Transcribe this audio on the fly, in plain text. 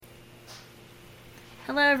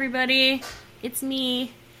Hello everybody, it's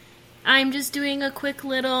me. I'm just doing a quick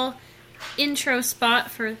little intro spot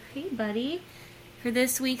for, hey buddy, for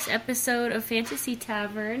this week's episode of Fantasy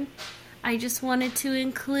Tavern. I just wanted to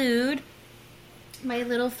include my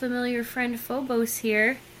little familiar friend Phobos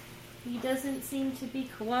here. He doesn't seem to be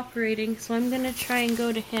cooperating, so I'm going to try and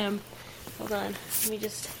go to him. Hold on, let me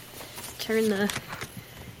just turn the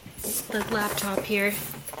laptop here.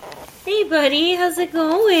 Hey buddy, how's it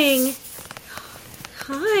going?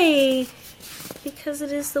 Hi, because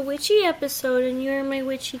it is the witchy episode and you're my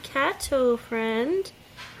witchy catto friend.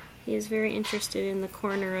 He is very interested in the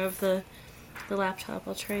corner of the laptop.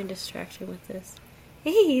 I'll try and distract him with this.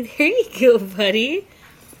 Hey, there you go, buddy.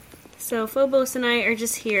 So Phobos and I are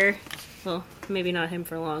just here. Well, maybe not him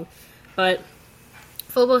for long, but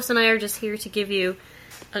Phobos and I are just here to give you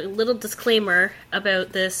a little disclaimer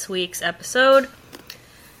about this week's episode.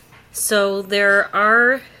 So there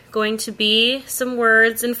are going to be some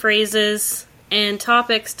words and phrases and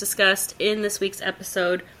topics discussed in this week's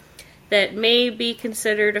episode that may be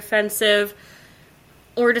considered offensive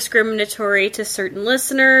or discriminatory to certain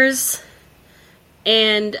listeners.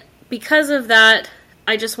 And because of that,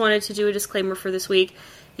 I just wanted to do a disclaimer for this week.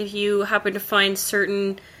 If you happen to find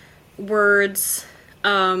certain words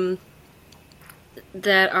that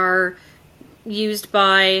are used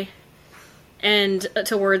by and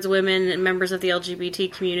towards women and members of the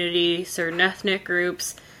LGBT community, certain ethnic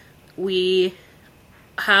groups, we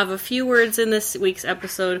have a few words in this week's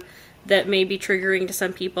episode that may be triggering to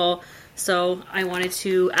some people. So I wanted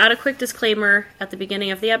to add a quick disclaimer at the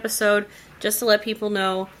beginning of the episode just to let people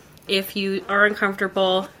know if you are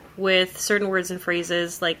uncomfortable with certain words and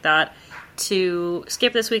phrases like that to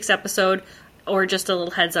skip this week's episode, or just a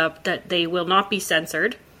little heads up that they will not be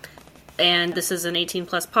censored. And this is an 18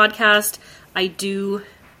 plus podcast. I do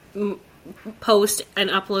post and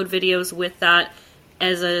upload videos with that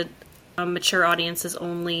as a mature audiences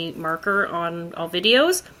only marker on all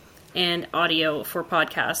videos and audio for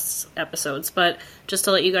podcasts episodes. But just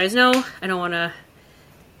to let you guys know, I don't want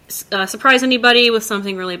to surprise anybody with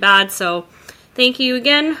something really bad. So thank you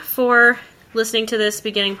again for listening to this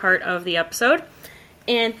beginning part of the episode.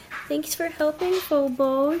 And thanks for helping,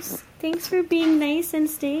 Phobos. Thanks for being nice and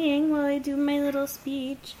staying while I do my little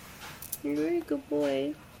speech. You're a very good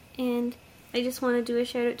boy. And I just want to do a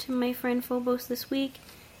shout out to my friend Phobos this week,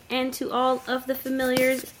 and to all of the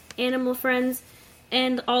familiars, animal friends,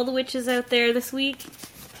 and all the witches out there this week.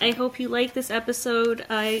 I hope you like this episode.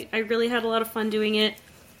 I really had a lot of fun doing it,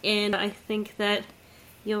 and I think that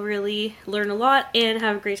you'll really learn a lot and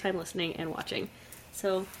have a great time listening and watching.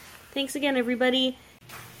 So, thanks again, everybody.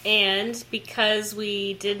 And because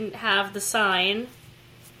we didn't have the sign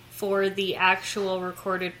for the actual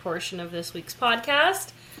recorded portion of this week's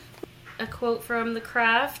podcast, a quote from The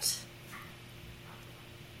Craft.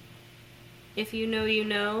 If you know, you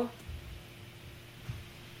know.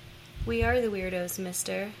 We are the weirdos,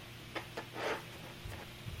 mister.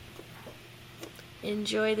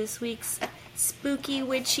 Enjoy this week's spooky,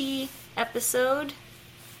 witchy episode.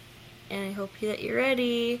 And I hope that you're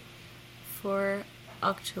ready for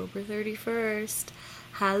October 31st.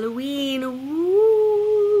 Halloween. Woo!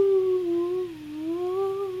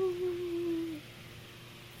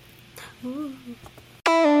 Woo.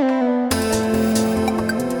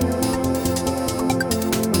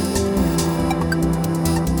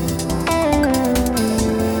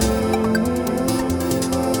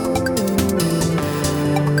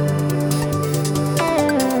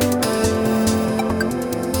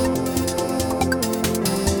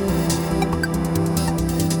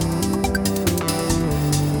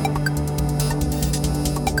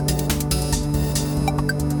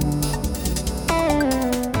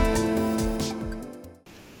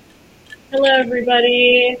 Hello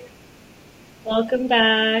everybody, welcome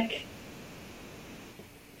back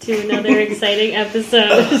to another exciting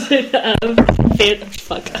episode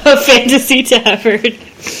of Fantasy Tavern.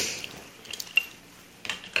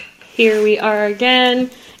 Here we are again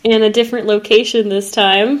in a different location this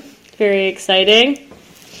time, very exciting.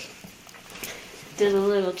 Did a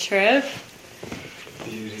little trip.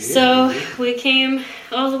 So we came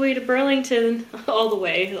all the way to Burlington, all the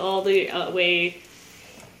way.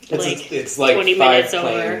 It's like 20 minutes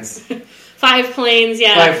planes. Over. 5 planes,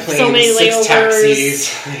 yeah. 5 planes, so many 6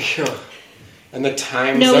 layovers. Taxis. And the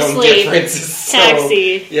time no zone sleep. Difference is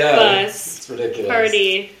Taxi, bus, it's ridiculous.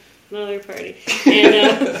 Party, another party. And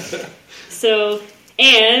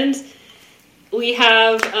and we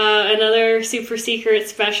have another super secret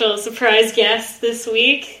special surprise guest this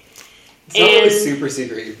week. It's not really super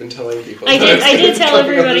secret. You've been telling people. I did tell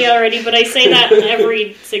everybody already, but I say that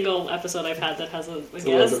every single episode I've had that has a guest. A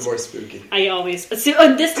little bit more spooky. I always... this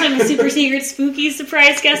time a super secret spooky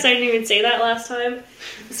surprise guest. I didn't even say that last time.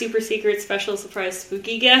 A super secret special surprise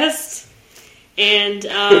spooky guest. And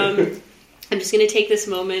I'm just going to take this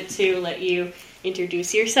moment to let you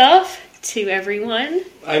introduce yourself to everyone.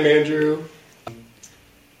 I'm Andrew.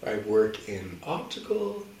 I work in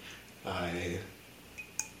optical. I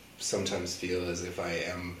sometimes feel as if I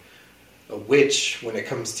am a witch when it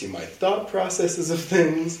comes to my thought processes of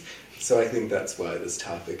things. So I think that's why this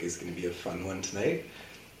topic is going to be a fun one tonight.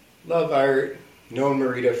 Love art. Known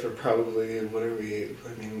Marita for probably, what are we?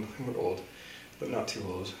 I mean, we're old, but not too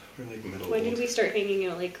old. We're like middle When old. did we start hanging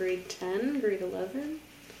out? Like grade 10? Grade 11?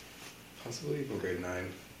 Possibly even grade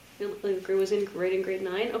 9. It was in grade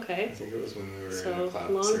 9? Okay. I think it was when we were So, in a class.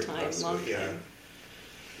 long or time, class, long yeah. time.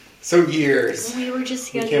 So years. We were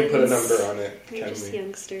just We young. can't put a number on it, We were can just we?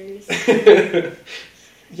 youngsters.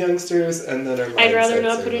 Youngsters, and then our mindsets I'd rather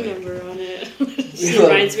not are put a like- number on it. It just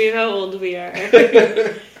reminds me of how old we are.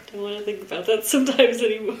 Don't want to think about that sometimes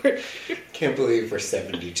anymore. Can't believe we're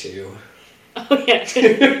 72. Oh yeah,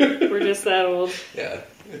 we're just that old. Yeah,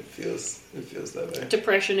 it feels that way.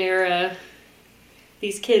 Depression era.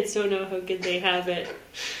 These kids don't know how good they have it.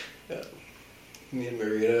 Yeah. Me and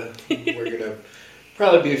Marita, we're gonna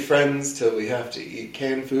probably be friends till we have to eat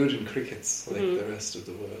canned food and crickets like the rest of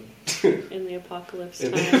the world. In the apocalypse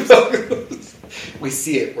In times. the apocalypse. We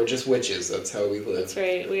see it. We're just witches. That's how we live. That's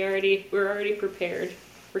right. We're already prepared.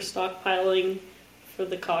 We're stockpiling for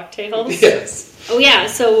the cocktails. Yes. Oh yeah.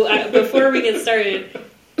 So before we get started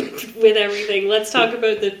with everything, let's talk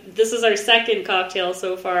about this is our second cocktail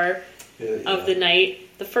so far of the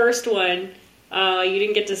night. The first one you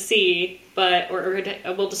didn't get to see, but or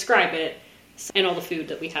we'll describe it and all the food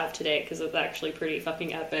that we have today because it's actually pretty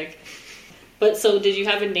fucking epic. But so, did you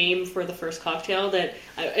have a name for the first cocktail that?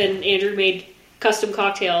 And Andrew made custom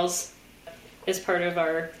cocktails as part of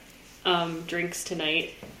our drinks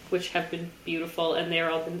tonight, which have been beautiful, and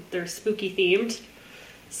they're spooky themed.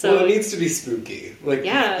 So well, it needs to be spooky. Like,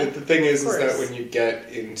 yeah, the thing is of that course. when you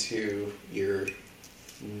get into your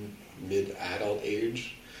mid-adult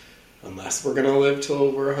age, unless we're gonna live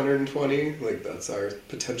till we're 120, like that's our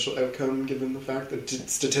potential outcome, given the fact that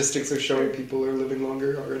statistics are showing people are living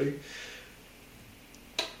longer already.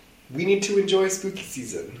 We need to enjoy spooky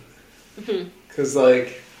season. Because,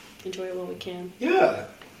 like... enjoy it while we can. Yeah.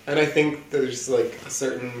 And I think there's, like, a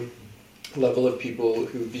certain level of people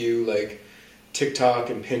who view, like, TikTok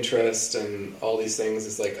and Pinterest and all these things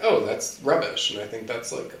as, like, oh, that's rubbish. And I think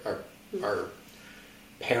that's, like, our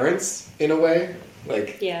parents, in a way.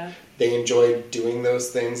 Like, Yeah. they enjoyed doing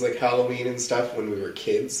those things, like Halloween and stuff, when we were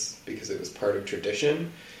kids, because it was part of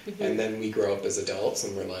tradition. And then we grow up as adults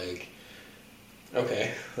and we're like...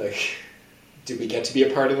 okay, like, do we get to be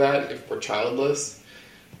a part of that if we're childless?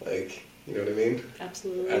 Like, you know what I mean?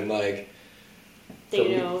 Absolutely. And, like...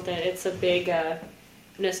 They know that it's a big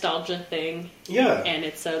nostalgia thing. Yeah. And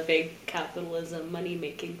it's a big capitalism,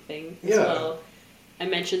 money-making thing as Yeah. well. I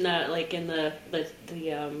mentioned that, like, in the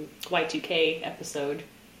Y2K episode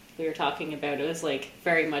we were talking about. It was, like,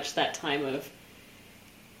 very much that time of...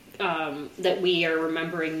 that we are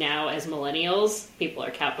remembering now as millennials. People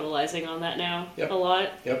are capitalizing on that now a lot.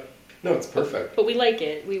 Yep. No, it's perfect. But we like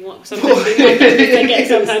it. We want sometimes we want that. Again,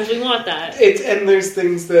 sometimes we want that. And there's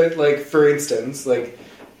things that, like, for instance, like,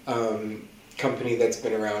 company that's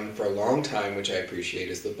been around for a long time, which I appreciate,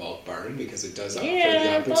 is the Bulk Barn, because it does offer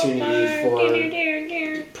the opportunity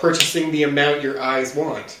for purchasing the amount your eyes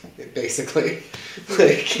want, basically.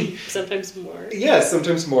 Like, sometimes more. Yeah,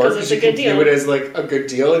 sometimes more, because you can view it as, like, a good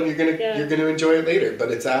deal, and you're gonna enjoy it later,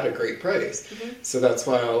 but it's at a great price. So that's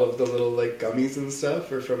why all of the little, like, gummies and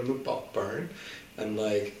stuff are from the Bulk Barn, and,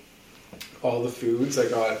 like, all the foods I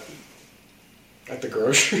got at the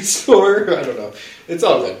grocery store. I don't know. It's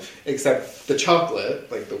all good, except the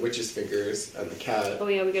chocolate, like the witch's fingers and the cat. Oh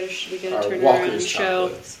yeah, we gotta are turn around Walker's and show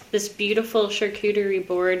chocolates. this beautiful charcuterie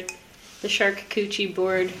board, the charcuterie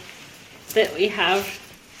board that we have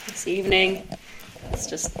this evening. Let's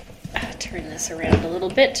just turn this around a little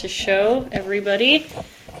bit to show everybody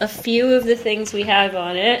a few of the things we have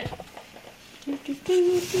on it.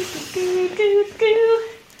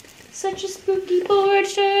 Such a spooky board,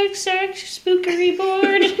 spookery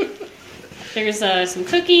board. There's some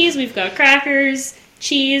cookies, we've got crackers,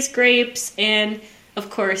 cheese, grapes, and, of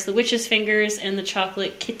course, the witch's fingers and the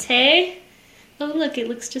chocolate kite. Oh, look, it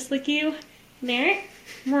looks just like you. There.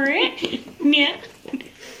 Yeah.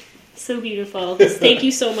 So beautiful. Thank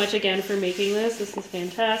you so much again for making this. This is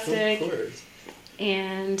fantastic. Of course.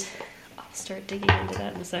 And I'll start digging into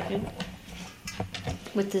that in a second.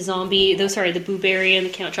 with the blueberry and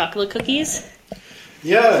the Count Chocolate cookies.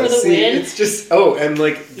 Yeah, for the win. It's just and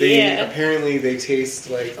like apparently they taste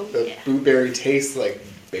like the blueberry tastes like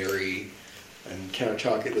berry, and Count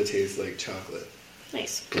Chocolate tastes like chocolate.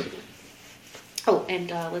 Nice. Oh, and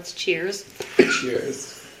let's cheers.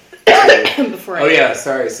 Cheers. Before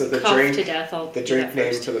sorry. So the drink to death, the drink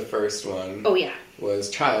name for the first one. Oh yeah. Was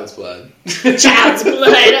Child's Blood. Child's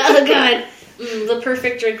Blood. Oh god. The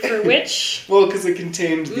perfect drink for which? Well, because it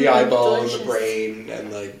contained the eyeball delicious. and the brain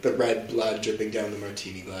and like the red blood dripping down the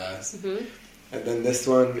martini glass. Mm-hmm. And then this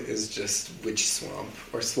one is just Witch Swamp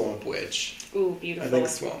or Swamp Witch. Ooh, beautiful. I think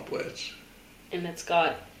Swamp Witch. And it's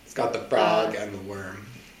got the frog and the worm.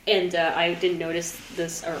 And I didn't notice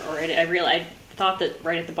this, or I thought that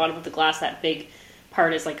right at the bottom of the glass, that big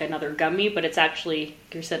part is like another gummy, but it's actually,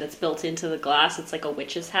 you said it's built into the glass. It's like a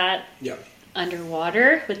witch's hat. Yeah.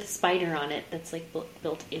 Underwater with a spider on it that's like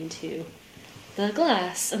built into the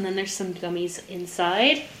glass. And then there's some gummies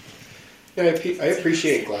inside. Yeah, I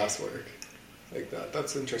appreciate glasswork like that.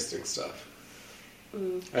 That's interesting stuff.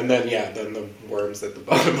 Mm. And then the worms at the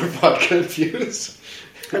bottom are vodka infused.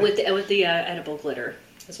 with the edible glitter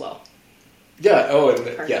as well. Yeah. Oh,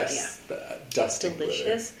 and yes, the dusting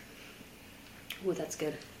delicious. Glitter. Ooh, that's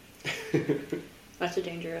good. That's a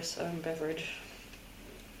dangerous beverage.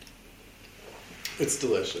 It's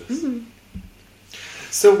delicious. Mm-hmm.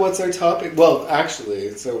 So what's our topic? Well,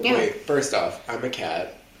 actually, wait. First off, I'm a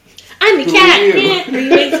cat. I'm a Who cat. Are you?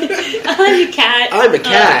 I'm a cat. I'm a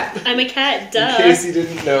cat. I'm a cat. Duh. In case you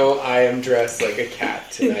didn't know, I am dressed like a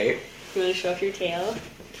cat tonight. You want to show off your tail?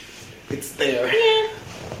 It's there. Yeah.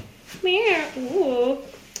 Meow. Ooh.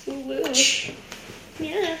 Ooh. Ooh.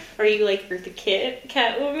 Yeah. Are you like Eartha Kitt,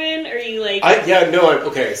 Catwoman? Are you like?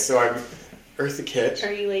 Okay. So I'm Eartha Kitt.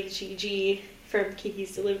 Are you like Gigi from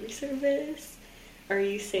Kiki's Delivery Service? Are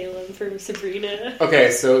you Salem from Sabrina? Okay,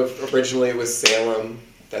 so originally it was Salem.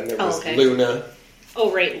 Then there was Luna.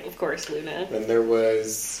 Oh, right, of course, Luna. Then there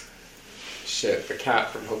was the cat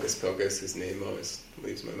from Hocus Pocus, whose name always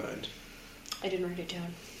leaves my mind. I didn't write it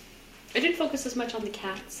down. I didn't focus as much on the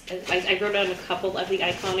cats. I wrote down a couple of the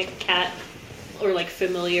iconic cat or like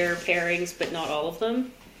familiar pairings, but not all of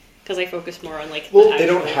them, because I focused more on like. Well, they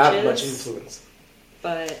don't have much influence.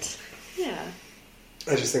 But yeah.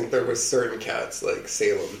 I just think there were certain cats like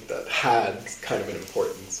Salem that had kind of an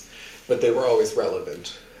importance, but they were always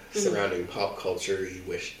relevant surrounding pop culture-y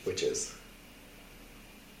witches.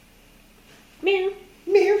 Meow.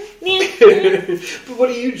 Meow. Meow. But what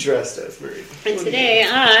are you dressed as, Marie? And today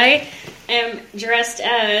I am dressed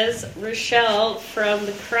as Rochelle from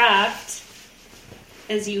The Craft.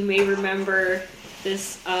 As you may remember,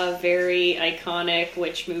 this very iconic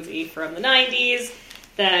witch movie from the 90s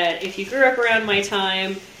that if you grew up around my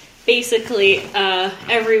time, basically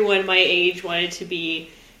everyone my age wanted to be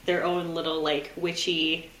their own little like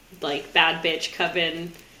witchy like bad bitch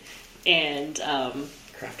coven. And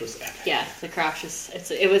Craft was epic. Yeah, The Craft is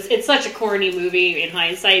it's such a corny movie in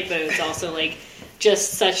hindsight, but it's also like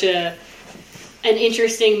just such an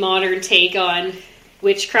interesting modern take on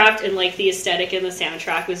witchcraft, and like the aesthetic in the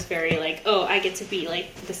soundtrack was very like, oh, I get to be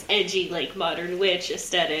like this edgy like modern witch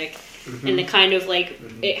aesthetic. Mm-hmm. And it kind of like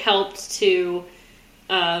it helped to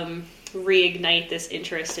reignite this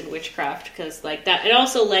interest in witchcraft, because like that it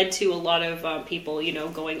also led to a lot of people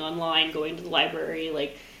going online, going to the library,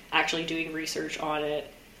 like actually doing research on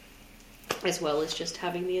it, as well as just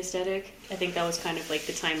having the aesthetic. I think that was kind of like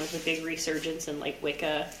the time of the big resurgence in like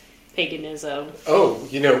Wicca, paganism. Oh,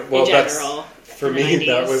 well, that's for me. 90s.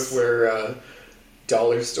 That was where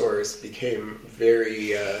dollar stores became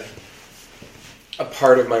very a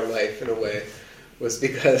part of my life in a way. Was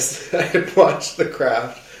because I had watched The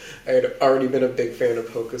Craft. I had already been a big fan of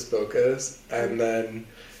Hocus Pocus, and then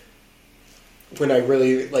when I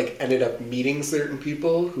really like ended up meeting certain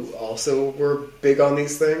people who also were big on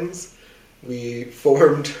these things, we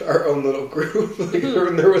formed our own little group.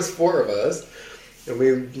 And there was 4 of us, and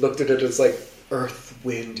we looked at it as like earth,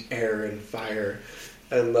 wind, air, and fire.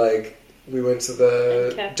 And like we went to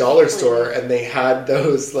the dollar store, and they had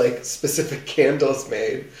those like specific candles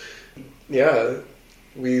made. Yeah,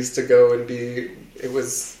 we used to go and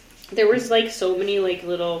there was like so many like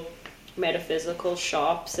little metaphysical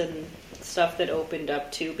shops and stuff that opened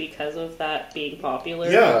up too because of that being popular.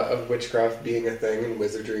 Yeah, of witchcraft being a thing and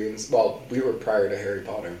wizardry, and well, we were prior to Harry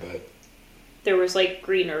Potter, but there was like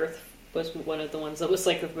Green Earth was one of the ones that was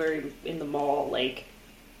like a very in the mall like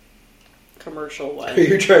commercial one. Are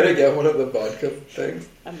you trying to get one of the vodka things?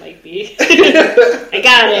 I might be. I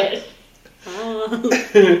got it.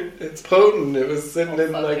 It's potent. It was sitting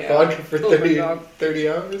in like vodka for 30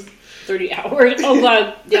 hours. 30 hours? Oh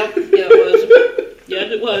god. Yep, it was.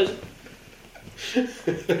 Yes, it was.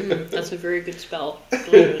 That's a very good spell.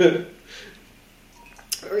 Very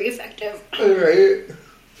effective. Alright.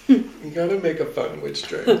 You gotta make a fun witch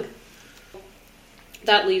drink.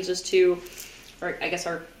 That leads us to,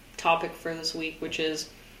 our topic for this week, which is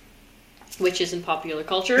witches in popular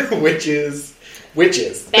culture. Witches.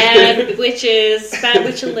 Bad witches. Bad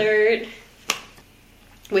witch alert.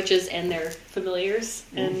 Witches and their familiars.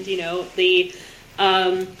 And, we'll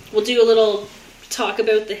do a little talk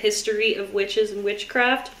about the history of witches and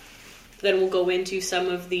witchcraft. Then we'll go into some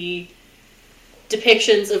of the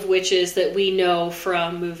depictions of witches that we know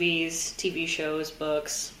from movies, TV shows,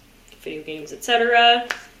 books, video games, etc.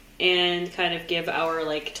 And kind of give our,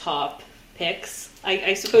 top picks.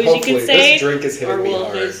 I suppose Hopefully, you could say. This drink is hitting me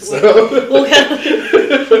hard,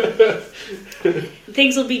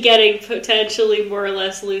 things will be getting potentially more or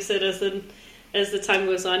less lucid as the time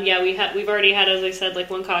goes on. Yeah, we've already had, as I said,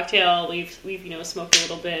 one cocktail. We've smoked a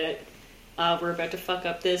little bit. We're about to fuck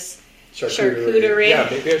up this charcuterie. Yeah,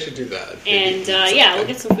 maybe I should do that. And we'll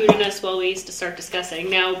get some food in us while we start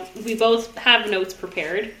discussing. Now, we both have notes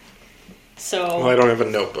prepared. So, well, I don't have a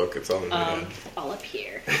notebook. It's all in my head. All up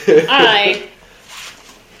here. I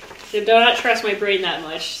do not trust my brain that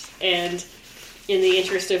much, and in the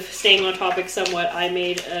interest of staying on topic somewhat, I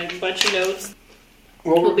made a bunch of notes.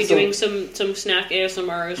 We'll be doing some snack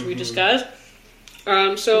ASMR as we discussed.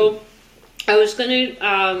 So I was going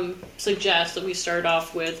to suggest that we start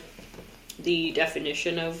off with the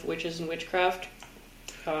definition of witches and witchcraft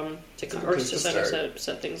to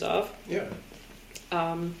set things off. Yeah.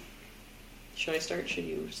 Should I start? Should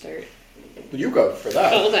you start? You go for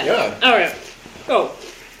that. Oh, okay. Yeah. All right. Oh.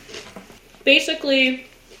 Basically,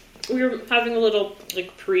 we were having a little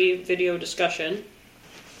pre-video discussion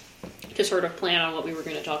to sort of plan on what we were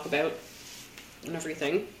going to talk about and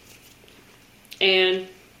everything, and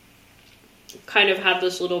kind of had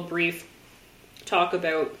this little brief talk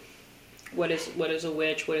about what is a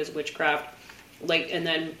witch, what is witchcraft, and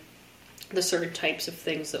then the certain types of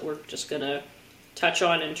things that we're just going to touch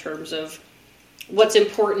on in terms of what's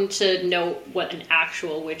important to note what an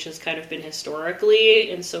actual witch has kind of been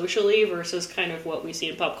historically and socially versus kind of what we see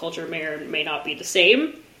in pop culture may or may not be the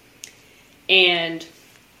same. And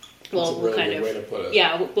we'll kind of, way to put it.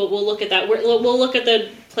 Yeah, we'll look at that. We'll look at the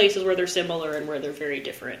places where they're similar and where they're very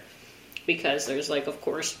different, because there's of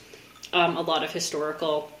course, a lot of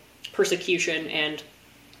historical persecution and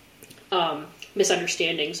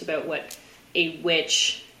misunderstandings about what a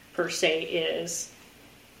witch per se is,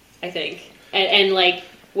 I think. And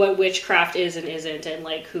what witchcraft is and isn't, and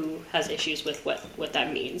who has issues with what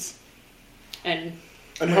that means. And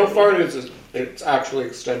how far it's actually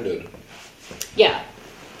extended. Yeah.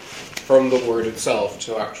 From the word itself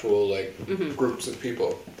to actual groups of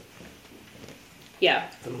people.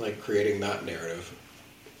 Yeah. And creating that narrative.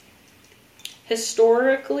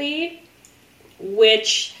 Historically,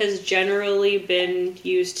 witch has generally been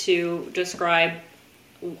used to describe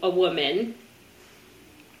a woman,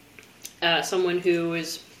 someone who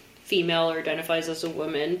is female or identifies as a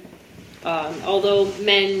woman. Although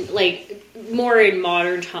men, more in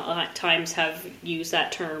modern times have used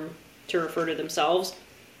that term to refer to themselves.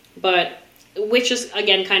 But witch has,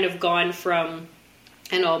 again, kind of gone from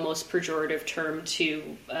an almost pejorative term to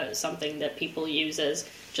something that people use as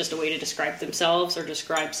just a way to describe themselves or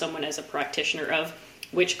describe someone as a practitioner of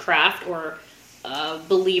witchcraft or a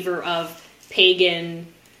believer of pagan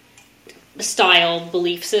style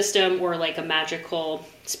belief system, or a magical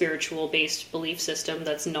spiritual based belief system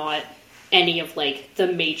that's not any of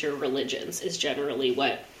the major religions, is generally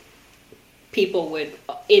what people would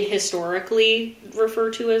historically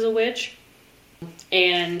refer to as a witch.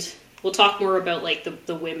 And we'll talk more about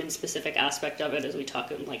the women specific aspect of it as we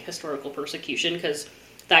talk in historical persecution, because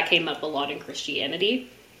that came up a lot in Christianity.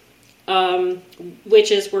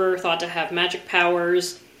 Witches were thought to have magic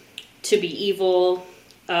powers, to be evil.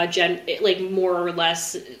 More or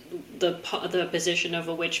less, the position of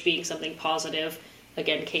a witch being something positive,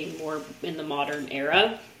 again, came more in the modern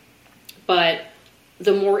era. But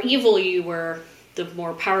the more evil you were, the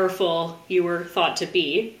more powerful you were thought to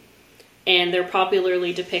be. And they're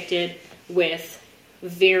popularly depicted with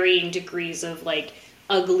varying degrees of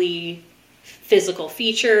ugly physical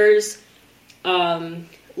features,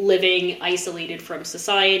 living isolated from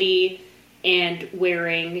society, and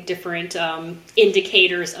wearing different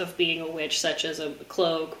indicators of being a witch, such as a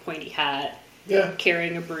cloak, pointy hat,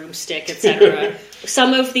 carrying a broomstick, etc.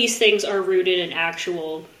 Some of these things are rooted in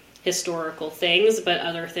actual historical things, but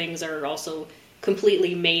other things are also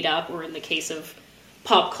completely made up, or in the case of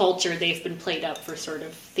pop culture, they've been played up for sort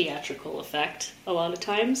of theatrical effect a lot of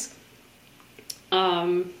times.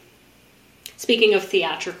 speaking of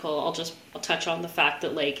theatrical, I'll touch on the fact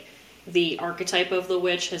that like the archetype of the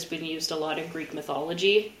witch has been used a lot in Greek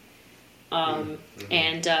mythology, and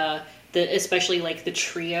especially like the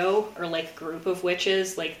trio or like group of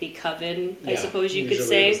witches, like the coven, I suppose you could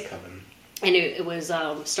say. It was coven. And it was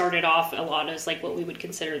started off a lot as like what we would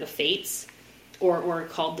consider the Fates, or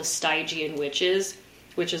called the Stygian witches,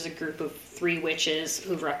 which is a group of 3 witches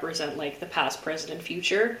who represent like the past, present, and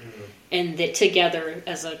future, and that together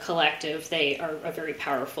as a collective they are a very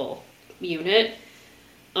powerful unit,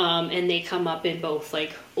 and they come up in both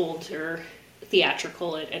like older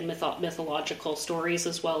theatrical and mythological stories,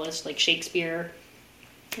 as well as like Shakespeare.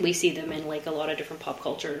 We see them in like a lot of different pop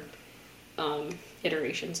culture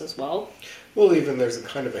iterations as well. Well, even there's a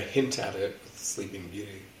kind of a hint at it with Sleeping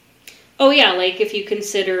Beauty. Oh yeah, like if you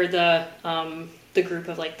consider the group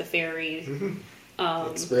of like the fairies,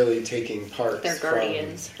 it's really taking parts. They're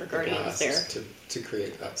guardians there to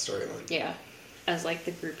create that storyline. Yeah, as like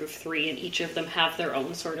the group of 3, and each of them have their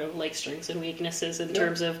own sort of like strengths and weaknesses in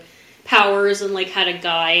terms of powers and like how to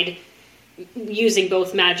guide using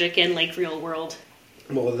both magic and like real world.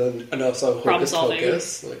 Well, then, and also Hocus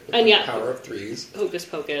Pocus, like the power of 3s. Hocus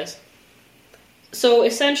Pocus. So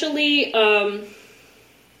essentially,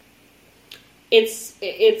 it's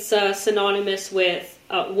synonymous with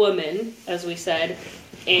woman, as we said,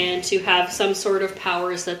 and to have some sort of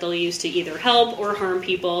powers that they'll use to either help or harm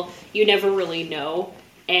people. You never really know,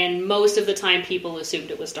 and most of the time, people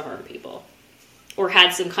assumed it was to harm people, or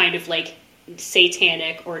had some kind of like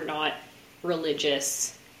satanic or not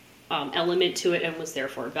religious element to it, and was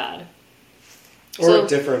therefore bad. Or a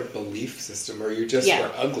different belief system, or you just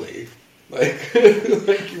were ugly. Like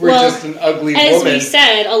you were just an ugly woman. As we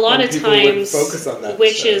said, a lot of times focus on that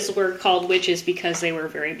witches were called witches because they were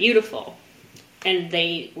very beautiful. And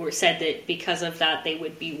they were said that because of that they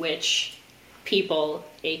would bewitch people,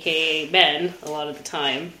 aka men, a lot of the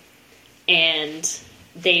time. And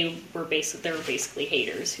they were basically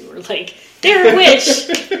haters who were like, they're a witch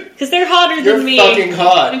because they're hotter than me. You're fucking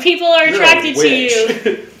hot. And people are attracted to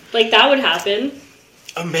you. Like that would happen.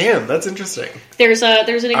 Oh man, that's interesting. There's an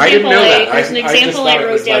example. I didn't know that. There's an example I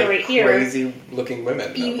wrote down right here. Crazy looking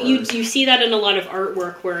women. You see that in a lot of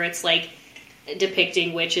artwork where it's like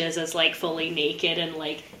depicting witches as like fully naked and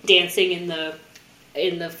like dancing in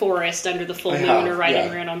the forest under the full moon or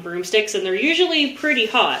riding around on broomsticks, and they're usually pretty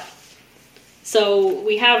hot. So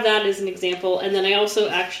we have that as an example, and then I also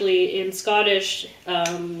actually in Scottish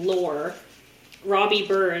lore, Robbie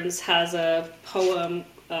Burns has a poem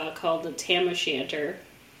called the Tam O'Shanter,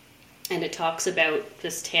 and it talks about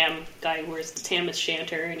this Tam guy who wears the Tam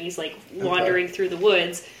O'Shanter, and he's like wandering through the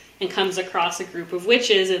woods and comes across a group of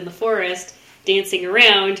witches in the forest dancing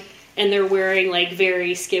around, and they're wearing like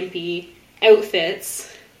very skimpy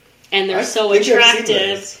outfits, and they're so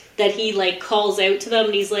attractive that he like calls out to them,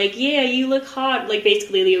 and he's like, yeah, you look hot, like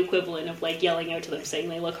basically the equivalent of like yelling out to them saying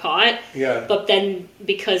they look hot. Yeah. But then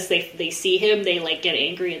because they see him, they like get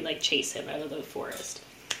angry and like chase him out of the forest.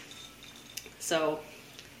 So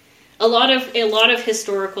a lot of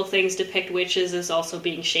historical things depict witches as also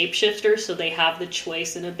being shapeshifters, so they have the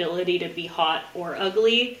choice and ability to be hot or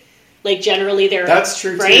ugly. Like generally they're that's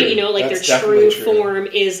true right, too. You know, like that's their true form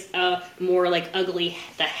is more like ugly,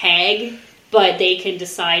 the hag, but they can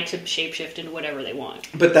decide to shapeshift into whatever they want.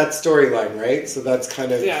 But that's storyline, right? So that's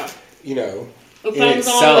kind of you know, in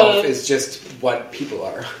itself is just what people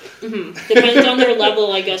are. Mm-hmm. Depends on their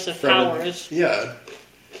level, I guess, of powers. Yeah.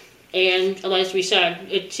 And as we said,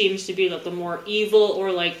 it seems to be that the more evil or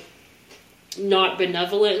like not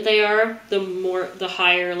benevolent they are, the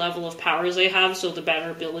higher level of powers they have, so the better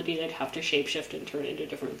ability they'd have to shapeshift and turn into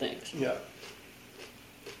different things. Yeah.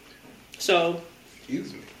 So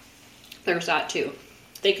excuse me. There's that too.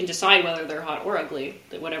 They can decide whether they're hot or ugly,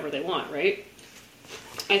 whatever they want, right?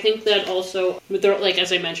 I think that also, like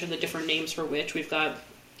as I mentioned, the different names for witch, we've got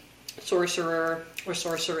sorcerer or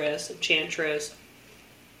sorceress, enchantress,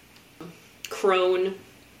 crone,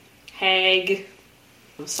 hag,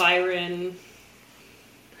 siren.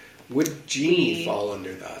 Would genie fall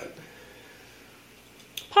under that?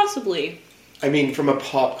 Possibly. I mean, from a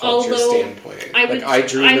pop culture standpoint. I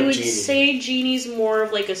would say genie's more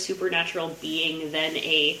of like a supernatural being than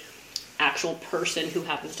a actual person who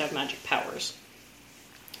happens to have magic powers.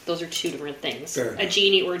 Those are two different things. A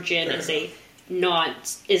genie or jinn is a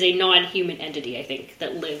non-human entity, I think,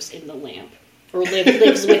 that lives in the lamp. Or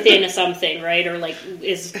lives within something, right? Or like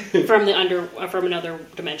is from another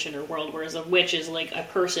dimension or world, whereas a witch is like a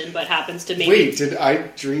person but happens to maybe... Wait, did I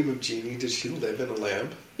dream of Jeannie? Did she live in a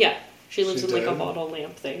lamp? Yeah. She lives in like a bottle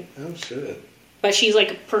lamp thing. Oh shit. But she's like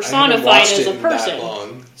I haven't personified watched as it a in that person.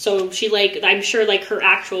 long. So she like, I'm sure like her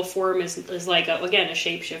actual form is like, again, a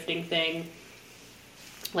shape-shifting thing.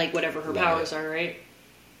 Like whatever her powers are, right?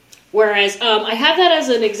 Whereas, I have that as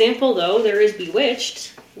an example though. There is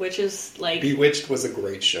Bewitched, which is like... Bewitched was a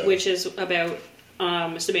great show. Which is about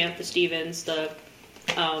Samantha Stevens, the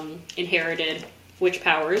inherited witch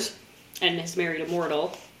powers, and is married a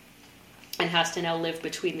mortal, and has to now live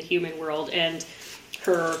between the human world and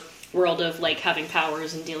her world of like having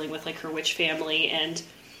powers and dealing with like her witch family and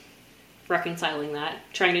reconciling that,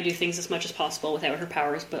 trying to do things as much as possible without her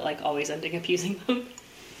powers, but like always ending up using them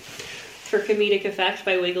for comedic effect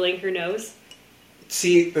by wiggling her nose.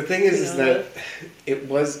 See, the thing is that it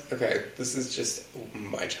was... Okay, this is just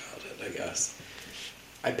my childhood, I guess.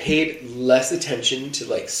 I paid less attention to,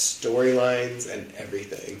 like, storylines and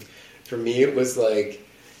everything. For me, it was, like,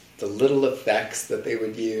 the little effects that they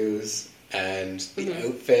would use and the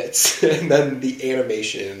outfits and then the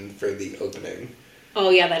animation for the opening.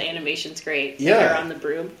 Oh, yeah, that animation's great. Yeah. They're on the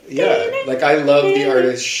broom. Yeah, like, I love the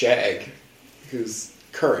artist Shag, who's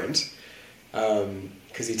current.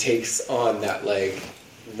 Because he takes on that, like,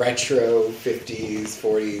 retro 50s,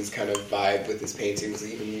 40s kind of vibe with his paintings,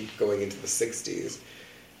 even going into the 60s.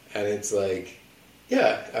 And it's like,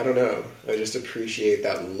 yeah, I don't know. I just appreciate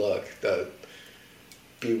that look. That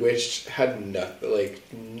Bewitched had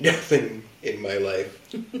nothing in my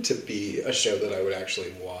life to be a show that I would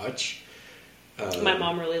actually watch. My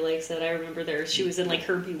mom really likes it. I remember she was in like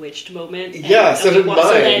her Bewitched moment. Yeah, so did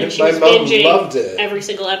mine. My mom loved it. Every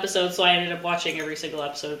single episode, so I ended up watching every single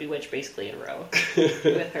episode of Bewitched basically in a row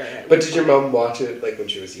with her. But did your mom watch it like when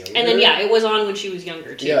she was younger? And then it was on when she was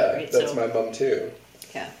younger too. Yeah, right? that's my mom too.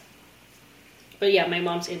 Yeah. But yeah, my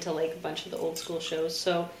mom's into like a bunch of the old school shows.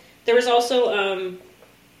 So there was also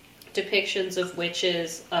depictions of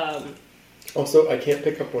witches. Also, I can't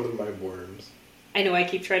pick up one of my worms. I know, I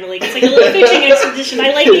keep trying to it's like a little fishing expedition.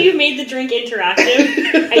 I like that you made the drink interactive.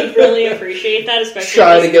 I really appreciate that, especially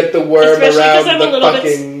trying to get the worm around I'm the a little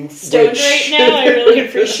fucking bit stoned witch. right now. I really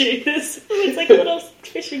appreciate this. It's like a little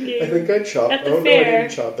fishing game. I think I chopped. At the No, I fair.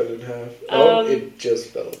 didn't chop it in half. It just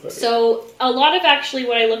fell apart. So a lot of actually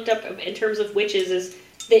what I looked up in terms of witches is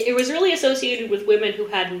that it was really associated with women who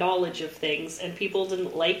had knowledge of things, and people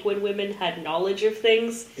didn't like when women had knowledge of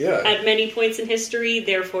things at many points in history.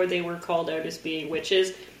 Therefore, they were called out as being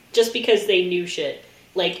witches just because they knew shit,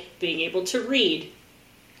 like being able to read,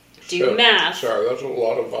 do math. Sorry, that's a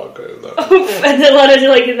lot of vodka in that. And a lot of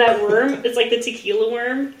like in that worm. It's like the tequila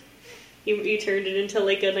worm. You turned it into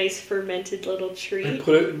like a nice fermented little treat. I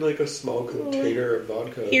put it in like a small container of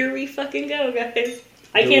vodka. Here we fucking go, guys.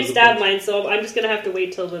 I can't stab mine, so I'm just gonna have to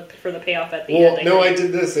wait for the payoff at the end. No, I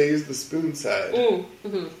did this. I used the spoon side.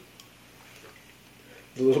 Mm-hmm.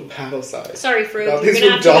 The little paddle size. Sorry, Frodo. Now, these were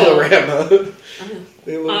Dollarama.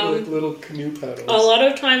 They look like little canoe paddles. A lot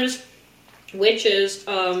of times, witches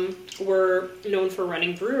were known for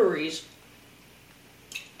running breweries.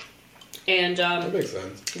 And that makes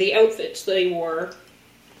sense. The outfits they wore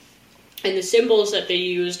and the symbols that they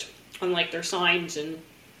used on like their signs and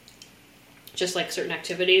just like certain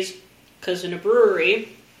activities. Because in a brewery,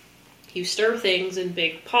 you stir things in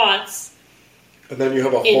big pots. And then you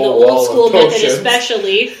have a whole in the wall old school of method, potions.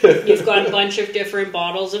 Especially, you've got a bunch of different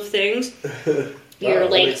bottles of things. You're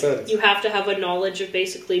you have to have a knowledge of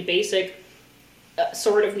basically basic,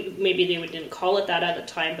 sort of, maybe they didn't call it that at the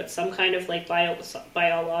time, but some kind of like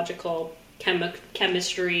biological,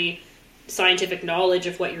 chemistry, scientific knowledge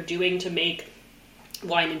of what you're doing to make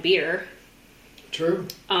wine and beer. True.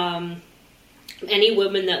 Any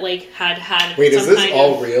woman that like had Wait, some is this kind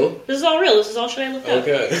all of, real? This is all real. This is all shit I looked up.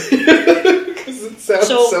 Okay. Because it sounds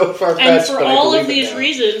so far-fetched. And for all of these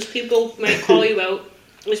reasons, people might call you out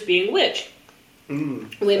as being witch.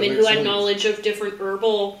 Women who had knowledge of different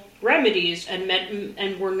herbal remedies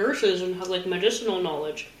and were nurses and had like medicinal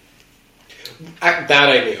knowledge. That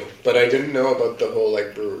I knew, but I didn't know about the whole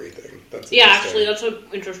like brewery thing. That's actually, that's an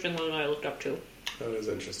interesting one that I looked up too. That is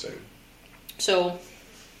interesting. So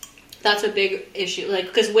that's a big issue, like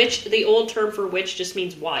because witch, the old term for witch just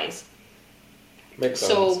means wise. Makes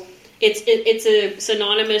sense. So it's a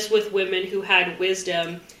synonymous with women who had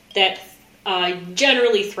wisdom that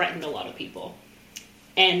generally threatened a lot of people,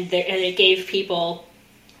 and it gave people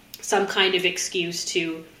some kind of excuse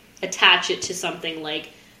to attach it to something like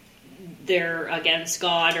they're against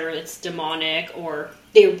God or it's demonic or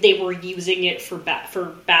they were using it for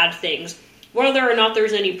bad things. Whether or not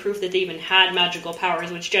there's any proof that they even had magical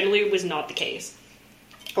powers, which generally was not the case.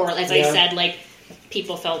 Or, as I said, like,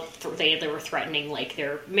 people felt they were threatening, like,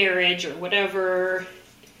 their marriage or whatever.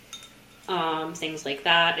 things like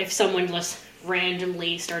that. If someone just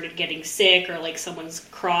randomly started getting sick, or like someone's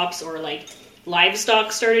crops or like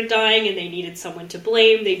livestock started dying and they needed someone to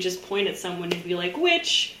blame, they'd just point at someone and be like,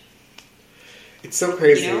 witch. It's so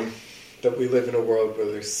crazy that we live in a world where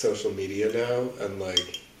there's social media now and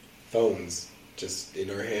like phones just in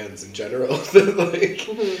our hands in general. Like,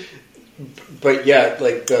 but yeah,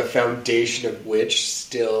 like the foundation of witch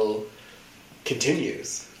still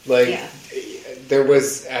continues. Like there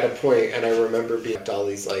was at a point, and I remember being at all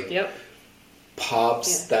these like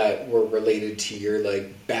pops that were related to your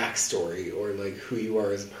like backstory or like who you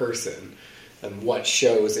are as a person and what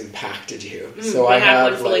shows impacted you. So I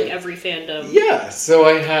have one for like every fandom. Yeah, so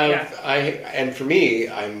I have and for me,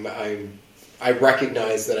 I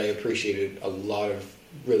recognize that I appreciated a lot of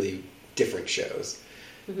really different shows.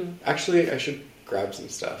 Actually, I should grab some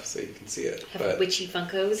stuff so you can see it. Have witchy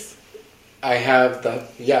Funkos. I have the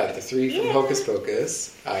 3 from Hocus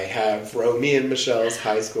Pocus. I have Romy and Michelle's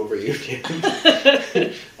high school reunion.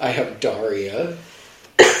 I have Daria.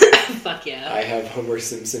 Fuck yeah. I have Homer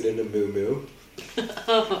Simpson in a muumuu.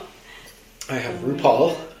 I have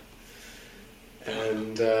RuPaul.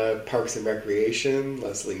 And Parks and Recreation,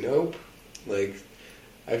 Leslie Knope. Like,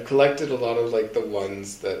 I've collected a lot of like the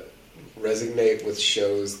ones that resonate with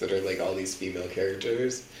shows that are like all these female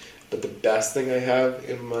characters. But the best thing I have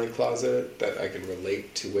in my closet that I can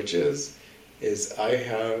relate to witches is I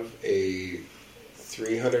have a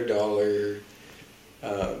 $300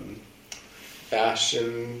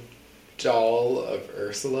 fashion doll of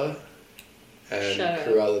Ursula and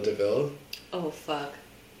Cruella de Vil. Oh, fuck.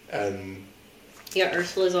 And yeah,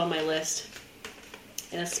 Ursula's on my list.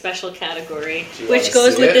 In a special category. Which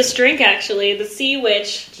goes with this drink, actually. The Sea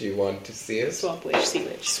Witch. Do you want to see it? Swamp Witch, Sea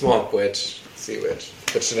Witch. Swamp Witch, Sea Witch.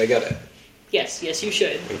 But should I get it? Yes, you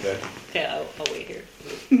should. Okay. Okay, I'll wait here.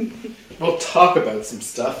 We'll talk about some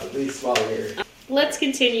stuff, at least while we're here. Let's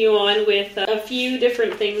continue on with a few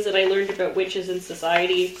different things that I learned about witches in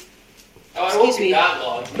society. Oh, I won't be that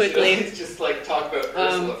long. Quickly. Let's just like talk about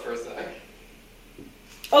Ursula for a sec.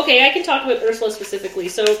 Okay, I can talk about Ursula specifically.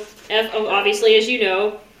 So, obviously, as you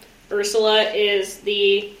know, Ursula is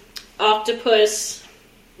the octopus,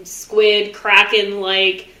 squid,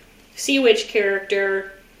 kraken-like sea witch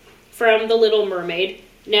character from The Little Mermaid.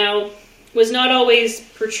 Now, was not always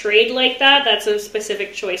portrayed like that. That's a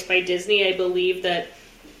specific choice by Disney. I believe that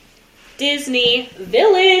Disney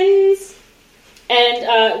villains,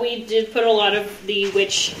 and we did put a lot of the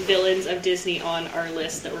witch villains of Disney on our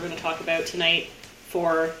list that we're going to talk about tonight.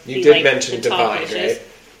 You did mention Divine, right?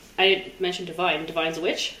 I mentioned Divine. Divine's a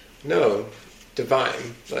witch? No,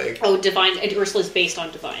 Divine. Like Divine. And Ursula's based on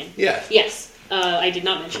Divine. Yeah. Yes. I did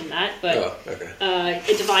not mention that, but okay.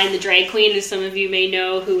 Divine the drag queen, as some of you may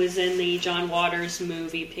know, who was in the John Waters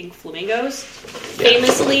movie Pink Flamingos,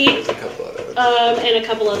 famously. There's a couple other ones. And a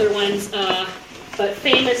couple other ones, but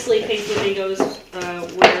famously Pink Flamingos,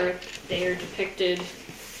 where they are depicted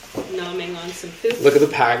nomming on some food. Look at the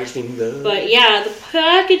packaging, though. But yeah, the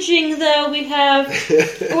packaging, though, we have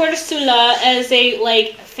Ursula as a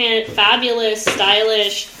like fabulous,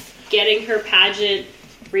 stylish, getting her pageant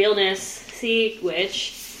realness sea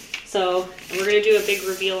witch. So we're gonna do a big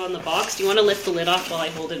reveal on the box. Do you want to lift the lid off while I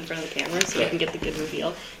hold it in front of the camera so I can get the good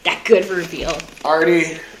reveal? That good reveal.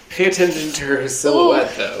 Artie, pay attention to her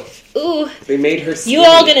silhouette, though. Ooh. They made her skinny. You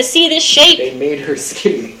all gonna see this shape? They made her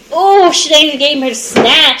skinny. Oh, they gave her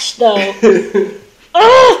snatch, though.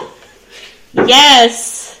 Oh!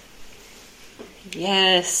 Yes.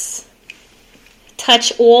 Yes.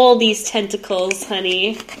 Touch all these tentacles,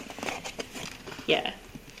 honey. Yeah.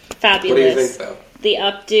 Fabulous. What do you think, though? The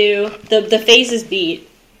updo. The face is beat.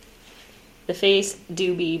 The face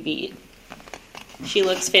do be beat. She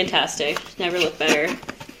looks fantastic. Never looked better.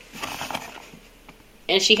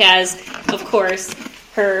 And she has, of course,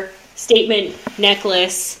 her statement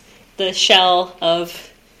necklace, the shell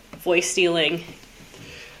of voice stealing.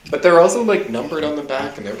 But they're also like numbered on the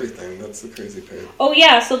back and everything. That's the crazy part. Oh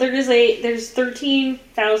yeah, so there's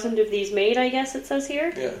 13,000 of these made, I guess it says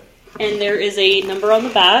here. Yeah. And there is a number on the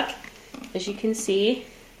back, as you can see,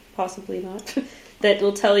 possibly not, that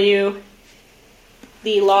will tell you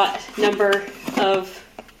the lot number of.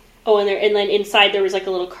 Oh, and then inside there was like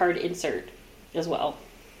a little card insert as well.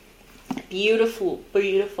 Beautiful,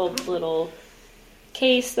 beautiful little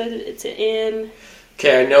case that it's in.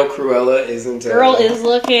 Okay, I know Cruella isn't. Girl is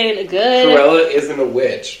looking good. Cruella isn't a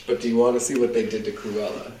witch, but do you want to see what they did to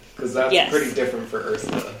Cruella? Because that's pretty different for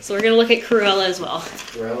Ursula. So we're gonna look at Cruella as well.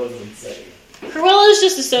 Cruella's insane. Cruella is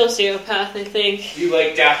just a sociopath, I think. Do you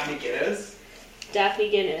like Daphne Guinness? Daphne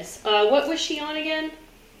Guinness. What was she on again?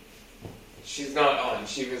 She's not on.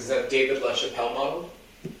 She was a David LaChapelle model.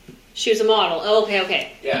 She was a model. Oh,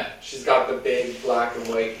 okay. Yeah, she's got the big black and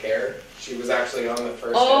white hair. She was actually on the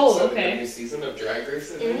first episode of the new season of Drag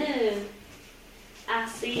Race. I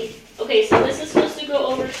see. Okay, so this is supposed to go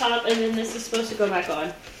over top, and then this is supposed to go back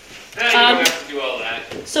on. You don't have to do all that.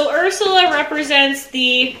 So Ursula represents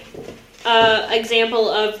the example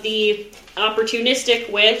of the opportunistic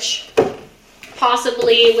witch,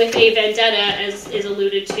 possibly with a vendetta, as is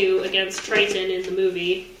alluded to, against Triton in the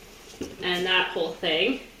movie, and that whole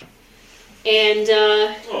thing. And,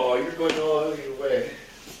 you're going all out of your way.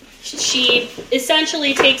 She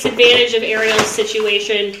essentially takes advantage of Ariel's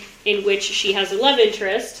situation in which she has a love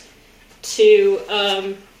interest to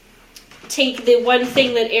take the one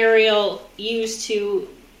thing that Ariel used to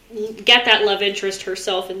get that love interest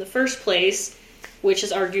herself in the first place, which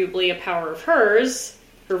is arguably a power of hers,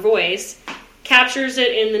 her voice, captures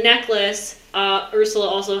it in the necklace. Ursula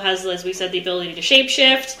also has, as we said, the ability to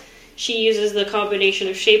shapeshift. She uses the combination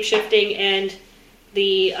of shapeshifting and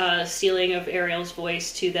the stealing of Ariel's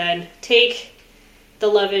voice to then take the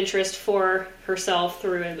love interest for herself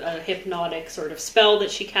through a hypnotic sort of spell that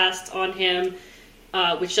she casts on him,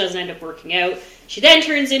 which doesn't end up working out. She then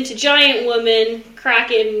turns into giant woman,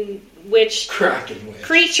 kraken witch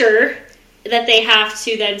creature that they have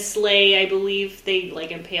to then slay. I believe they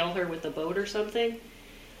impale her with a boat or something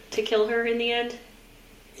to kill her in the end.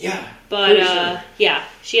 Yeah. But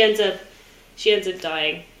she ends up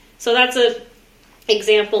dying. So that's a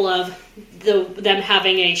example of them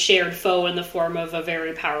having a shared foe in the form of a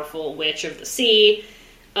very powerful witch of the sea.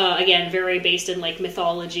 Again, very based in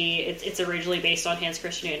mythology. It's originally based on Hans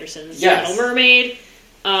Christian Andersen's Little Mermaid,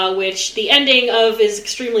 which the ending of is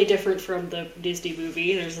extremely different from the Disney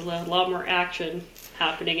movie. There's a lot more action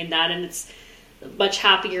happening in that, and it's a much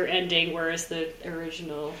happier ending, whereas the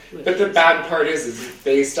original movie. But the bad part is it's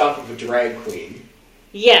based off of a drag queen.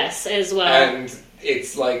 Yes, as well. And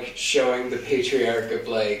it's showing the patriarch of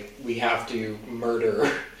we have to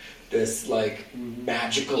murder this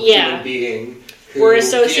magical human being who we're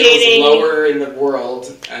associating feels lower in the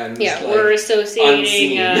world, and we're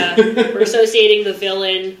associating we're associating the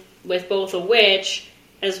villain with both a witch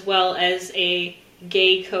as well as a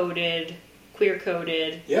gay coded, queer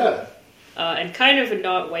coded, and kind of a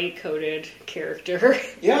not white coded character.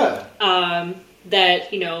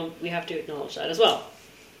 That we have to acknowledge that as well.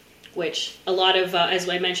 Which a lot of, as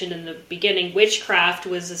I mentioned in the beginning, witchcraft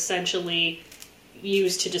was essentially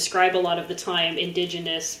used to describe a lot of the time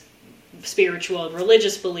indigenous spiritual and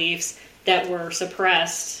religious beliefs that were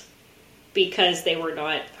suppressed because they were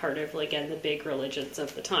not part of, again, the big religions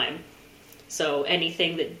of the time. So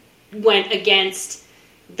anything that went against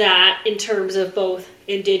that in terms of both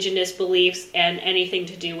indigenous beliefs and anything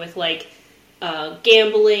to do with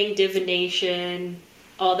gambling, divination,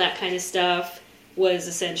 all that kind of stuff was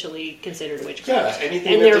essentially considered witchcraft. Yeah,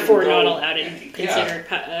 anything and that therefore didn't not allowed and considered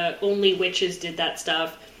only witches did that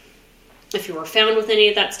stuff. If you were found with any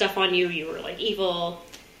of that stuff on you, you were evil.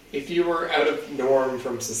 If you were out of norm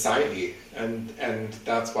from society, and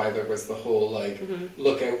that's why there was the whole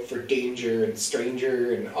look out for danger and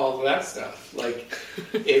stranger and all of that stuff.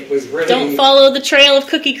 It was really don't follow the trail of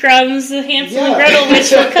cookie crumbs. The Hansel and Gretel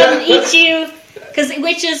witch will come and eat you. Because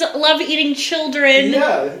witches love eating children.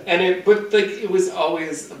 Yeah, and it was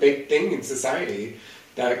always a big thing in society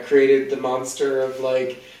that created the monster of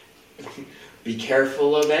be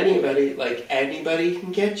careful of anybody. Anybody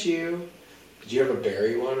can get you. Did you have a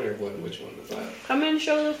berry one, or what? Which one was that? Come and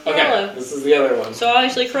show the Cruella. Okay, this is the other one. So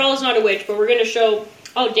obviously Cruella's not a witch, but we're gonna show.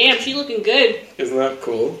 Oh damn, she's looking good. Isn't that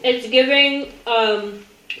cool? It's giving.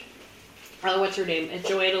 What's her name? It's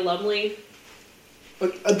Joanna Lumley.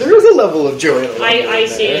 There is a level of joy. I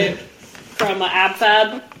see it from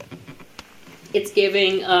AbFab. It's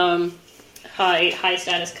giving high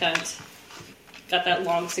status cunt. Got that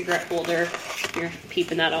long cigarette holder. You're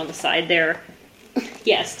peeping that on the side there.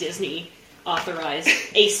 Yes, Disney authorized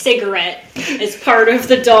a cigarette as part of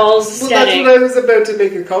the doll's aesthetic. That's what I was about to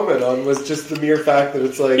make a comment on, was just the mere fact that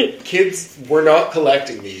it's kids were not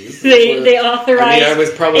collecting these. They authorized I was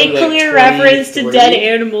probably a clear reference to dead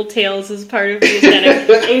animal tails as part of the aesthetic.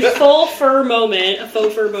 A faux fur moment.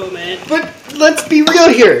 But let's be real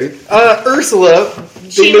here. Ursula,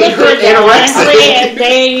 she looked good honestly, and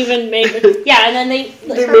they even made her. Yeah, and then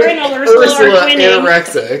her and Ursula are twinning.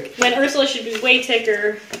 Anorexic. When Ursula should be way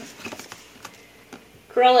thicker.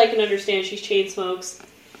 Cruella, I can understand. She's chain smokes.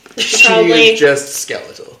 She is just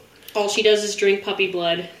skeletal. All she does is drink puppy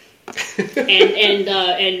blood and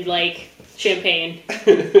champagne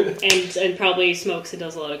and probably smokes and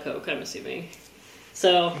does a lot of coke. I'm assuming.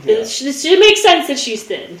 So it makes sense that she's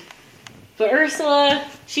thin. But Ursula,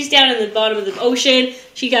 she's down in the bottom of the ocean.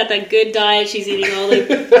 She got that good diet. She's eating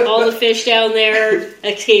all the fish down there,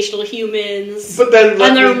 occasional humans, But then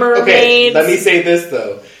and their mermaids. Okay, let me say this,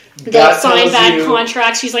 though. They'll sign bad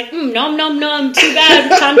contracts. She's like, nom nom nom, too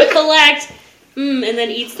bad, time to collect. And then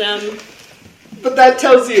eats them. But that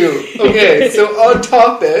tells you, okay, so on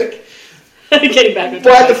topic, getting back on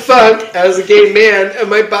why the fuck, as a gay man,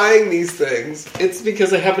 am I buying these things? It's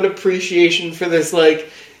because I have an appreciation for this, like,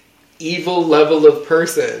 evil level of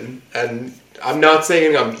person. And I'm not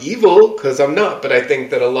saying I'm evil, because I'm not, but I think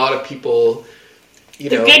that a lot of people... The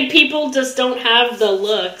good people just don't have the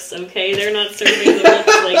looks, okay? They're not serving the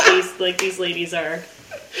looks like these ladies are.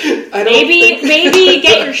 Maybe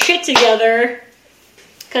get your shit together.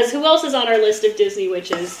 Because who else is on our list of Disney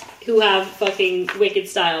witches who have fucking wicked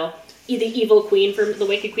style? The evil queen from the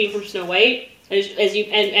Wicked Queen from Snow White,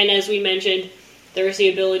 as we mentioned, there's the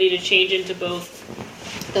ability to change into both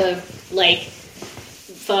the like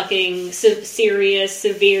fucking serious,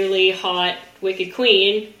 severely hot Wicked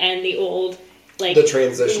Queen and the old. Like the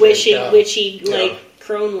transition, witchy, like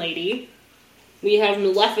crone lady. We have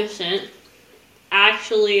Maleficent.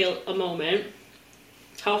 Actually, a moment.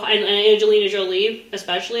 And Angelina Jolie,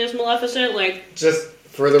 especially as Maleficent, like just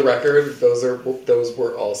for the record, those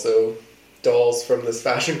were also dolls from this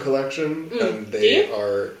fashion collection, and they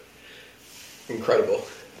are incredible.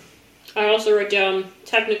 I also wrote down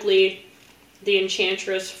technically the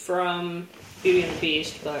Enchantress from Beauty and the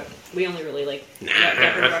Beast, but we only really got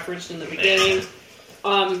her referenced in the beginning.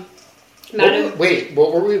 What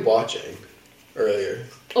were we watching earlier?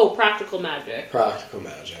 Oh, Practical Magic. Practical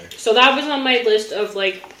Magic. So that was on my list of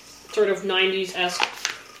sort of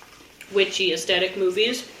 90s-esque witchy aesthetic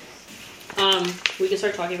movies. We can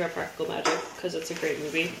start talking about Practical Magic because it's a great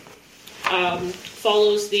movie.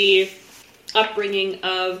 Follows the upbringing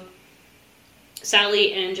of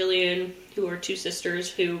Sally and Gillian, who are two sisters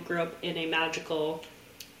who grew up in a magical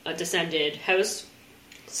descended house.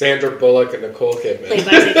 Sandra Bullock and Nicole Kidman. Played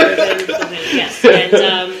by Sandra Bullock, yes.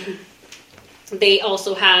 And they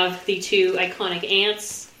also have the two iconic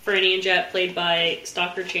aunts, Franny and Jet, played by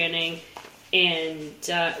Stockard Channing, and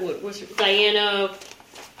what was Diana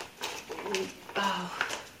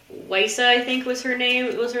Weissa, I think was her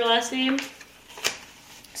last name.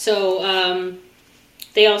 So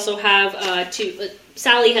they also have two...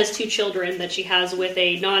 Sally has two children that she has with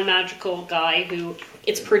a non-magical guy who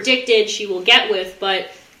it's predicted she will get with, but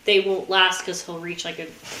they won't last because he'll reach a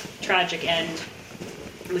tragic end,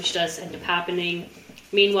 which does end up happening.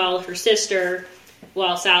 Meanwhile, her sister,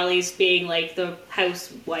 while Sally's being the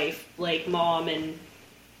housewife, mom and,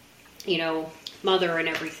 mother and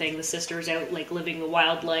everything, the sister's out living the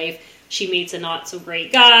wild life. She meets a not so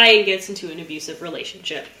great guy and gets into an abusive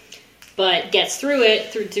relationship. But gets through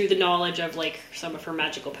it through the knowledge of some of her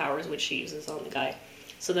magical powers, which she uses on the guy.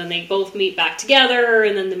 So then they both meet back together,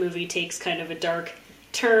 and then the movie takes kind of a dark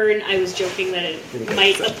turn. I was joking that it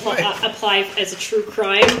might apply as a true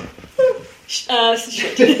crime.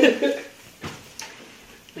 Shit.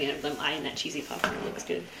 Man, I'm eyeing that cheesy popcorn. It looks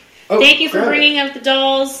good. Thank you for bringing out the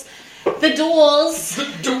dolls. The dolls.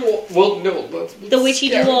 Well, no, let's the witchy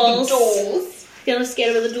dolls. Gonna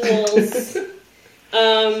scare them with the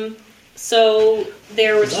dolls. So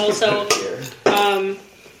there was also an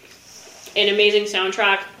amazing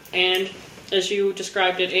soundtrack, and as you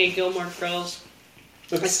described it, a Gilmore Girls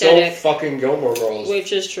aesthetic. So fucking Gilmore Girls.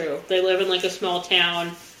 Which is true. They live in a small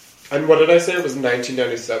town. And what did I say? It was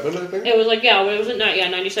 1997, I think? It was it was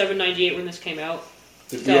 97, 98 when this came out.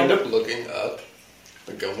 Did we end up looking up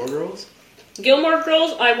the Gilmore Girls? Gilmore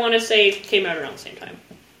Girls, I want to say, came out around the same time.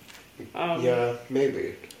 Yeah,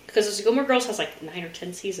 maybe. Because Gilmore Girls has 9 or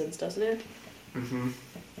 10 seasons, doesn't it? Mm-hmm.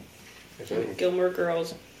 I think. Gilmore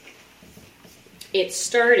Girls. It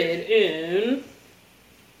started in...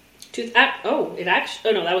 that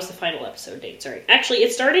was the final episode date, sorry. Actually,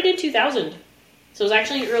 it started in 2000. So it was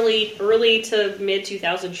actually an early to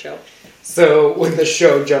mid-2000 show. So when the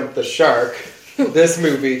show jumped the shark, this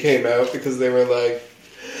movie came out because they were like,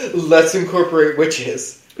 let's incorporate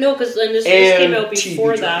witches. No, because this came out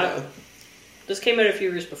before that. This came out a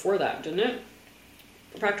few years before that, didn't it?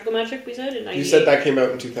 Practical Magic, we said, in 98. You said that came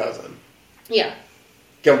out in 2000. Yeah.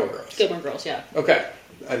 Gilmore Girls. Gilmore Girls, yeah. Okay.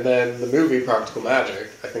 And then the movie Practical Magic,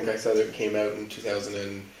 I think I said it came out in 2000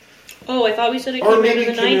 and... Oh, I thought we said it came out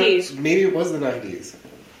in the 90s. Maybe it was the 90s.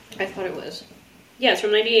 I thought it was. Yeah, it's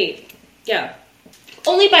from 98. Yeah.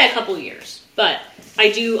 Only by a couple years. But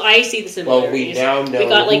I see the similarities. Well, we now know we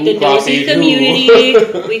got, the nosy community.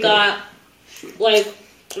 We got,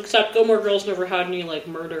 except Gilmore Girls never had any,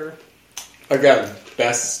 murder. Again,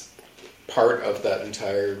 best part of that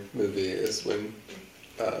entire movie is when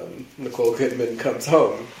Nicole Kidman comes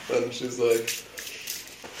home, and she's like,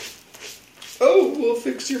 "Oh, we'll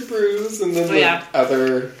fix your bruise," and then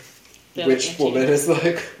the witch woman is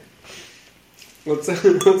like, let's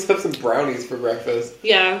have some brownies for breakfast.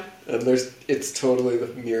 Yeah. And it's totally the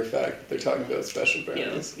mere fact that they're talking about special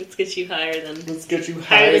brownies. Yeah, let's get you higher than... Let's get you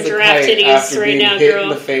higher than giraffe titties after right being now, hit girl. in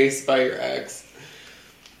the face by your ex.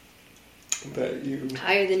 That you...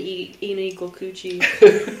 Higher than eating equal coochie.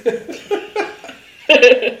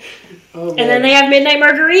 Oh, and then they have midnight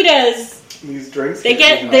margaritas. These drinks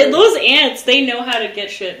those ants, they know how to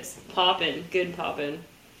get shit poppin', good poppin'.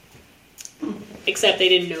 Except they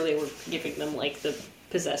didn't know they were giving them, like, the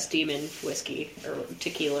possessed demon whiskey or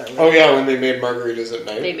tequila or whatever. Oh, yeah, when they made margaritas at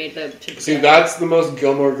night. They made the... See, that's the most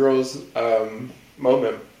Gilmore Girls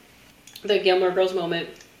moment. The Gilmore Girls moment.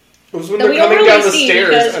 It was when they're coming down the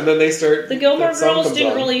stairs and then they start... The Gilmore Girls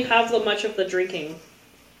didn't really have much of the drinking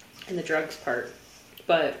and the drugs part.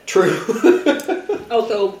 But... True.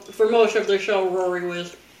 Also, for most of the show, Rory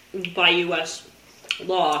was, by U.S.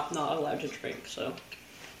 law, not allowed to drink, so...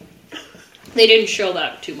 They didn't show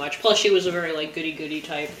that too much. Plus, she was a very, like, goody-goody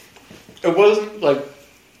type. It wasn't, like,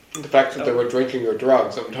 the fact that they were drinking or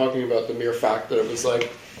drugs. I'm talking about the mere fact that it was,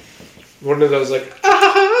 like, one of those, like,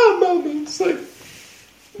 ah moments. Like,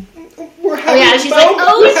 we're having a she's moment. like,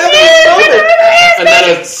 oh, shit! And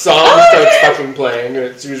then a song starts fucking playing, and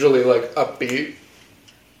it's usually, like, upbeat.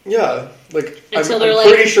 Yeah. Like, I'm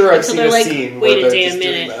pretty sure I've seen a scene where they're just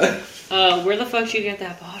doing that. Where the fuck did you get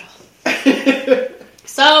that bottle?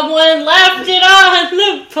 Someone left it on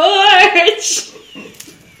the porch.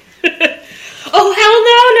 Oh, hell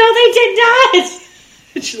no, they did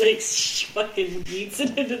not. She, like, fucking yeets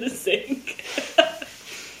it into the sink.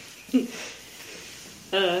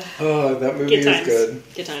 That movie is good.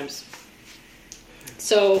 Good times.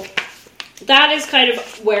 So, that is kind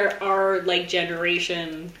of where our, like,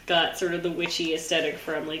 generation got sort of the witchy aesthetic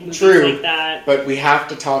from, like, movies like that. But we have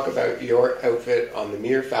to talk about your outfit on the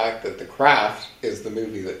mere fact that The Craft is the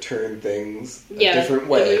movie that turned things a different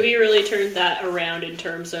way. The movie really turned that around in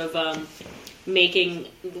terms of making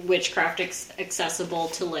witchcraft accessible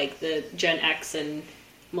to, like, the Gen X and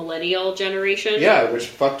millennial generation. Yeah, which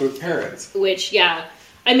fucked with parents. Which, yeah.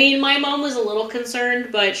 I mean, my mom was a little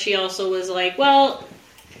concerned, but she also was like, well...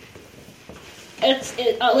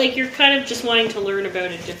 like, you're kind of just wanting to learn about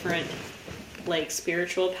a different, like,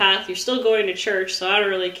 spiritual path. You're still going to church, so I don't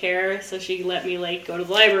really care. So she let me, like, go to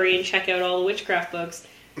the library and check out all the witchcraft books.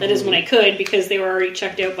 That is when I could, because they were already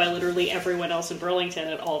checked out by literally everyone else in Burlington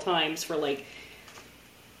at all times for, like,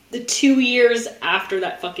 the 2 years after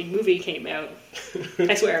that fucking movie came out.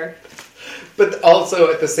 I swear. But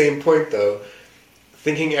also, at the same point, though,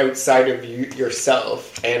 thinking outside of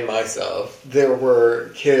yourself and myself, there were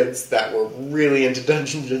kids that were really into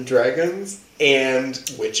Dungeons and Dragons and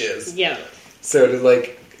witches. Yeah. So to,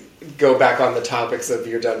 like, go back on the topics of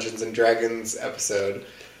your Dungeons and Dragons episode.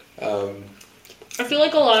 I feel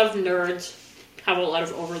like a lot of nerds have a lot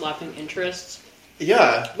of overlapping interests.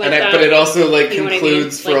 Yeah. But it also, like,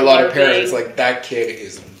 concludes for a lot of parents, like, that kid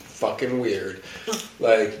is fucking weird.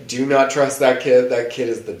 Like, do not trust that kid. That kid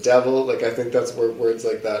is the devil. Like, I think that's where words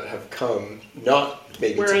like that have come. Not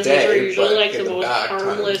maybe whereas today, those are usually, but like, in the most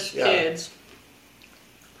harmless kids.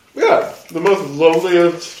 Yeah, the most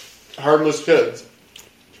loneliest, harmless kids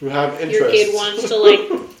who have interests. Your kid wants to,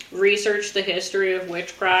 like, research the history of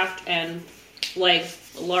witchcraft and, like,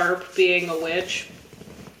 LARP being a witch,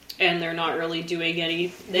 and they're not really doing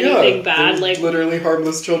anything bad. Like, literally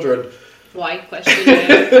harmless children. Why question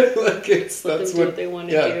them? Like, that's what they want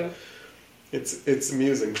to do. It's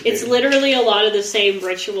amusing to It's me. literally a lot of the same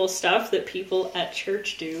ritual stuff that people at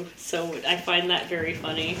church do, so I find that very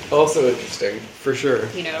funny. Also interesting, for sure.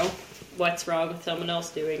 You know, what's wrong with someone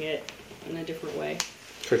else doing it in a different way?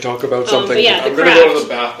 To talk about something, but yeah, I'm going to go to the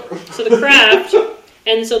bathroom. So The Craft,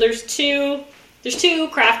 and so there's two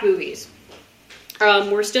Craft movies.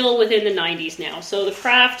 We're still within the 90s now. So The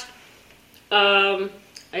Craft,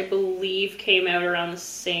 I believe, came out around the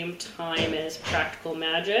same time as Practical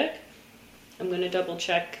Magic. I'm going to double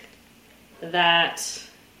check that.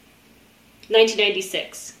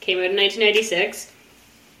 1996. Came out in 1996.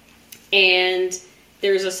 And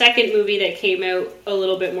there's a second movie that came out a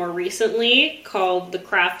little bit more recently called The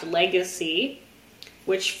Craft Legacy,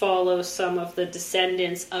 which follows some of the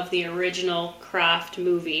descendants of the original Craft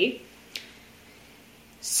movie.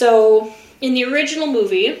 So, in the original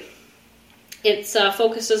movie, it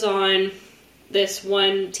focuses on this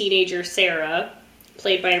one teenager, Sarah,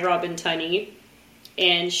 played by Robin Tunney,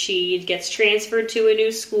 and she gets transferred to a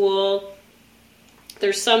new school.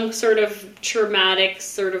 There's some sort of traumatic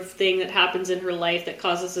sort of thing that happens in her life that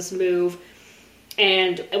causes this move,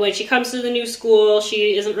 And when she comes to the new school,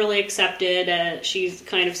 she isn't really accepted. She's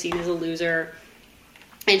kind of seen as a loser.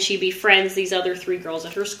 And she befriends these other 3 girls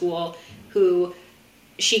at her school who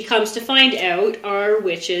she comes to find out are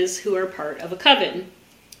witches who are part of a coven.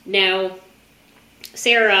 Now,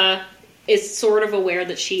 Sarah is sort of aware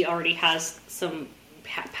that she already has some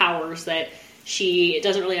powers that she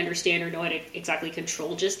doesn't really understand or know how to exactly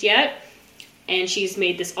control just yet. And she's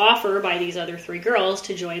made this offer by these other 3 girls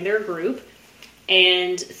to join their group.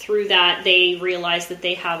 And through that, they realize that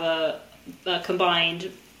they have a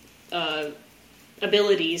combined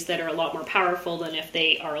abilities that are a lot more powerful than if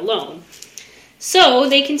they are alone. So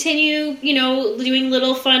they continue, doing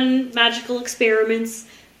little fun magical experiments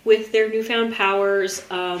with their newfound powers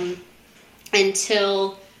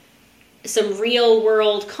until some real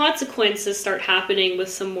world consequences start happening with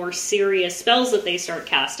some more serious spells that they start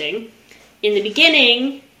casting. In the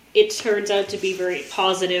beginning, it turns out to be very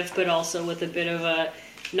positive, but also with a bit of a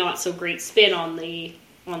not so great spin on the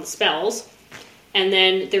spells. And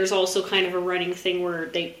then there's also kind of a running thing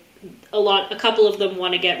where a couple of them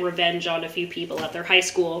want to get revenge on a few people at their high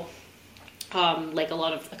school.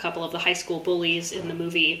 A couple of the high school bullies in the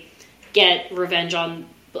movie get revenge on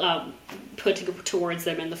put towards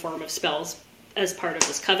them in the form of spells as part of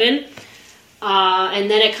this coven.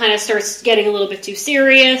 And then it kind of starts getting a little bit too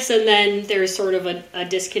serious, and then there's sort of a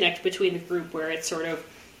disconnect between the group where it's sort of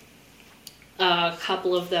a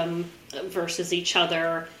couple of them versus each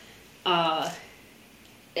other.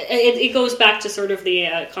 It goes back to sort of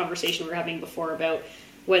the conversation we were having before about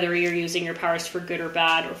whether you're using your powers for good or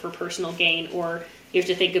bad or for personal gain, or you have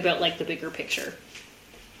to think about like the bigger picture.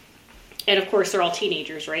 And of course they're all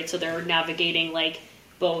teenagers, right? So they're navigating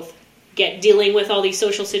both dealing with all these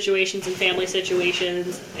social situations and family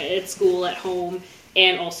situations at school, at home,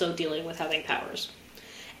 and also dealing with having powers.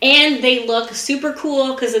 And they look super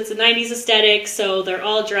cool because it's a 90s aesthetic, so they're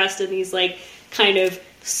all dressed in these kind of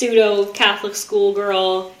pseudo-Catholic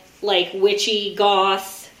schoolgirl, witchy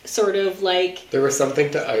goth, sort of There was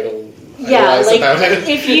something to idolize about it.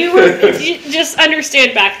 if you just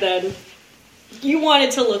understand back then, you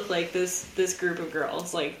wanted to look like this group of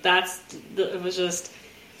girls. It was just...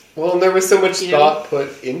 Well, and there was so much thought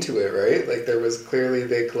put into it, right? There was clearly,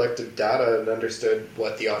 they collected data and understood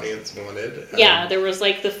what the audience wanted. Yeah, there was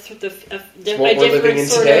a different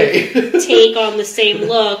sort today. of take on the same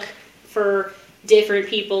look for different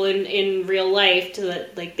people in real life to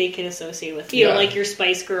that they can associate with. Your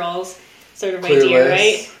Spice Girls sort of Clueless. idea,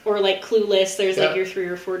 right? Or Clueless, there's your 3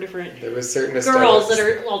 or 4 different there was certain girls aesthetics.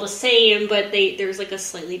 that are all the same, but there's a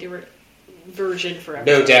slightly different version for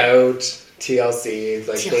everyone. No Doubt, TLC,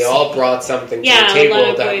 TLC. They all brought something to the a lot table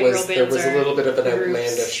of that boy-girl was, there bands was a little bit of an groups.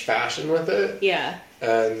 outlandish fashion with it. Yeah.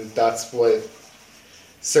 And that's what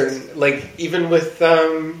certain, even with,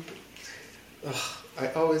 I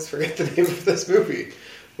always forget the name of this movie.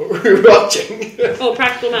 What were we watching? Oh,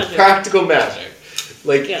 Practical Magic. Practical Magic.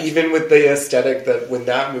 Yes. Even with the aesthetic that when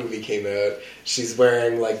that movie came out, she's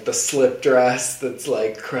wearing, the slip dress that's,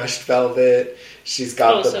 crushed velvet. She's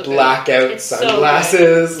got the blackout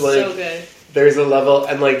sunglasses. So good. There's a level,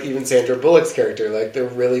 and, even Sandra Bullock's character, they're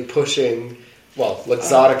really pushing,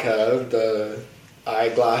 Luxottica, the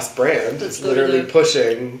eyeglass brand, is literally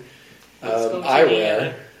pushing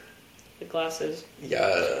eyewear. The glasses.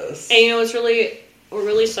 Yes. And what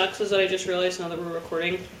really sucks is that I just realized now that we're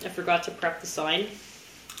recording, I forgot to prep the sign.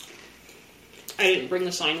 I didn't bring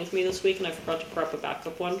the sign with me this week, and I forgot to prep a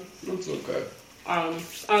backup one. That's okay.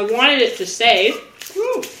 I wanted it to say,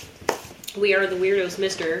 "We are the weirdos,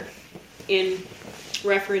 mister," in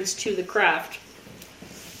reference to The Craft,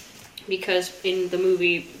 because in the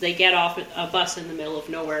movie they get off a bus in the middle of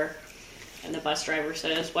nowhere, and the bus driver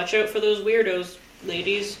says, "Watch out for those weirdos,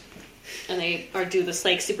 ladies." And they do this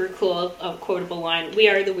super cool quotable line, "We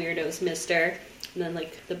are the weirdos, mister." And then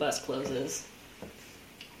the bus closes.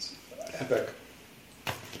 Epic.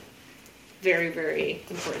 Very, very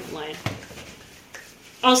important line.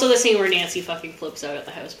 Also, the scene where Nancy fucking flips out at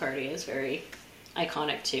the house party is very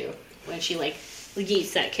iconic too. When she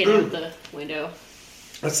yeets that kid out the window.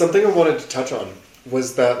 That's something I wanted to touch on.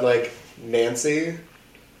 Was that Nancy?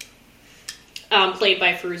 Played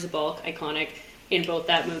by Fairuza Balk, iconic in both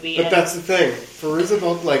that movie. But that's the thing. Fairuza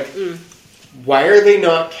Balk, why are they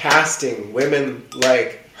not casting women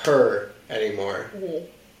like her anymore? Mm-hmm.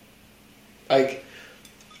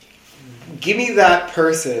 Give me that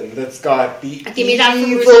person that's got the Give me that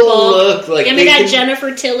evil Fairuza Balk. look. Give me that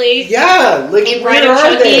Jennifer Tilly. Yeah, where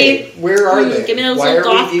are they? Where are they? Give me those little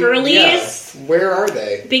goth girlies. Yeah. Where are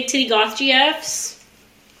they? Big titty goth GFs.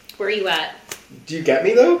 Where are you at? Do you get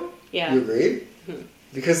me though? Yeah. You agree? Mm-hmm.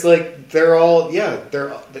 Because they're all,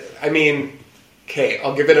 I mean, Okay,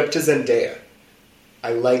 I'll give it up to Zendaya.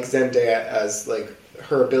 I like Zendaya as, like,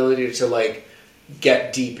 her ability to, like,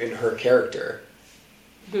 get deep in her character.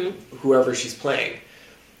 Mm-hmm. Whoever she's playing.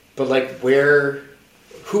 But, like,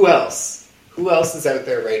 who else? Who else is out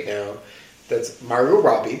there right now that's Margot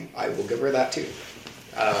Robbie? I will give her that, too.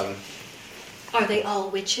 Are they all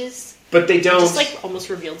witches? But they don't... I just, like, almost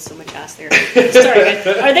revealed so much ass there. Sorry, guys.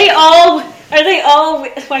 Are they all...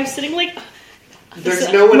 I'm sitting, like...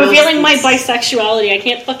 There's no one revealing my bisexuality. I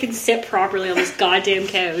can't fucking sit properly on this goddamn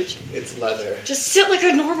couch. It's leather. Just sit like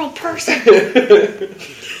a normal person.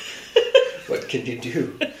 What can you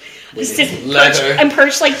do? Leather. I'm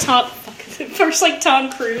perched like Tom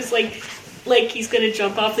Cruise, like he's gonna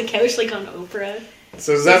jump off the couch like on Oprah.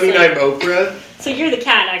 So does that mean I'm Oprah? So you're the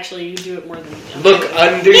cat, actually. You do it more than me. Look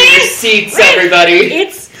under your seats, everybody.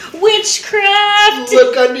 It's witchcraft.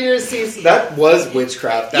 Look under your seats. That was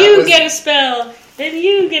witchcraft. Get a spell. Then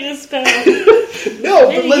you get a spell. No,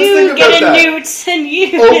 but let's think about that. You get a newt, and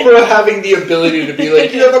Oprah having the ability to be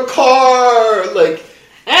like, you have a car, like.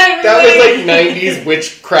 That was like 90s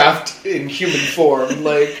witchcraft in human form.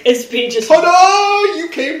 Like, it's being just. Ta-da! You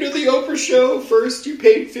came to the Oprah show. First, you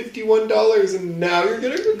paid $51, and now you're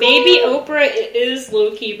gonna go. Maybe Oprah is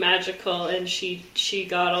low key magical, and she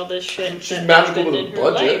got all this shit. She's magical with a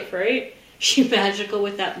budget, life, right? She's magical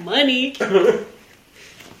with that money.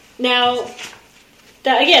 Now,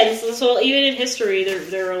 that again, so even in history,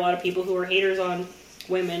 there are a lot of people who are haters on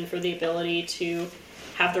women for the ability to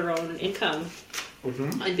have their own income.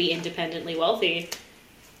 Mm-hmm. And be independently wealthy,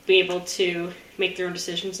 be able to make their own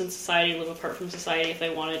decisions in society, live apart from society if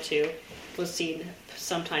they wanted to, was seen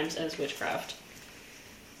sometimes as witchcraft.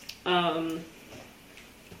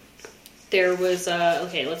 There was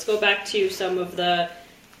okay. Let's go back to some of the.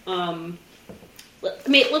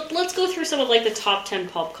 Let's go through some of like the top 10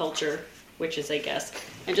 pop culture witches, I guess.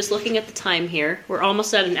 And just looking at the time here, we're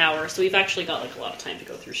almost at an hour, so we've actually got like a lot of time to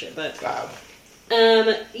go through shit. But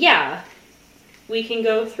yeah. We can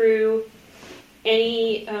go through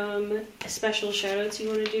any special shout-outs you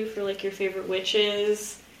want to do for, like, your favorite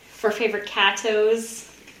witches, for favorite catos,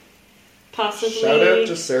 possibly. Shout out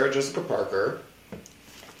to Sarah Jessica Parker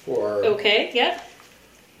for... Okay, yeah.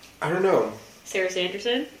 I don't know. Sarah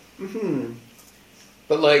Sanderson? Mm-hmm.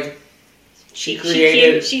 But, like, she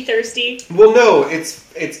created... She thirsty? Well, no,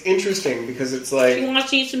 it's interesting because it's like... She wants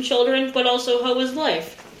to eat some children, but also hoe is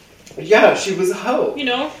life. Yeah, she was a hoe. You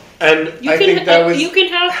know? And I think that was... You can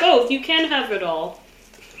have both. You can have it all.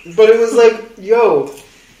 But it was like, yo,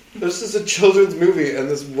 this is a children's movie, and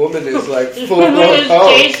this woman is like full-blown hoe.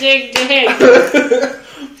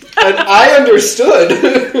 And I understood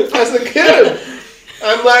as a kid.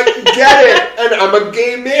 I'm like, get it, and I'm a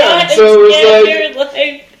gay man, yeah, so it was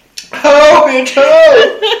like, hoe, bitch,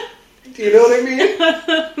 hoe. Do you know what I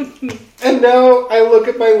mean? And now I look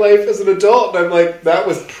at my life as an adult and I'm like, that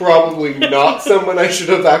was probably not someone I should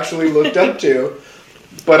have actually looked up to.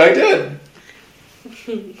 But I did.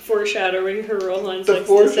 Foreshadowing her role on Sex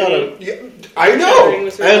and the City. Yeah, I know!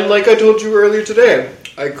 And like I told you earlier today,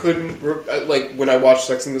 I couldn't, like, when I watched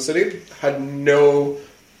Sex and the City, had no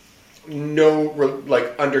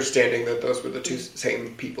like, understanding that those were the two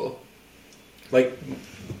same people. Like,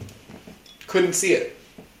 couldn't see it.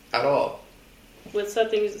 At all. What's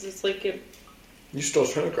that thing? It's like a... You still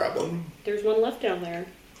trying to grab one? There's one left down there.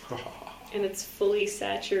 And it's fully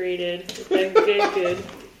saturated. Good.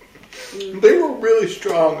 Mm. They were really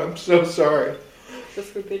strong. I'm so sorry. The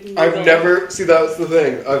forbidden I've never... See, that was the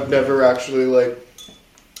thing. I've never actually, like...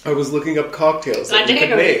 I was looking up cocktails that you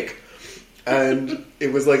could make. And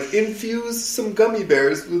it was like, infuse some gummy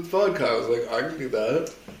bears with vodka. I was like, I can do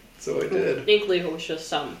that. So I did. Thankfully, it was just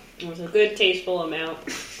some. It was a good, tasteful amount.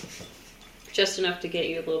 Just enough to get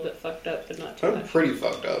you a little bit fucked up, but not too much. I'm pretty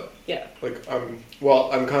fucked up. Yeah. Like, I'm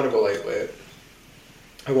kind of a lightweight.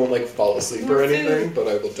 I won't, like, fall asleep or anything, but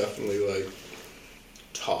I will definitely, like,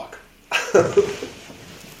 talk.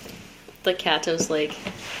 The Cato's like,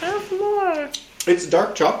 have more. It's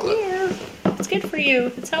dark chocolate. Yeah. It's good for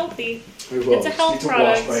you. It's healthy. It's a health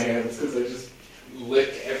product. I wash my hands because I just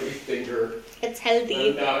lick every finger. It's healthy.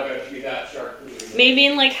 I'm not going to be that sharp. Maybe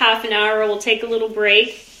in like half an hour we'll take a little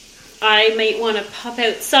break. I might want to pop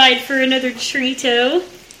outside for another treato.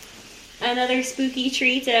 Another spooky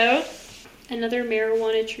treato. Another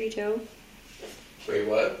marijuana treato. Wait,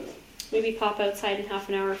 what? Maybe pop outside in half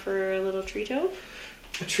an hour for a little treato.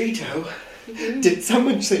 A treato? Mm-hmm. Did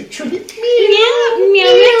someone say treat? Meow.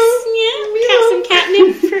 Have some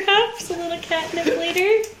catnip, perhaps. A little catnip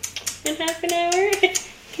later. In half an hour.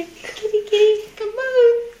 Kitty, come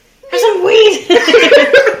on. Have some weed.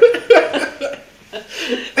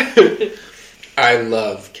 I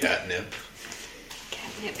love catnip.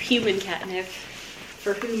 Human catnip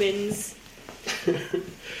for humans.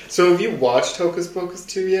 So have you watched Hocus Pocus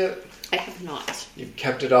 2 yet? I have not. You've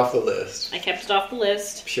kept it off the list. I kept it off the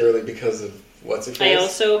list. Purely because of what's it I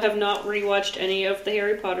also have not rewatched any of the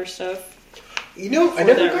Harry Potter stuff. You know, I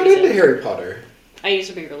never got into Harry Potter. I used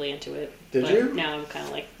to be really into it. Did you? Now I'm kind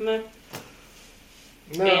of like, meh.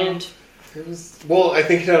 No. And it was... Well, I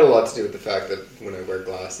think it had a lot to do with the fact that when I wear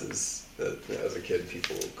glasses, as a kid,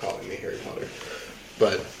 people calling me Harry Potter.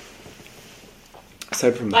 But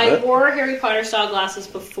aside from that... I wore Harry Potter style glasses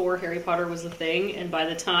before Harry Potter was a thing, and by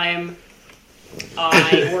the time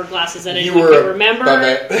I wore glasses that anyone could remember,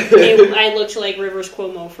 I looked like Rivers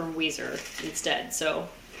Cuomo from Weezer instead, so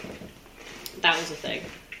that was a thing.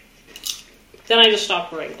 Then I just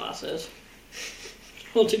stopped wearing glasses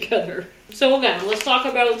altogether. So again, let's talk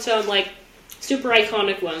about some super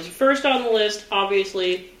iconic ones. First on the list,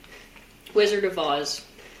 obviously, Wizard of Oz.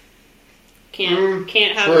 Can't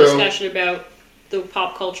have a discussion about the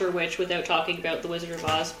pop culture witch without talking about the Wizard of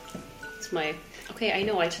Oz. It's my... Okay, I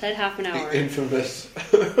know, I said half an hour. The infamous...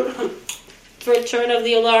 Return of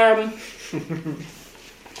the alarm.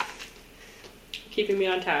 Keeping me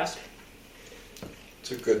on task.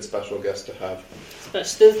 It's a good special guest to have.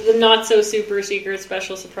 The not so super secret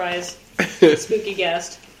special surprise spooky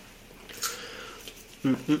guest.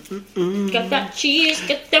 Got that cheese,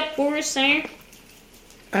 get that boursin.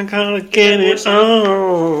 I gotta get it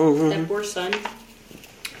on. That boursin.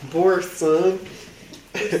 Boursin.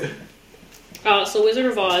 So Wizard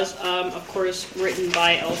of Oz, of course, written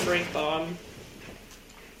by L. Frank Baum.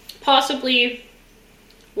 Possibly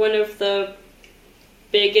one of the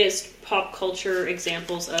biggest pop culture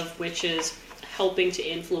examples of witches helping to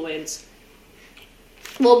influence,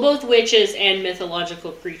 well, both witches and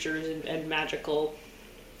mythological creatures and magical,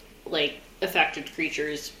 affected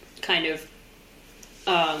creatures, kind of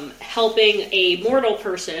helping a mortal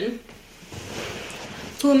person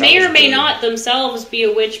who may or may not themselves be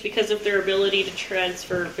a witch because of their ability to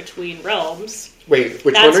transfer between realms. Wait,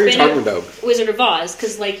 which one are you talking about? Wizard of Oz,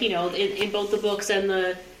 because, in both the books and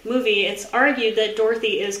the movie, it's argued that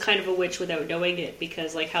Dorothy is kind of a witch without knowing it,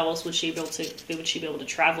 because, how else would she be able to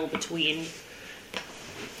travel between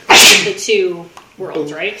the two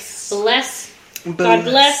worlds, right? God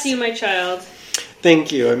bless you, my child.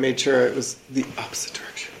 Thank you. I made sure it was the opposite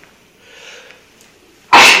direction.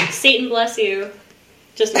 Satan bless you.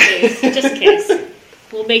 Just in case. Just in case.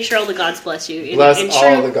 We'll make sure all the gods bless you. Bless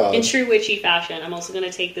all the gods. In true witchy fashion. I'm also going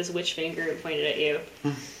to take this witch finger and point it at you.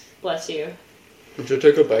 Bless you. Would you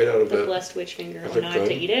take a bite out of it? The blessed witch finger. Oh, now I have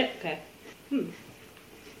to eat it? Okay.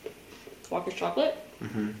 Walker's Chocolate.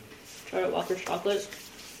 Mm-hmm. Try out Walker's Chocolate.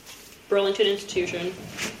 Burlington Institution.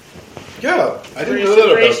 Yeah, I didn't know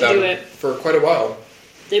that about them for quite a while.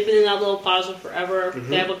 They've been in that little plaza forever. Mm-hmm.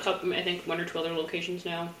 They have a couple, I think, 1 or 2 other locations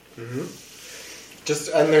now. Mm-hmm.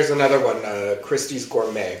 And there's another one, Christie's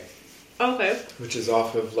Gourmet. Okay. Which is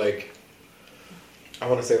off of, I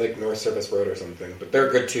want to say, North Service Road or something. But they're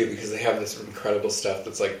good, too, because they have this incredible stuff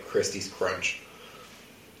that's like Christie's Crunch.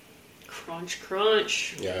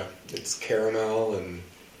 Crunch. Yeah, it's caramel and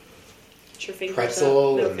your fingers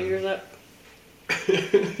pretzel. Up. Fingers up.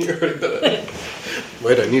 You already did it.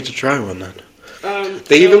 Wait, I need to try one then.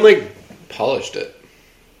 They even, polished it.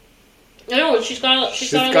 I know, she's got a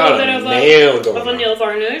little bit of a nail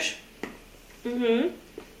varnish. Mm-hmm.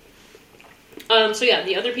 So yeah,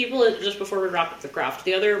 the other people, just before we wrap up the craft,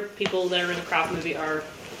 the other people that are in the craft movie are,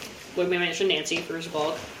 we mentioned Nancy, Bruce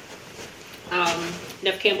Bulk,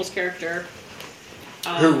 Neve Campbell's character.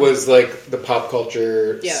 Who was, the pop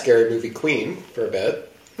culture scary movie queen for a bit.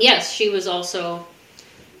 Yes, she was also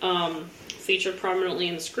featured prominently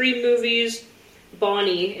in the Scream movies.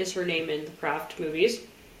 Bonnie is her name in the Craft movies.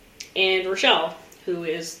 And Rochelle, who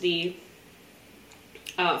is the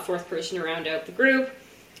 4th person to round out the group.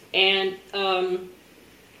 And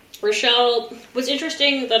Rochelle, what's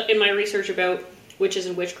interesting that in my research about witches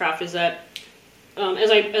and witchcraft is that,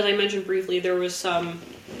 as I mentioned briefly, there was some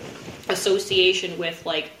association with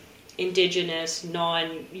indigenous,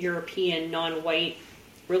 non-European, non-white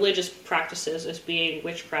religious practices as being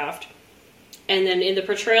witchcraft. And then in the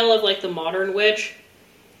portrayal of the modern witch,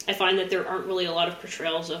 I find that there aren't really a lot of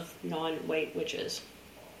portrayals of non-white witches.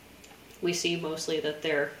 We see mostly that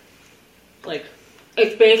they're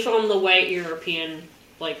it's based on the white European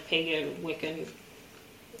pagan Wiccan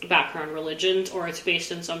background religions, or it's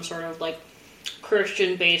based in some sort of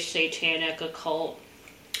Christian-based satanic occult.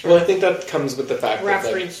 Well, I think that comes with the fact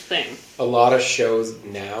reference thing. A lot of shows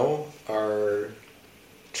now are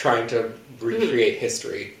trying to recreate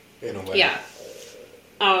history in a way. Yeah.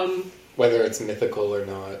 Whether it's mythical or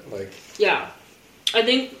not, Yeah. I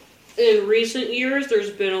think in recent years, there's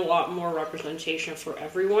been a lot more representation for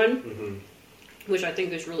everyone, which I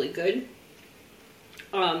think is really good.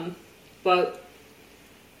 But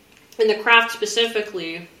in The Craft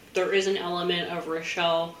specifically, there is an element of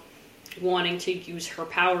Rochelle wanting to use her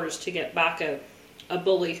powers to get back at a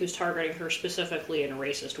bully who's targeting her specifically in a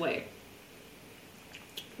racist way.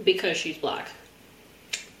 Because she's black.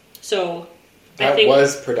 So, that I think...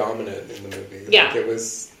 was predominant in the movie. Yeah. Like, it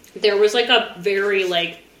was... There was, like, a very,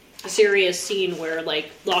 like, serious scene where,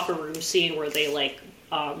 like, locker room scene where they, like,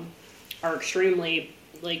 are extremely,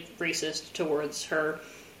 like, racist towards her.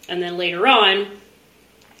 And then later on,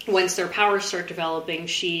 once their powers start developing,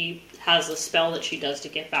 she has a spell that she does to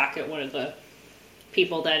get back at one of the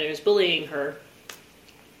people that is bullying her.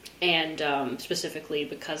 And specifically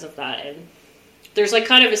because of that. And there's, like,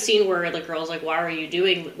 kind of a scene where the girl's like, why are you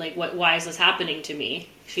doing, like, why is this happening to me?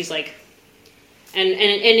 She's like... And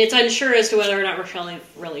it's unsure as to whether or not Rochelle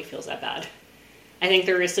really feels that bad. I think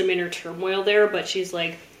there is some inner turmoil there, but she's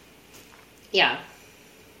like, yeah.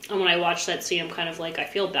 And when I watch that scene, I'm kind of like, I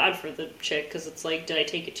feel bad for the chick, because it's like, did I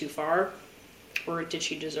take it too far? Or did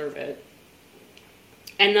she deserve it?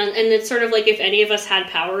 And it's sort of like, if any of us had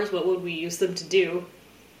powers, what would we use them to do?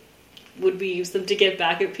 Would we use them to get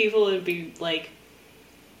back at people and be like...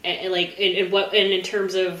 And in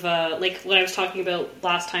terms of like what I was talking about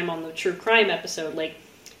last time on the true crime episode, like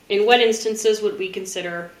in what instances would we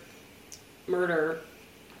consider murder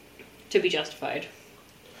to be justified?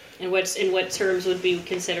 In what terms would we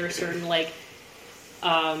consider certain like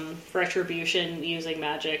retribution using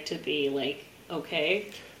magic to be like okay?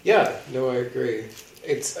 Yeah, no, I agree.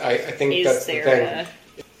 I think Is that's the there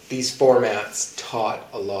thing. These formats taught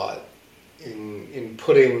a lot in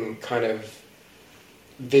putting kind of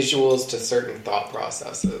visuals to certain thought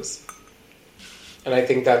processes. And I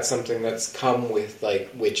think that's something that's come with,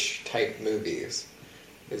 like, witch-type movies.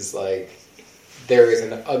 Is, like, there is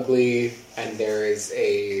an ugly and there is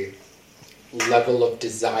a level of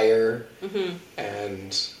desire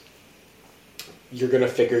and you're going to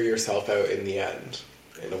figure yourself out in the end,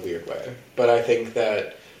 in a weird way. But I think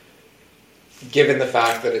that given the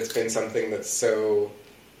fact that it's been something that's so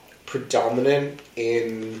predominant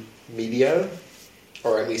in media...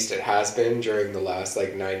 or at least it has been during the last,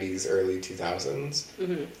 like, 90s, early 2000s.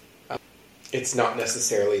 It's not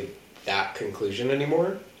necessarily that conclusion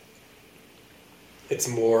anymore. It's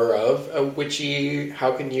more of a witchy,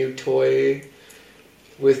 how can you toy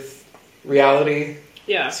with reality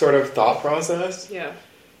sort of thought process. Yeah.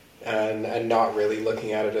 And not really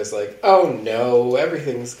looking at it as, like, oh no,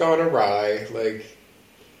 everything's gone awry. Like...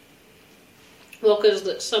 Well,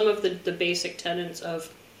 because some of the basic tenets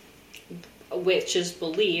of witch's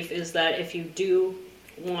belief is that if you do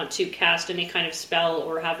want to cast any kind of spell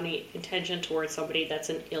or have any intention towards somebody that's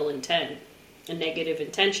an ill intent, a negative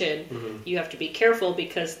intention, you have to be careful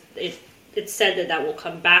because it's said that will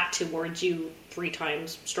come back towards you 3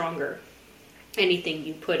 times stronger. Anything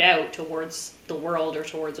you put out towards the world or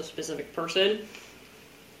towards a specific person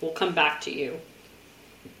will come back to you.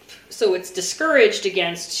 So it's discouraged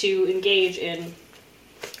against to engage in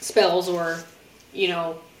spells or,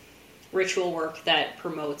 ritual work that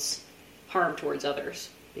promotes harm towards others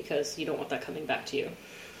because you don't want that coming back to you.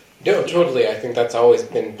 No, totally. I think that's always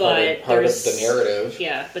been part of the narrative.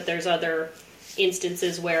 Yeah, but there's other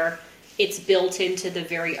instances where it's built into the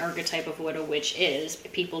very archetype of what a witch is.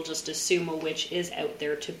 People just assume a witch is out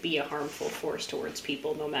there to be a harmful force towards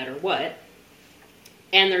people no matter what.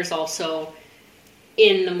 And there's also,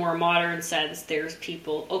 in the more modern sense, there's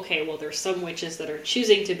people, okay, well, there's some witches that are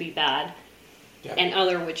choosing to be bad, and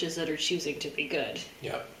other witches that are choosing to be good.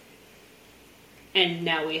 Yeah. And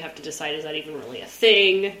now we have to decide, is that even really a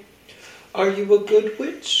thing? Are you a good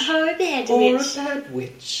witch? Or a bad or witch? Or a bad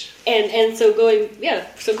witch? And so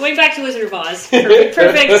going back to Wizard of Oz,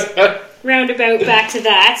 perfect roundabout back to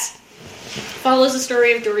that. Follows the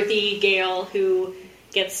story of Dorothy Gale, who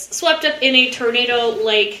gets swept up in a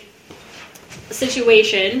tornado-like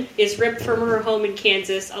situation, is ripped from her home in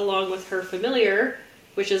Kansas along with her familiar,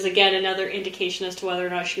 which is, again, another indication as to whether or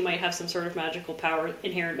not she might have some sort of magical power,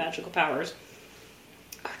 inherent magical powers.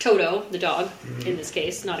 Toto, the dog, in this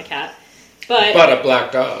case, not a cat. But a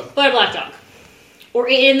black dog. But a black dog. Or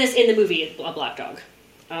in the movie, a black dog.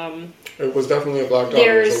 It was definitely a black dog.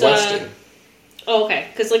 It was a Weston. Oh, okay.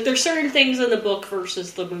 Because, like, there's certain things in the book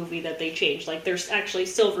versus the movie that they changed. Like, there's actually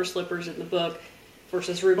silver slippers in the book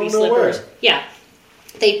versus ruby slippers. Way. Yeah.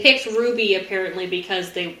 They picked ruby, apparently,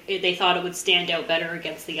 because they thought it would stand out better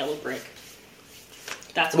against the yellow brick.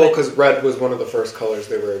 That's because red was one of the first colors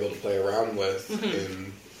they were able to play around with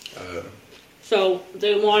in... so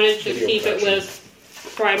they wanted to keep it with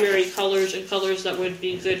primary colors and colors that would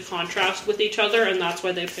be good contrast with each other, and that's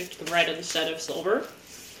why they picked the red instead of silver.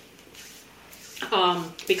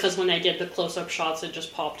 Because when I did the close-up shots, it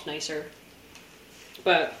just popped nicer.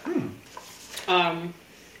 But, I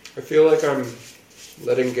feel like I'm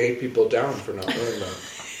letting gay people down for not knowing that.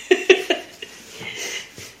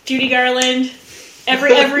 Judy Garland,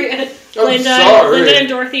 every Linda and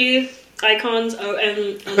Dorothy icons,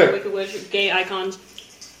 and the Wicked Witch gay icons,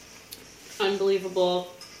 unbelievable.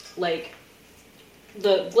 Like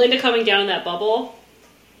the Linda coming down that bubble,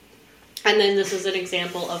 and then this is an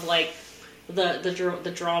example of like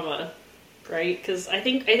the drama, right? Because I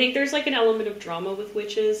think there's like an element of drama with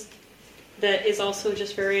witches that is also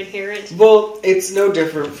just very inherent. Well, it's no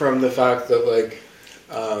different from the fact that like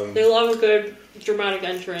they love a good dramatic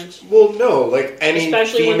entrance. Well, no, like any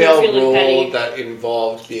Especially female role petty. that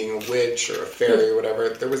involved being a witch or a fairy or whatever,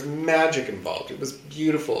 there was magic involved. It was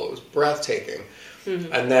beautiful. It was breathtaking.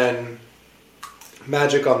 Mm-hmm. And then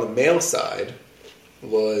magic on the male side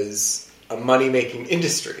was a money-making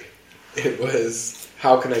industry. It was,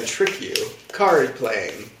 how can I trick you? Card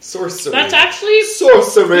playing, sorcery. That's actually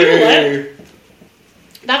sorcery. You know what?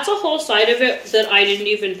 That's a whole side of it that I didn't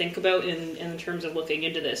even think about in terms of looking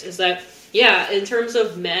into this. Is that, yeah, in terms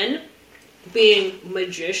of men being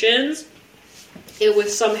magicians, it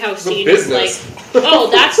was somehow seen as like,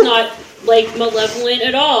 oh, that's not like malevolent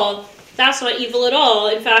at all. That's not evil at all.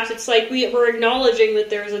 In fact, it's like we're acknowledging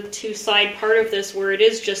that there's a two-side part of this where it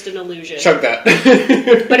is just an illusion. Chug that.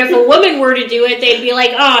 But if a woman were to do it, they'd be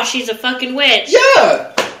like, oh, she's a fucking witch.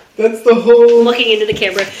 Yeah! That's the whole... Looking into the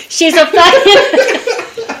camera. She's a fucking...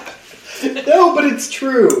 No, but it's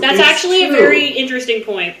true. That's actually a very interesting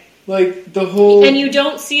point. Like, the whole... And you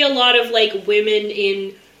don't see a lot of, like, women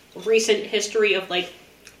in recent history of, like,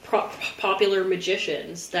 popular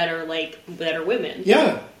magicians that are women.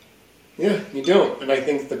 Yeah. Yeah, you don't. And I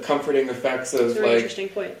think the comforting effects of, like, interesting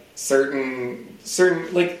point.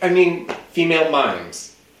 certain, like, I mean, female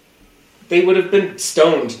mimes. They would have been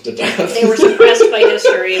stoned to death. They were suppressed by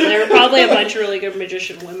history. There were probably a bunch of really good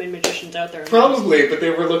women magicians out there. Probably, but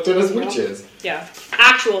they were looked at as witches. Yeah.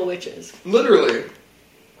 Actual witches. Literally.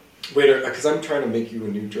 Wait, because I'm trying to make you a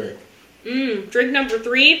new drink. Drink number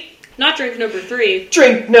 3? Not drink number 3.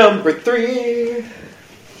 Drink number 3!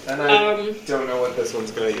 And I don't know what this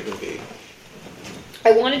one's going to even be.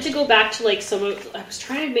 I wanted to go back to, like, I was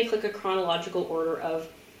trying to make, like, a chronological order of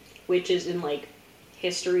witches in, like,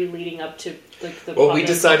 history leading up to, like, the... Well, we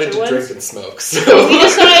decided to drink and smoke, so... We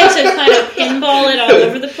decided to kind of pinball it all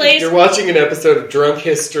over the place. You're watching an episode of Drunk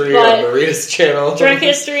History on Maria's channel. Drunk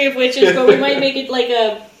History of Witches, but we might make it, like,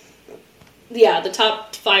 the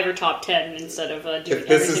top 5 or top 10 instead of doing If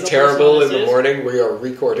this is terrible in the morning, we are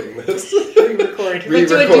recording this. Re-record. We'll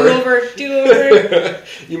do a do-over.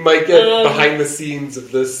 You might get behind the scenes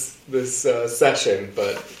of this session,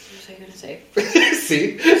 but... What was I going to say?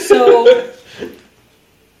 See? So...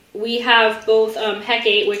 We have both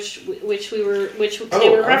Hecate, which they were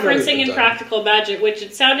referencing in Practical Magic, which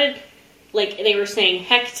it sounded like they were saying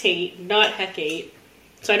Hectate, not Hecate.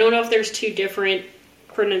 So I don't know if there's 2 different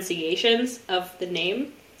pronunciations of the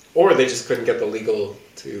name. Or they just couldn't get the legal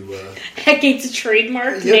to... Hecate's a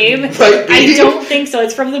trademark name? I don't think so.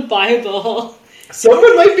 It's from the Bible.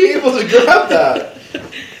 Someone might be able to grab that.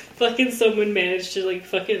 Fucking someone managed to, like,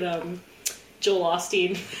 fucking, Joel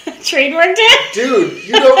Osteen trademarked it? Dude,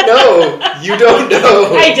 you don't know. You don't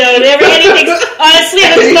know. I don't. Anything's... Honestly,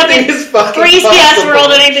 in this fucking crazy-ass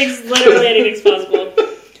world, anything's possible.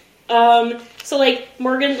 So, like,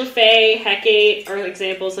 Morgan Le Fay, Hecate are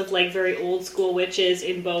examples of, like, very old-school witches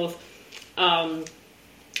in both,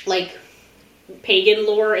 like, pagan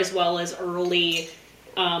lore as well as early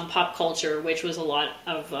pop culture, which was a lot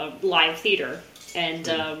of live theater and,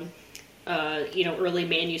 early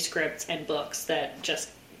manuscripts and books that just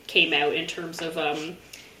came out in terms of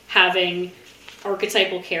having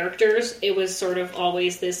archetypal characters. It was sort of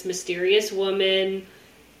always this mysterious woman.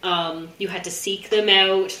 You had to seek them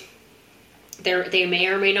out. They may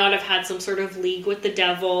or may not have had some sort of league with the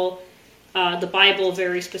devil. The Bible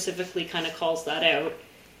very specifically kind of calls that out.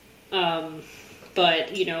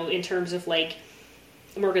 But, in terms of, like,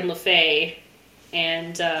 Morgan Le Fay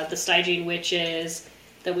and the Stygian witches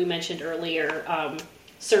that we mentioned earlier,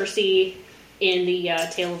 Circe in the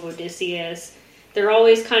Tale of Odysseus, they're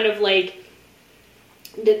always kind of, like,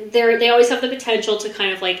 they always have the potential to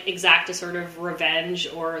kind of, like, exact a sort of revenge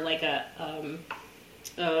or, like, a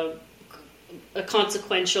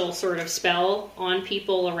consequential sort of spell on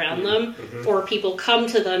people around them, or people come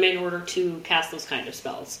to them in order to cast those kind of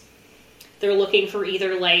spells. They're looking for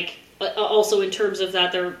either, like, also in terms of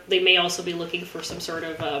that, they may also be looking for some sort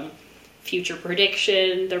of future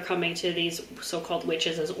prediction. They're coming to these so-called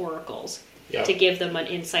witches as oracles Yeah. to give them an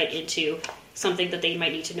insight into something that they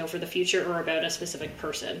might need to know for the future or about a specific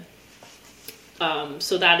person.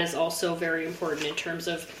 So that is also very important in terms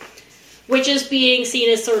of witches being seen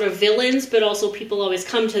as sort of villains, but also people always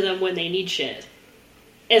come to them when they need shit.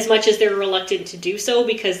 As much as they're reluctant to do so,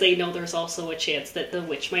 because they know there's also a chance that the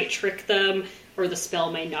witch might trick them, or the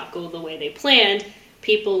spell might not go the way they planned,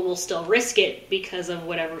 people will still risk it because of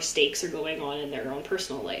whatever stakes are going on in their own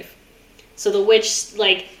personal life. So the witch,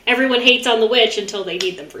 like, everyone hates on the witch until they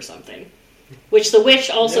need them for something. Which the witch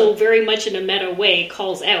also very much in a meta way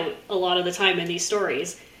calls out a lot of the time in these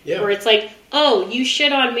stories. Yeah. Where it's like, oh, you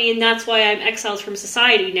shit on me and that's why I'm exiled from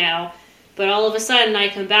society now. But all of a sudden I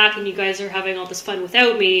come back and you guys are having all this fun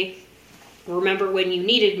without me. Remember when you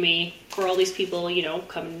needed me? For all these people, you know,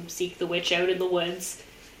 come and seek the witch out in the woods.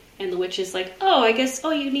 And the witch is like, oh, I guess,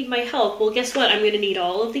 you need my help. Well, guess what? I'm going to need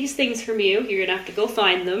all of these things from you. You're going to have to go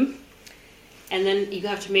find them. And then you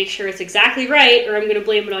have to make sure it's exactly right, or I'm going to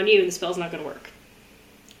blame it on you, and the spell's not going to work.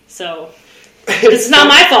 So, it's not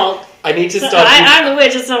my fault. I need to stop you. I'm the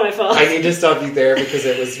witch, it's not my fault. I need to stop you there because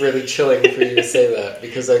it was really chilling for you to say that.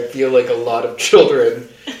 Because I feel like a lot of children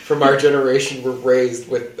from our generation were raised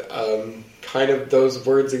with kind of those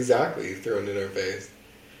words exactly thrown in our face.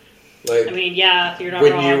 Like, I mean, yeah, you're not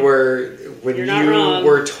when wrong. you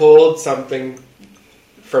were told something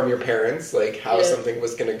from your parents, like how something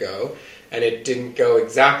was going to go, and it didn't go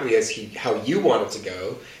exactly as how you wanted to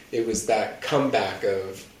go, it was that comeback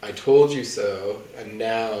of, I told you so, and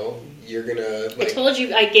now you're gonna... Like, I told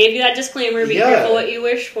you, I gave you that disclaimer, be careful what you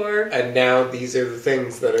wish for. And now these are the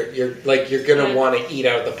things that are, you're gonna want to eat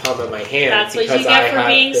out of the palm of my hand. That's what you get for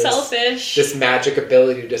being selfish. This magic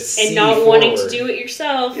ability to see and not forward. Wanting to do it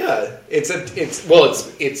yourself. Yeah,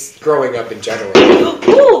 it's growing up in general.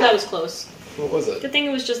 Ooh, that was close. What was it? Good thing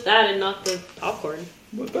it was just that and not the popcorn.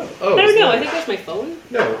 What about? Oh, I don't know. I think it was my phone.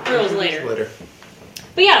 No, it was later.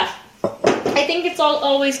 But yeah, I think it's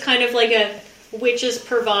always kind of like witches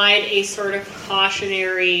provide a sort of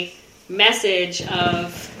cautionary message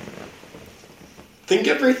of... Think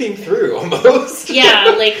everything through, almost.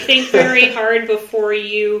 Yeah, like think very hard before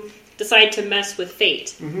you decide to mess with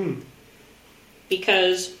fate. Mm-hmm.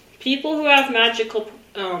 Because people who have magical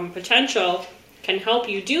potential can help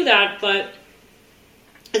you do that, but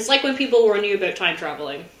it's like when people warn you about time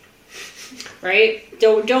traveling. Right?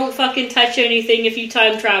 Don't fucking touch anything if you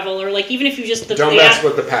time travel, or like even if you just don't mess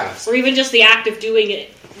with the past, or even just the act of doing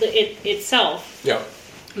it itself. Yeah,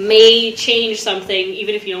 may change something.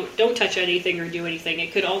 Even if you don't touch anything or do anything,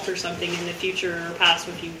 it could alter something in the future or past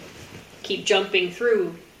if you keep jumping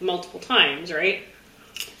through multiple times. Right?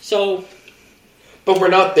 So, but we're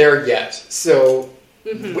not there yet. So,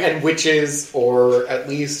 and witches, or at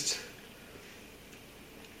least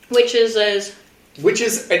witches as.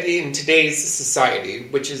 Witches in today's society,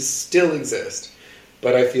 witches still exist,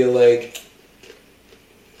 but I feel like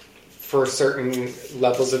for certain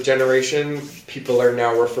levels of generation, people are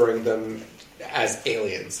now referring them as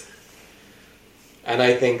aliens. And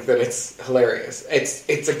I think that it's hilarious.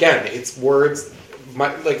 It's words.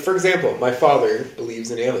 For example, my father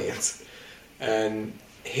believes in aliens, and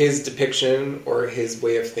his depiction or his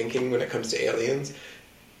way of thinking when it comes to aliens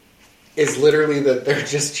is literally that they're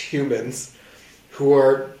just humans who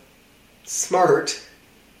are smart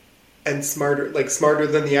and smarter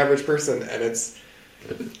than the average person, and it's,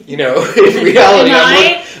 in reality,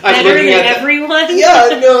 I'm better looking than at everyone.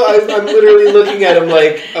 Yeah, no, I'm literally looking at him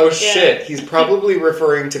like, oh shit, he's probably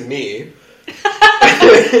referring to me.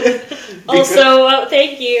 Also,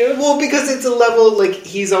 thank you. Well, because it's a level, like,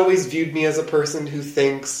 he's always viewed me as a person who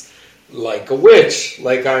thinks like a witch.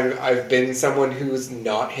 Like, I've been someone who's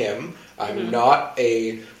not him. I'm not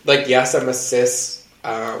yes, I'm a cis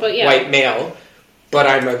white male, but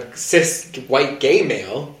I'm a cis white gay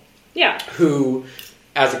male. Yeah. Who,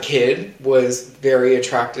 as a kid, was very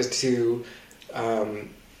attracted to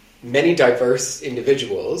many diverse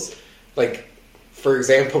individuals. Like, for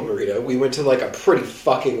example, Marita, we went to like a pretty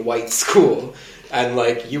fucking white school, and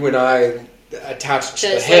like you and I attached to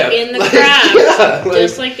the hip. Just like in the crowd.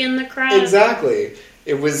 Just like in the crowd. Exactly.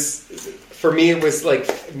 It was, for me, it was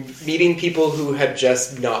like meeting people who had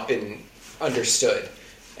just not been understood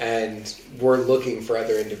and were looking for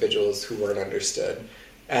other individuals who weren't understood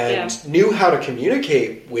and knew how to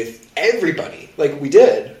communicate with everybody. Like we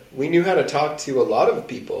did. We knew how to talk to a lot of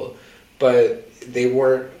people, but they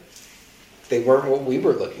weren't what we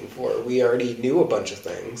were looking for. We already knew a bunch of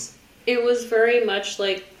things. It was very much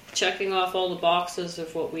like checking off all the boxes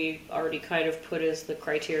of what we already kind of put as the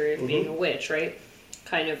criteria of being a witch, right?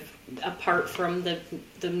 Kind of apart from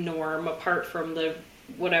the norm, apart from the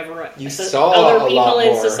whatever You saw other a people lot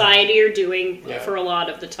in more. society are doing Yeah. for a lot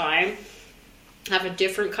of the time. Have a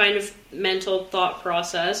different kind of mental thought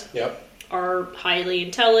process. Yep. Are highly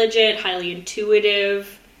intelligent, highly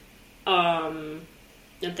intuitive, and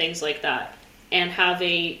things like that. And have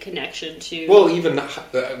a connection to Even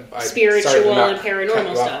spiritual and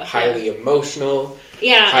paranormal stuff. Highly emotional.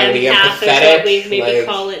 Yeah, highly empath is empathetic, what we maybe like-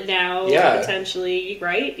 call it now, Yeah. potentially,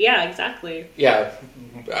 right? Yeah, exactly. Yeah,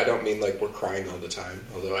 I don't mean like we're crying all the time,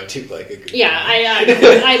 although I do like a good Yeah,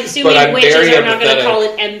 cry. I'm assuming But I'm witches very are not going to empathetic. call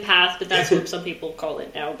it empath, but that's what some people call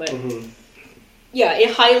it now. But Mhm. yeah,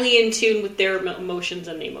 highly in tune with their emotions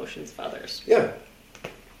and the emotions of others. Yeah.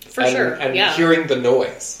 For sure, And yeah. hearing the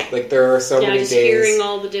noise. Like, there are so many just days hearing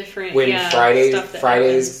all the different when stuff that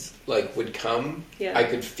Fridays like would come, Yeah. I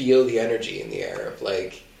could feel the energy in the air of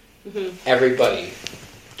like happens. everybody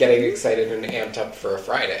getting excited and amped up for a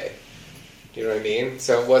Friday. Do you know what I mean?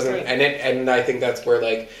 So it wasn't, Right. and I think that's where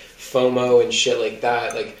like FOMO and shit like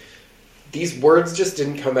that, like these words just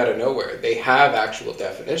didn't come out of nowhere. They have actual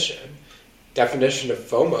definition. Definition of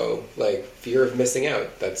FOMO, like fear of missing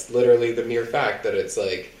out. That's literally the mere fact that it's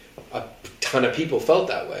like a ton of people felt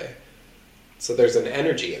that way. So there's an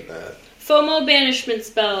energy in that. FOMO banishment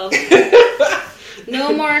spell.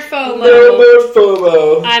 No more FOMO. No more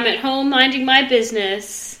FOMO. I'm at home minding my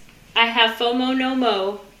business. I have FOMO no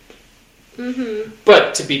mo.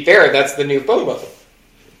 But to be fair, that's the new FOMO.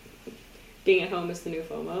 Being at home is the new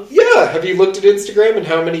FOMO. Yeah, have you looked at Instagram and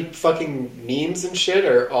how many fucking memes and shit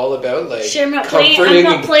are all about like Shit, I'm not comforting?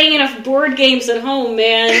 playing enough board games at home,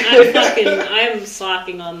 man. I'm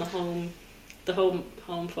slacking on the home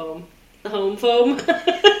foam. The home foam.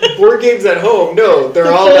 Board games at home? No, they're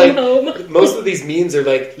The all like home. most of these memes are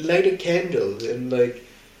like light a candle and like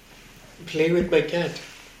play with my cat.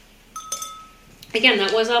 Again,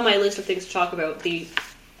 that was on my list of things to talk about.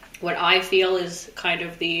 What I feel is kind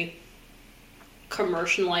of the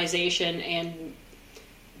commercialization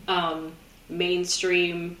and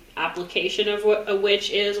mainstream application of what a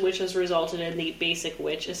witch is, which has resulted in the basic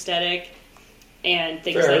witch aesthetic and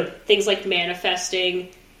things like manifesting,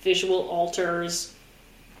 visual altars,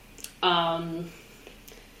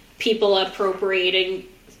 people appropriating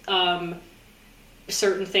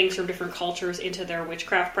certain things from different cultures into their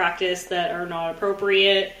witchcraft practice that are not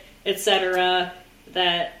appropriate, etc.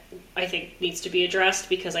 That I think needs to be addressed,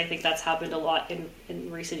 because I think that's happened a lot in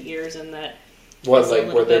recent years, and that Where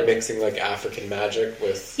they're mixing like African magic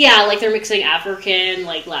with like they're mixing African,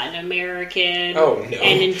 like Latin American, Oh, no.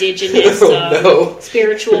 and indigenous Oh, no.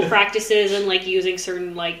 spiritual practices, and like using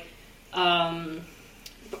certain like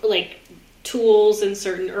tools and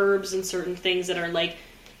certain herbs and certain things that are like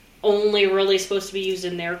only really supposed to be used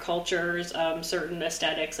in their cultures, certain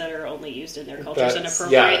aesthetics that are only used in their cultures, and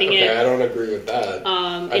appropriating it. I don't agree with that.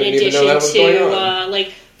 In didn't even addition know that was going to, on.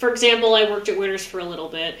 like, for example, I worked at Winners for a little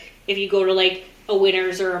bit. If you go to, like, a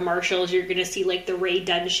Winners or a Marshalls, you're going to see, like, the Ray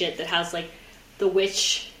Dunn shit that has, like, the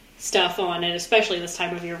witch stuff on it, especially this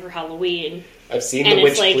time of year for Halloween. I've seen And the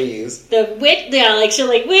it's witch like, please. The witch, yeah, like, she'll,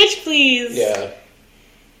 like, witch please. Yeah.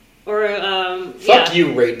 Or, Fuck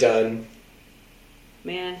you, Ray Dunn.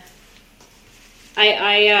 Man.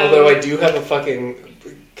 Although I do have a fucking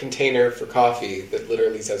container for coffee that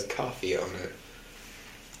literally says coffee on it.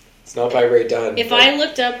 It's not by Ray Dunn. If I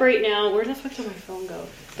looked up right now, where the fuck did my phone go?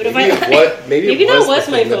 But maybe maybe it that was was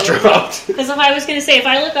the my thing that phone. dropped. Because if I was going to say, if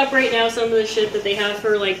I look up right now some of the shit that they have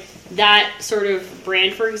for like that sort of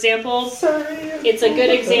brand, for example, it's a good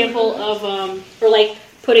example of or like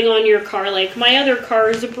putting on your car, like my other car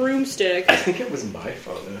is a broomstick, I think it was my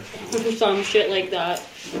phone. or some shit like that.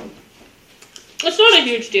 It's not a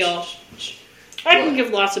huge deal. I can give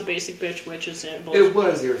lots of basic bitch witch examples. It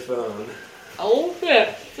was your phone. Oh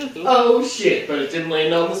shit! Oh shit! But it didn't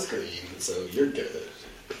land on the screen, so you're good.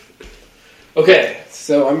 Okay,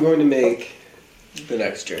 so I'm going to make the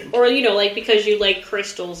next drink. Or like because you like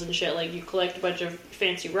crystals and shit, like you collect a bunch of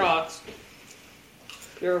fancy rocks.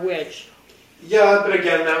 You're a witch. Yeah, but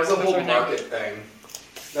again, that was a whole That's market thing.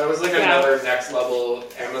 That was like Yeah. another next level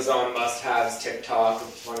Amazon must-haves TikTok of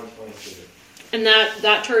 2022. And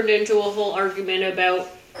that turned into a whole argument about,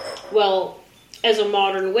 well, as a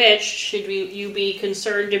modern witch, should you be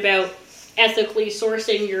concerned about ethically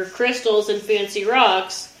sourcing your crystals and fancy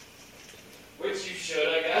rocks? Which you should,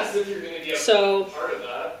 I guess, if you're going to be So- part of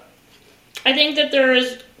that. I think that there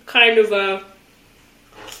is kind of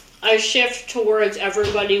a shift towards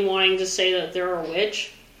everybody wanting to say that they're a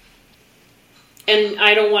witch. And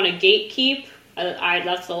I don't want to gatekeep.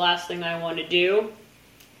 That's the last thing I want to do.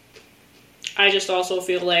 I just also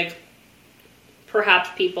feel like perhaps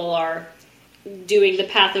people are doing the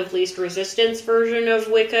path of least resistance version of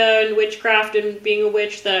Wicca and witchcraft and being a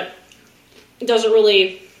witch that doesn't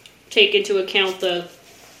really take into account the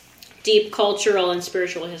deep cultural and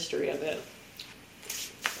spiritual history of it.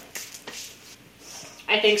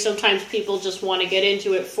 I think sometimes people just want to get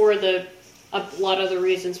into it for a lot of the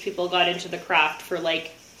reasons people got into the craft, for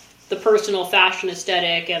like the personal fashion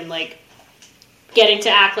aesthetic and like getting to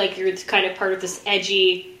act like you're kind of part of this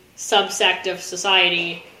edgy subsect of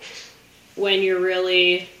society when you're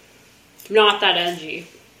really not that edgy.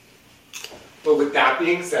 But with that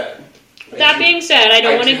being said, I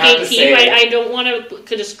don't want to gatekeep. I don't want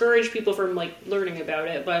to discourage people from like learning about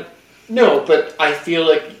it, but no, but I feel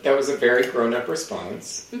like that was a very grown-up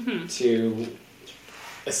response to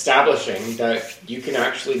establishing that you can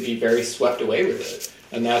actually be very swept away with it.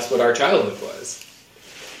 And that's what our childhood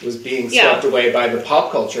was being swept away by the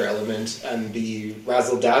pop culture element and the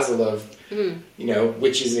razzle-dazzle of,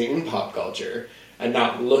 witches in pop culture, and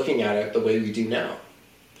not looking at it the way we do now.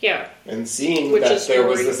 Yeah. And seeing Which that there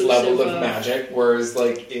was this level of of magic, whereas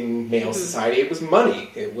like in male society it was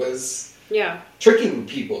money. It was tricking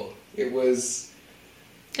people. It was...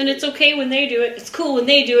 And it's okay when they do it. It's cool when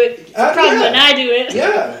they do it. It's a problem when I do it.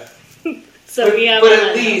 Yeah. But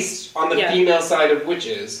at least on the female side of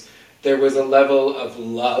witches, there was a level of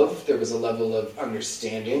love, there was a level of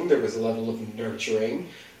understanding, there was a level of nurturing.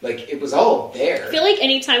 Like, it was all there. I feel like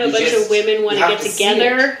anytime a bunch of women want to get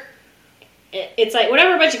together, it's like,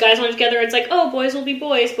 whenever a bunch of guys want to get together, it's like, oh, boys will be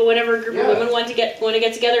boys. But whenever a group of women want to get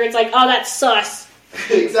together, it's like, oh, that's sus.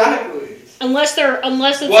 Exactly. Unless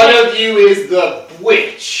it's one of you is the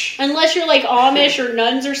witch. Unless you're like Amish or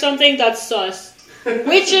nuns or something, that's sus.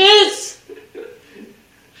 Witches!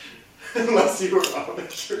 Unless you were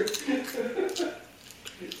Amish.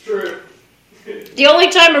 True. The only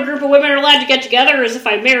time a group of women are allowed to get together is if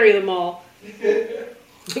I marry them all.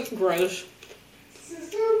 Gross.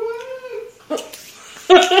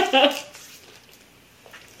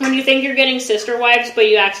 When you think you're getting sister wives, but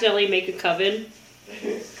you accidentally make a coven.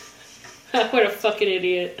 What a fucking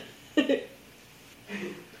idiot. When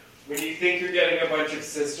you think you're getting a bunch of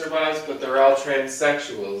sister wives, but they're all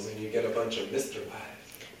transsexuals, and you get a bunch of Mr. Wives.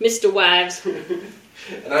 Mr. Wives.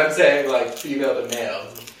 And I'm saying, like, female to male.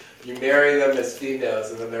 You marry them as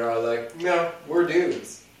females, and then they're all like, no, we're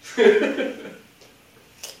dudes. And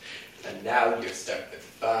now you're stuck with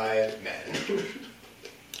 5 men.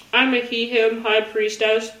 I'm a he, him, high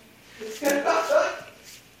priestess.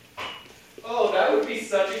 Oh, that would be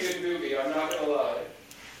such a good movie, I'm not gonna lie.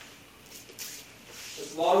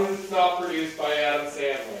 As long as it's not produced by Adam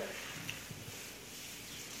Sandler.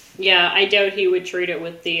 Yeah, I doubt he would treat it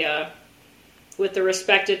with the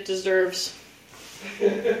respect it deserves.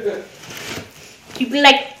 He'd be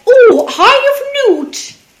like, "Ooh, high of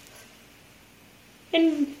Newt,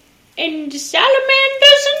 and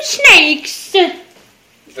salamanders and snakes."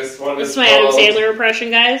 This one is That's my Adam Sandler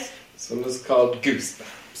impression, guys. This one is called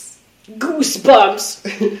Goosebumps.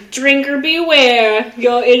 Goosebumps. Drinker beware.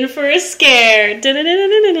 You're in for a scare. Twerking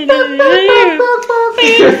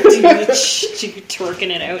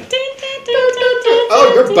it out.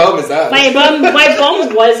 Oh, your bum is out. My bum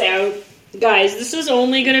was out. Guys, this is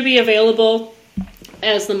only going to be available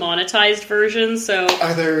as the monetized version, so...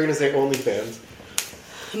 I thought you were going to say OnlyFans.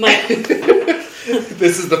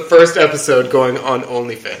 This is the first episode going on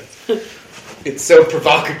OnlyFans. It's so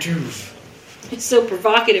provocative. It's so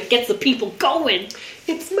provocative. Gets the people going.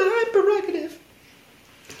 It's my prerogative.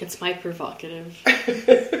 It's my provocative.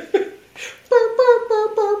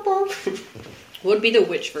 What would be the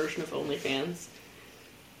witch version of OnlyFans?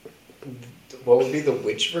 What would be the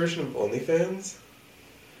witch version of OnlyFans?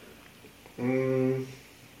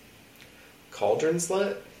 Cauldron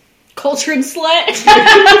Slut? Cauldron Slut?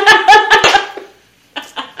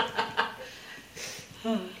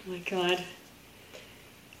 Oh my god.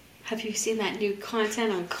 Have you seen that new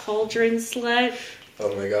content on Cauldron Slut?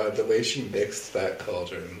 Oh my god, the way she mixed that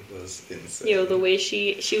cauldron was insane. Yo, the way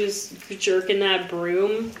she was jerking that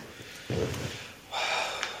broom.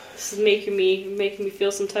 This is making me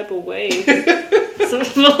feel some type of way. Some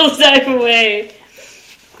type of way.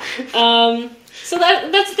 So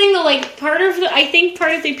that's the thing though, like I think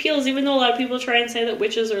part of the appeal is, even though a lot of people try and say that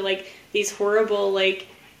witches are like these horrible, like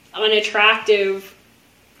unattractive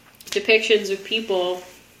depictions of people,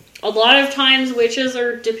 a lot of times witches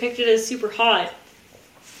are depicted as super hot.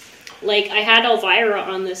 Like, I had Elvira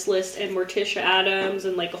on this list, and Morticia Adams,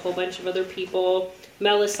 and like a whole bunch of other people.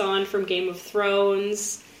 Melisandre from Game of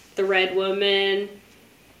Thrones, the Red Woman.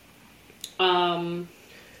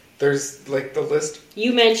 There's like the list.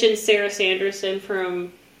 You mentioned Sarah Sanderson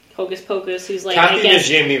from Hocus Pocus, who's like, Kathy I guess,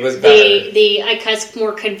 Najimy was better. the I guess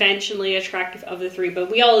more conventionally attractive of the three,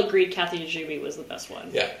 but we all agreed Kathy Najimy was the best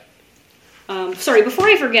one. Yeah. Sorry, before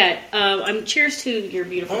I forget, I'm cheers to your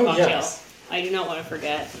beautiful cocktail. Yes. I do not want to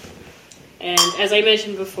forget. And as I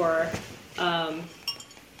mentioned before, I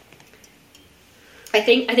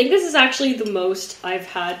think this is actually the most I've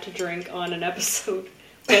had to drink on an episode.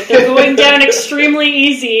 But they're going down extremely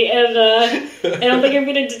easy, and I don't think I'm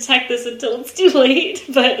going to detect this until it's too late.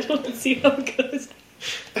 But we'll see how it goes.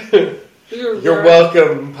 You're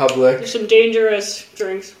welcome, public. There's some dangerous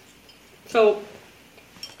drinks. So,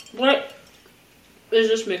 what is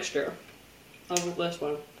this mixture of this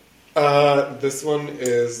one? This one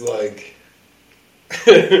is like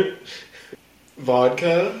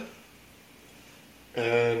vodka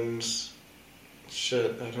and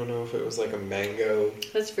shit. I don't know if it was like a mango.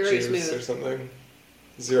 That's very juice smooth or something.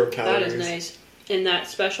 0 calories. That is nice. In that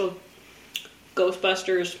special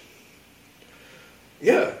Ghostbusters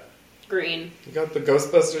Yeah, green. you got the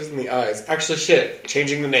Ghostbusters in the eyes. Actually, shit.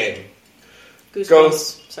 Changing the name.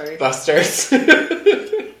 Goosebumps. Sorry. Busters.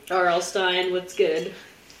 R.L. Stein, what's good?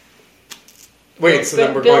 Wait, so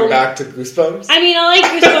then we're going back to Goosebumps? I mean, I like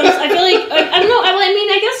Goosebumps. I feel like, I don't know, I mean,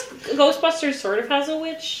 I guess Ghostbusters sort of has a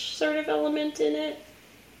witch sort of element in it.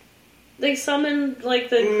 They summon, like,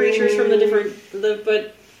 the creatures from the different,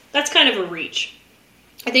 but that's kind of a reach.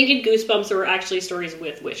 I think in Goosebumps there were actually stories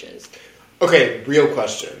with witches. Okay, real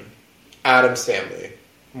question. Addams Family.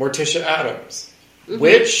 Morticia Addams.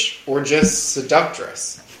 Witch or just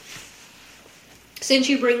seductress? Since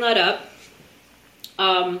you bring that up,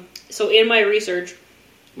 so in my research,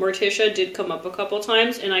 Morticia did come up a couple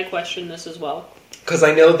times, and I questioned this as well. Because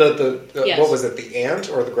I know that the Yes. what was it, the aunt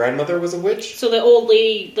or the grandmother was a witch? So the old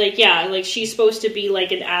lady, like, yeah, like, she's supposed to be,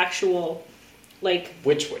 like, an actual, like,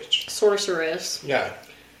 Witch. sorceress. Yeah.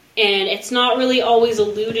 And it's not really always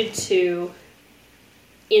alluded to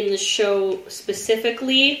in the show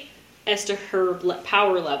specifically as to her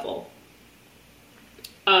power level.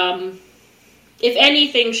 If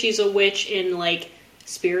anything, she's a witch in, like,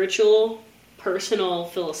 spiritual, personal,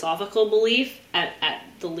 philosophical belief at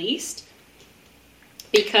the least.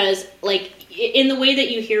 Because, like, in the way that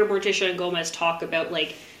you hear Morticia and Gomez talk about,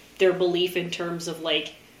 like, their belief in terms of,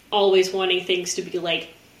 like, always wanting things to be, like,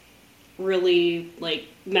 really, like,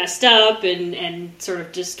 messed up and sort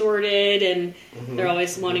of distorted, and they're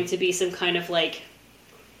always wanting to be some kind of, like,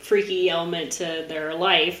 freaky element to their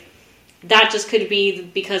life. That just could be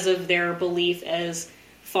because of their belief as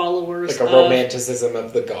followers Like a romanticism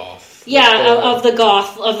of the goth. of the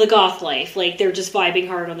goth life. Like, they're just vibing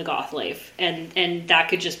hard on the goth life, and that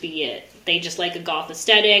could just be it. They just like a goth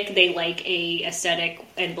aesthetic. They like a aesthetic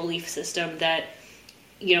and belief system that,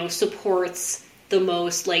 you know, supports the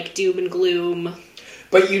most, like, doom and gloom.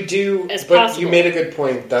 But you do. As but possible. you made a good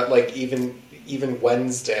point that, like, even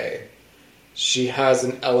Wednesday, she has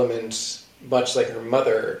an element much like her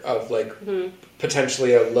mother of, like,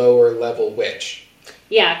 potentially a lower level witch.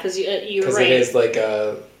 Yeah, because you're right. Because it is like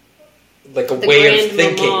a The way of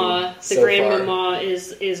thinking. The grandmama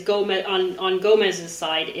is Gomez on Gomez's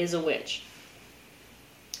side is a witch.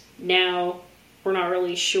 Now, we're not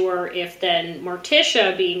really sure if then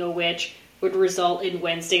Morticia being a witch would result in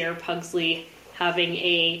Wednesday or Pugsley having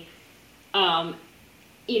a,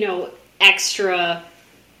 extra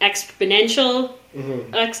exponential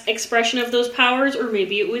expression of those powers, or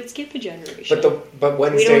maybe it would skip a generation. But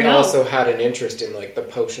Wednesday also had an interest in, like, the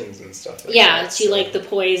potions and stuff like that. She liked the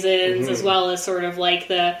poisons as well as sort of like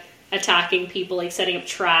the attacking people, like setting up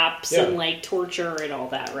traps and, like, torture and all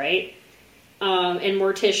that, right? And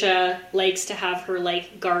Morticia likes to have her,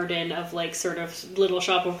 like, garden of, like, sort of Little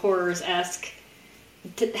Shop of Horrors-esque,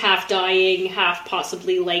 half dying, half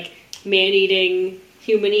possibly, like, man-eating,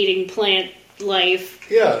 human-eating plant life.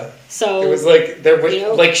 Yeah. So it was like there was,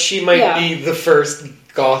 like, she might be the first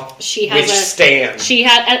goth witch stand. She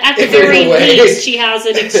had at the very least she has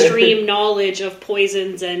an extreme knowledge of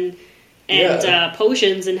poisons and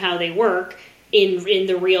potions and how they work in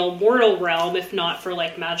the real mortal realm, if not for,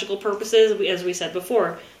 like, magical purposes, as we said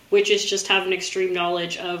before. Witches just have an extreme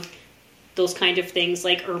knowledge of those kind of things,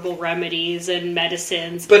 like herbal remedies and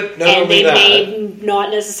medicines. But they may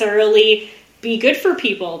not necessarily be good for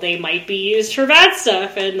people. They might be used for bad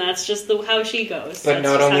stuff, and that's just how she goes. But that's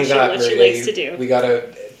not only that, what she likes to do. We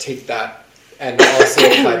gotta take that and also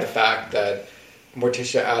apply the fact that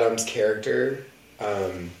Morticia Addams' character,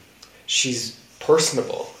 she's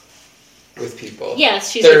personable with people. Yes,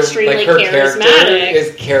 she's extremely like, her charismatic. Character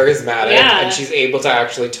is charismatic, Yeah. and she's able to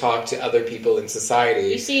actually talk to other people in society.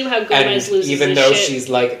 You see how Gomez and loses even his though shit. she's,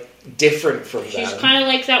 like, different from them. She's kind of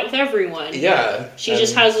like that with everyone. Yeah. She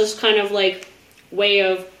just has this kind of, like, way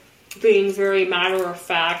of being very matter of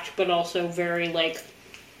fact, but also very like,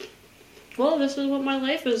 well, this is what my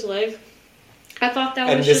life is like. I thought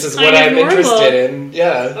that was just kind of normal. And this is what I'm interested in.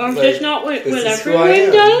 Yeah. That's not what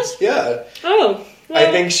everyone does? Yeah. Oh. Well,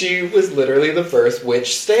 I think she was literally the first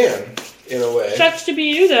witch stan, in a way. Sucks to be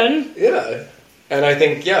you, then. Yeah. And I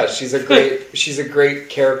think, she's a great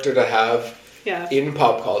character to have in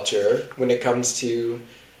pop culture when it comes to,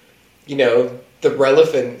 the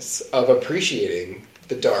relevance of appreciating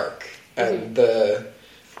the dark and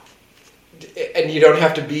and you don't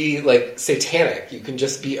have to be like satanic. You can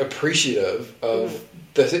just be appreciative of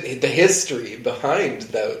the history behind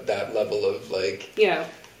that level of like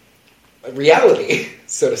reality,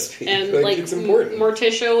 so to speak. And like it's important.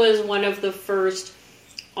 Morticia was one of the first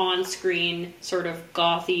on-screen sort of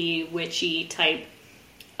gothy, witchy type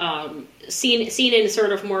seen in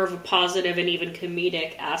sort of more of a positive and even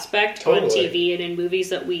comedic aesthetic on TV and in movies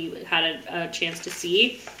that we had a chance to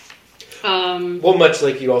see. Well, much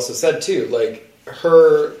like you also said too, like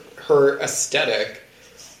her aesthetic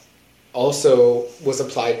also was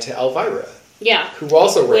applied to Elvira. Yeah. Who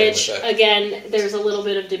also ran Which, with it. Again, there's a little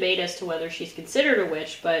bit of debate as to whether she's considered a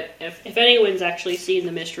witch, but if anyone's actually seen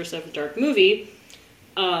The Mistress of the Dark movie,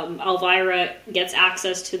 Elvira gets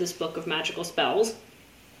access to this book of magical spells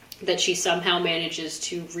that she somehow manages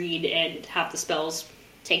to read and have the spells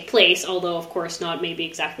take place, although of course not maybe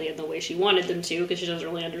exactly in the way she wanted them to, because she doesn't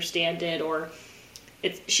really understand it, or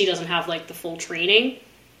she doesn't have like the full training,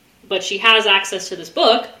 but she has access to this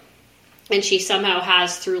book, and she somehow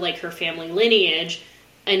has, through like her family lineage,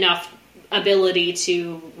 enough ability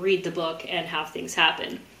to read the book and have things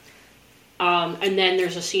happen. And then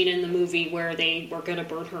there's a scene in the movie where they were going to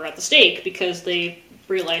burn her at the stake because they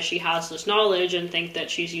realize she has this knowledge and think that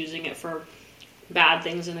she's using it for bad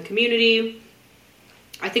things in the community.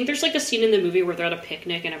 I think there's like a scene in the movie where they're at a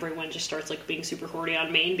picnic and everyone just starts like being super horny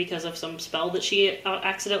on Maine because of some spell that she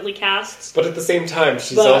accidentally casts. But at the same time,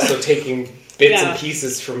 she's also taking bits and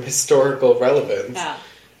pieces from historical relevance,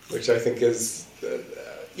 which I think is,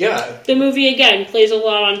 The movie, again, plays a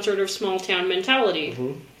lot on sort of small town mentality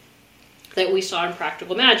that we saw in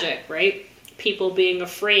Practical Magic, right? People being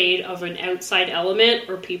afraid of an outside element,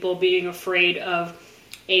 or people being afraid of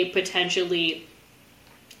an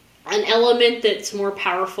element that's more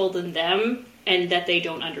powerful than them and that they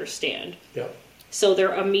don't understand. Yeah. So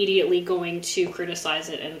they're immediately going to criticize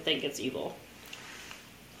it and think it's evil.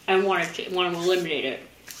 And want to eliminate it.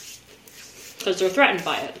 Because they're threatened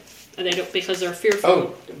by it. And they don't, because they're fearful.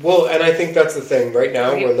 Oh, well, and I think that's the thing. Right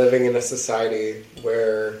now, we're living in a society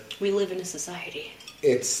where... We live in a society.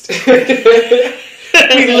 It's... we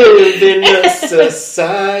live in a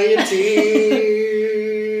society.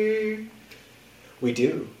 We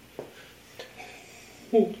do.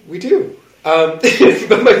 We do. But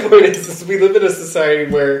my point is we live in a society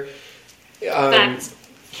where... Facts.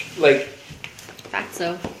 Like... Facts,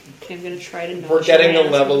 though. Okay, I'm going to try to... We're getting a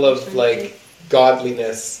level of, like,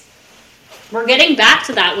 godliness. We're getting back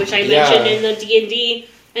to that, which I mentioned in the D&D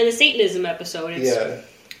and the Satanism episode. It's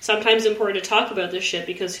sometimes important to talk about this shit,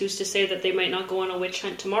 because who's to say that they might not go on a witch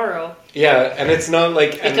hunt tomorrow? Yeah, and it's not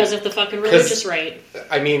like... Because of the fucking religious right.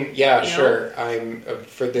 I mean, sure. I'm,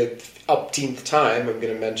 for the upteenth time, I'm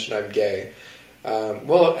going to mention I'm gay. I'm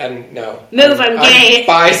gay. I'm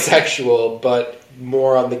bisexual, but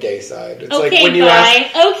more on the gay side. It's like when you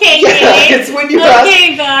ask... Okay, it's when you ask...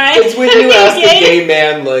 It's when you ask the gay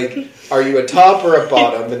man, like... Are you a top or a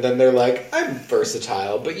bottom? And then they're like, I'm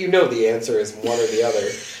versatile, but you know the answer is one or the other.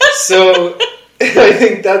 So I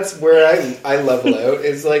think that's where I level out.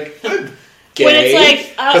 Is like, I'm gay. When it's like,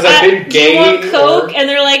 because I've been gay. Do you want Coke? And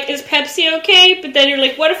they're like, is Pepsi okay? But then you're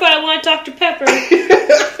like, what if I want Dr. Pepper?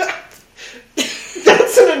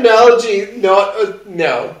 That's an analogy.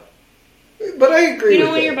 No. But I agree with You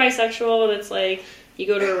know when you're bisexual and it's like, you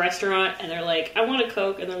go to a restaurant and they're like, I want a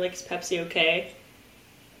Coke. And they're like, is Pepsi okay?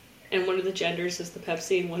 And one of the genders is the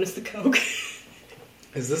Pepsi and one is the Coke.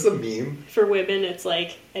 Is this a meme? For women, it's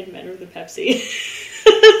like, and men are the Pepsi.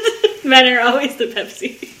 Men are always the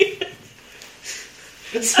Pepsi.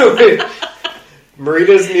 So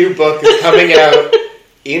Marita's new book is coming out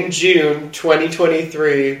in June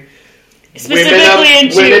 2023. Specifically in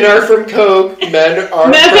June. Women are from Coke, men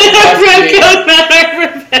are from Pepsi. Coke, men are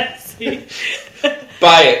from Pepsi.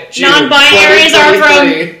 Buy it. June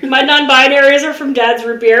non-binaries are from Dad's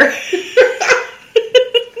Root Beer.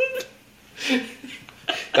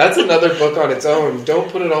 That's another book on its own.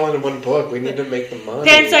 Don't put it all into one book. We need to make the money.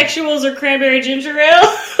 Pansexuals are cranberry ginger ale.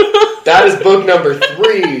 That is book number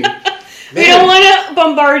 3. We don't want to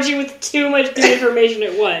bombard you with too much good information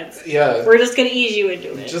at once. Yeah. We're just gonna ease you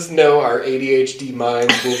into it. Just know our ADHD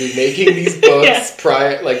minds will be making these books Yeah.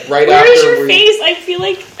 right Where after is your face?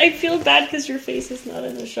 I feel bad because your face is not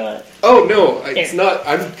in the shot. Oh no, it's There. not.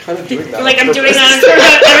 I'm kind of doing that. You're like, on I'm doing purpose.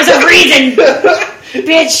 that. There's a reason,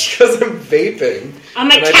 bitch. Because I'm vaping. I'm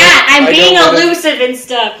a And I cat. don't- I'm I being don't wanna- elusive and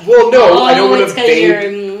stuff. Well, no, I don't want it's to 'cause vape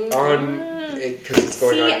you're- on it because it's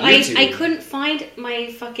going See, on YouTube. I couldn't find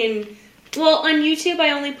my fucking... Well, on YouTube,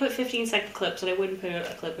 I only put 15-second clips, and I wouldn't put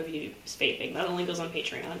a clip of you vaping. That only goes on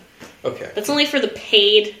Patreon. Okay. That's only for the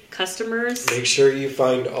paid customers. Make sure you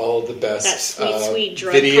find all the best That sweet, sweet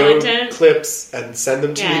drug video content. clips and send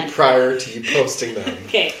them to Yeah. me prior to you posting them.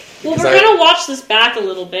 Okay. Well, Because we're gonna watch this back a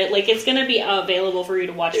little bit. Like, it's gonna be available for you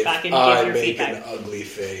to watch If back and I give your make feedback. an ugly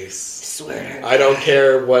face, Swear. I don't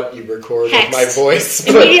care what you record Hex. with my voice,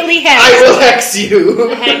 but Immediately hex. I will hex you.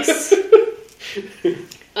 Hex.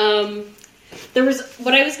 There was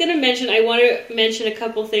what I was going to mention. I want to mention a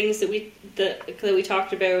couple things that we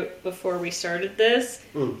talked about before we started this,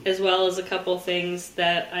 as well as a couple things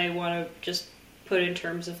that I want to just put in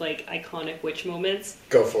terms of like iconic witch moments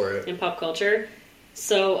Go for it. in pop culture.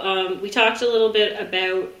 So we talked a little bit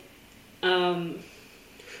about.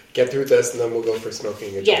 Get through this, and then we'll go for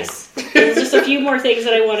smoking a Yes, there's just a few more things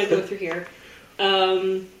that I want to go through here.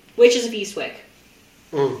 Witches of Eastwick.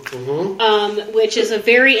 Mm-hmm. Which is a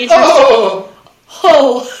very interesting. Oh,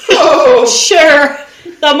 Oh, sure.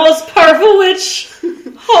 The most powerful witch.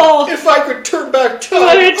 Oh, if I could turn back time,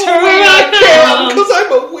 I could turn back time. because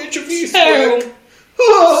I'm a witch of Eastwick.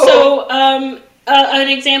 so, Oh. an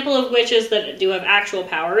example of witches that do have actual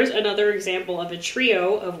powers. Another example of a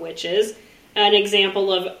trio of witches. An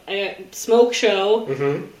example of a smoke show.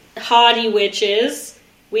 Mm-hmm. Haughty witches.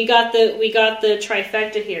 We got the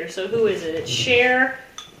trifecta here. So who is it? It's Cher.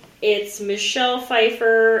 It's Michelle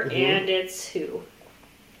Pfeiffer, and it's who?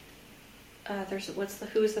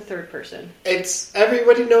 Who is the third person? It's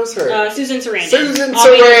everybody knows her. Susan Sarandon. Susan Oh,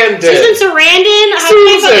 Sarandon. Susan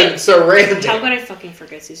Sarandon. Susan Sarandon. How could I fucking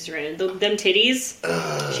forget Susan Sarandon? Them titties.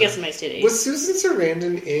 She got some nice titties. Was Susan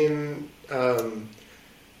Sarandon in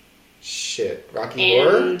Rocky and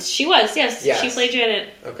Horror? she was, yes. Yes. She played Janet.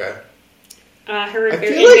 Okay. Her I and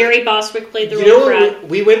feel like- Barry Bostwick played the You role know, of Brad.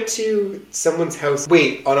 we went to someone's house.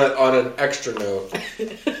 Wait, on an extra note,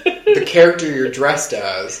 the character you're dressed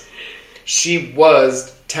as, she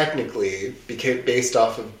was technically based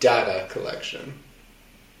off of data collection.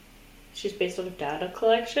 She's based on a data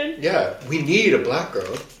collection. Yeah, we need a black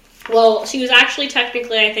girl. Well, she was actually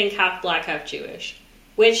technically, I think, half black, half Jewish.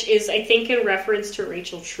 Which is, I think, in reference to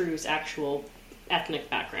Rachel True's actual ethnic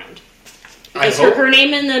background. Because her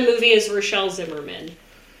name in the movie is Rochelle Zimmerman.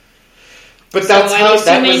 But So that's I'm how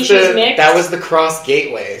assuming she's mixed. that was the cross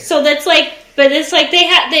gateway. So that's like, but it's like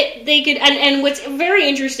they could, and what's very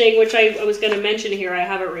interesting, which I was going to mention here, I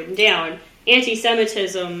have it written down,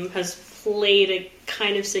 anti-Semitism has played a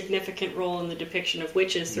kind of significant role in the depiction of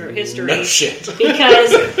witches throughout history. No shit.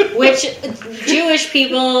 Because Jewish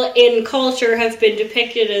people in culture have been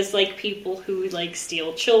depicted as like people who like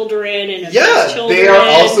steal children and abuse children. They are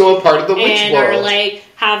also a part of the witch and world. are like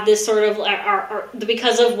have this sort of are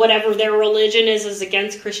because of whatever their religion is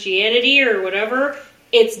against Christianity or whatever.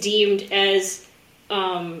 It's deemed as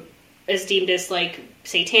like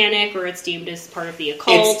satanic, or it's deemed as part of the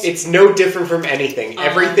occult. It's no different from anything.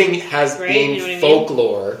 Everything has right? been You know what I mean?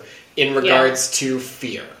 folklore in regards to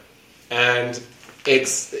fear, and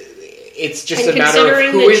it's just a matter of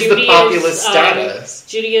considering who that is the populist status.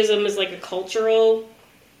 Judaism is like a cultural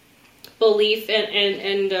belief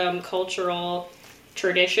and cultural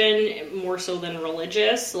tradition more so than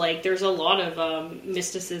religious. Like there's a lot of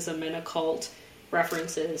mysticism and occult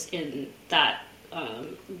references in that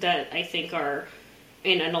that I think are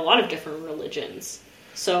in a lot of different religions.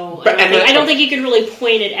 So I don't think you can really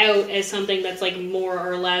point it out as something that's like more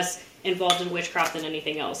or less involved in witchcraft than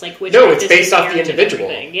anything else. Like witchcraft No, it's is based off the inherent in individual.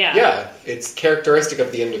 everything. Yeah. Yeah, it's characteristic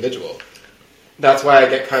of the individual. That's why I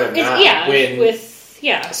get kind of mad when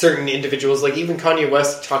certain individuals, like even Kanye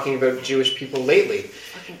West, talking about Jewish people lately.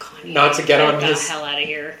 Fucking Kanye. Not to get on the his hell out of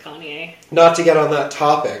here, Kanye. Not to get on that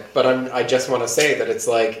topic, but I just want to say that it's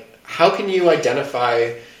like, how can you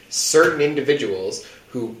identify certain individuals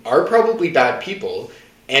who are probably bad people,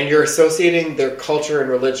 and you're associating their culture and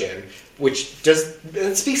religion, which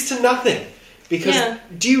it speaks to nothing. Because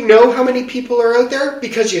do you know how many people are out there?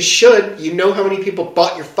 Because you should. You know how many people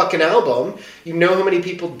bought your fucking album. You know how many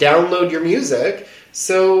people download your music.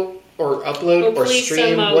 So, or upload or Hopefully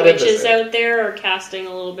stream. some What is witches it? out there are casting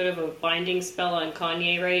a little bit of a binding spell on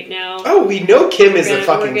Kanye right now. Oh, we know Kim is a We're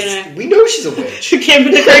fucking... gonna- We know she's a witch. Kim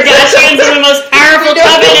and the Kardashians are the most powerful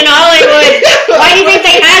coven in Hollywood. Why do you think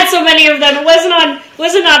they had so many of them? It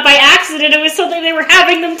wasn't not by accident. It was something they were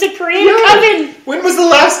having them to create a coven. When was the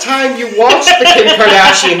last time you watched the Kim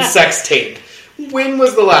Kardashian sex tape? When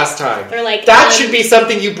was the last time? They're like, that should be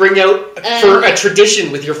something you bring out for a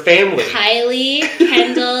tradition with your family. Kylie,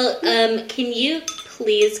 Kendall, can you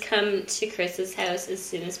please come to Chris's house as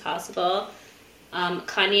soon as possible?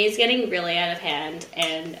 Kanye is getting really out of hand,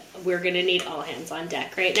 and we're going to need all hands on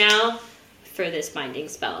deck right now for this binding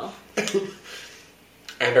spell.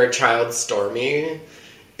 And our child Stormy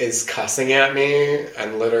is cussing at me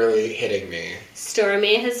and literally hitting me.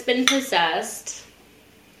 Stormy has been possessed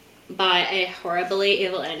by a horribly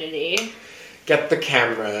evil entity. Get the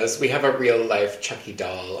cameras. We have a real life Chucky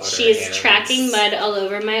doll on She our is hands. tracking mud all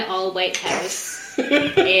over my all-white house,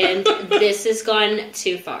 and this has gone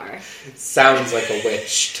too far. Sounds like a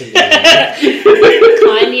witch to me. Kanye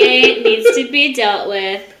needs to be dealt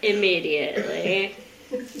with immediately.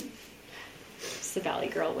 It's the Valley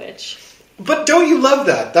Girl Witch. But don't you love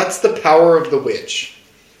that? That's the power of the witch.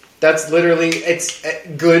 That's literally, it's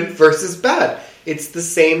good versus bad. It's the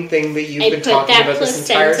same thing that you've been talking about this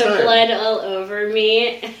entire placenta time. blood all over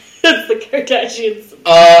me. The Kardashians.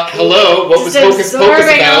 Hello, what was Hocus Pocus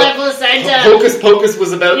absorbing all about? the placenta. Hocus Pocus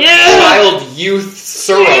was about child youth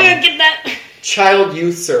serum. Yeah, get that. Child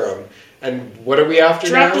youth serum. And what are we after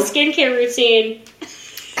Drop now? the skincare routine.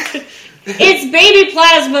 It's baby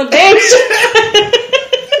plasma, bitch.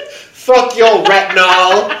 Fuck your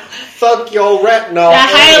retinol. Fuck your retinol. The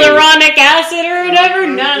hyaluronic acid or whatever?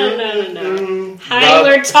 No.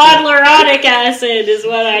 Toddleronic acid is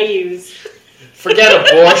what I use. Forget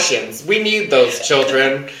abortions. We need those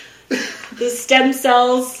children. The stem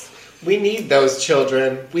cells. We need those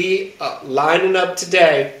children. We lining up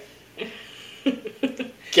today.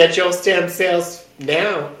 Get your stem cells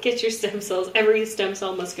now. Get your stem cells. Every stem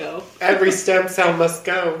cell must go. Every stem cell must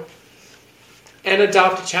go. And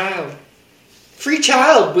adopt a child. Free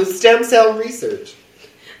child with stem cell research.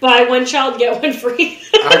 Buy one child, get one free.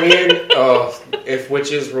 I mean, if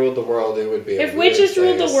witches ruled the world, it would be a If weird witches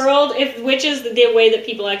ruled the place. world, if witches, the way that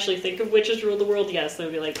people actually think of witches ruled the world, yes, they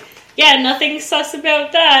would be like, yeah, nothing sus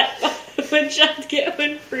about that. One child, get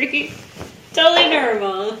one free. Totally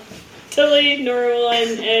normal. Totally normal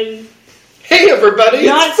and Hey everybody,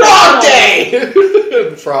 Not it's Frog sexual.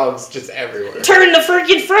 Day! Frogs just everywhere. turn the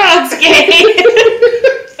freaking frogs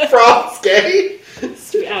gay. Frogs gay?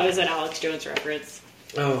 That was an Alex Jones reference.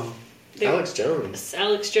 Oh, Alex Jones.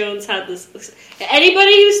 Alex Jones had this.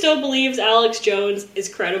 Anybody who still believes Alex Jones is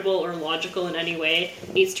credible or logical in any way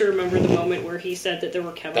needs to remember the moment where he said that there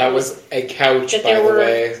were chemicals. That was a couch, that by there the were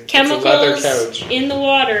way. It's a chemicals leather couch. in the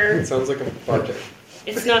water. It sounds like a bargain.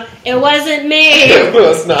 It's not. It wasn't me. It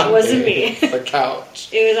was not It wasn't me. It's a couch.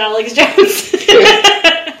 It was Alex Jones.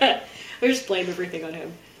 I just blame everything on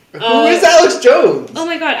him. Who is Alex Jones? Oh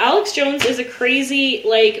my god, Alex Jones is a crazy,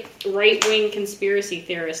 right-wing conspiracy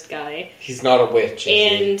theorist guy. He's not a witch, is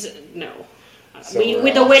he? And, no. So With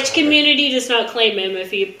we're the all witch covered. community does not claim him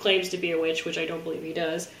if he claims to be a witch, which I don't believe he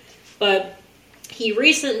does. But he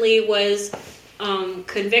recently was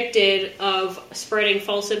convicted of spreading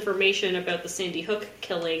false information about the Sandy Hook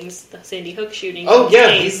killings, the Sandy Hook shooting. Oh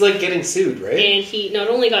yeah, he's getting sued, right? And he not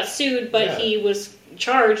only got sued, but Yeah. he was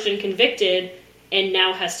charged and convicted and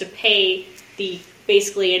now has to pay the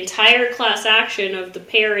basically entire class action of the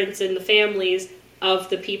parents and the families of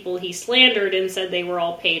the people he slandered and said they were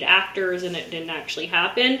all paid actors and it didn't actually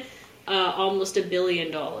happen. Almost $1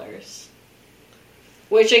 billion.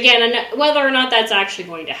 Which, again, whether or not that's actually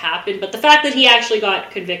going to happen, but the fact that he actually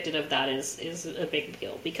got convicted of that is a big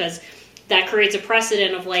deal, because that creates a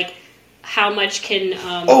precedent of, how much can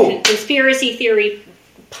conspiracy theory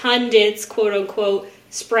pundits, quote-unquote,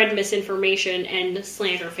 spread misinformation and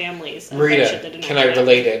slander families. Marita, can I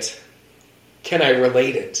relate it? Can I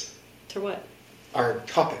relate it? To what? Our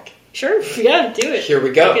topic. Sure, yeah, do it. Here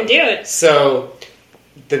we go. You can do it. So,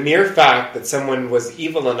 the mere fact that someone was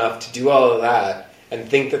evil enough to do all of that and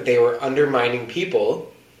think that they were undermining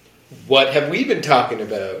people, what have we been talking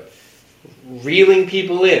about? Reeling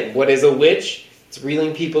people in. What is a witch? It's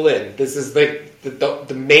reeling people in. This is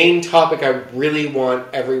the main topic I really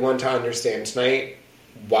want everyone to understand tonight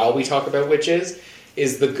while we talk about witches,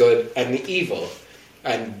 is the good and the evil,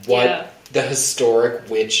 and what the historic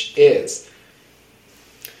witch is.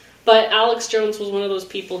 But Alex Jones was one of those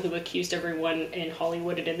people who accused everyone in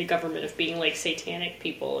Hollywood and in the government of being satanic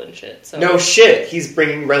people and shit. So No shit, he's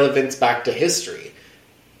bringing relevance back to history.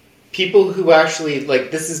 people who actually,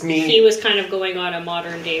 like, this is me... He was kind of going on a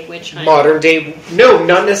modern-day witch hunt. No,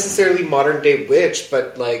 not necessarily modern-day witch,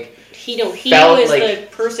 but, like... He was the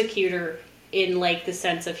persecutor in, like, the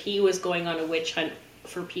sense of he was going on a witch hunt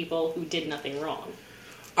for people who did nothing wrong.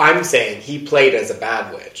 I'm saying he played as a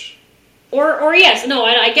bad witch. Or yes, no,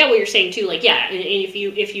 I get what you're saying too. Like, yeah, and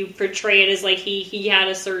if you portray it as like he had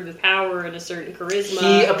a certain power and a certain charisma,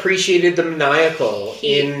 he appreciated the maniacal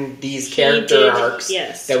in these character arcs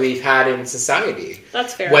that we've had in society.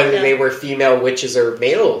 That's fair. Whether they were female witches or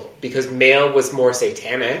male, because male was more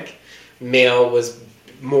satanic, male was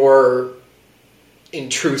more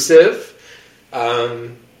intrusive,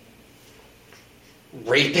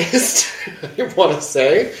 rapist. I want to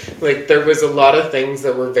say, like, there was a lot of things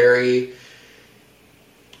that were very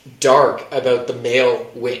dark about the male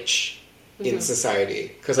witch in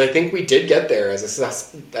society, because I think we did get there as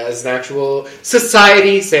an actual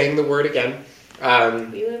society. Saying the word again,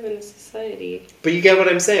 we live in a society. But you get what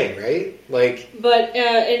I'm saying, right? Like, but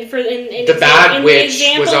the bad witch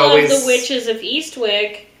was always of the witches of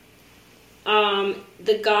Eastwick.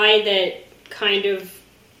 The guy that kind of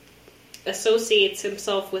associates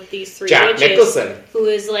himself with these three Jack witches, Nicholson, who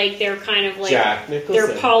is like they're kind of like Jack Nicholson.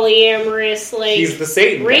 They're polyamorous, like he's the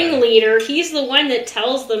Satan ringleader. He's the one that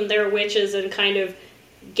tells them they're witches and kind of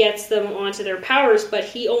gets them onto their powers, but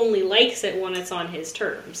he only likes it when it's on his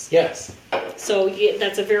terms. Yes. So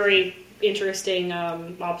that's a very interesting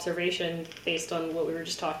observation based on what we were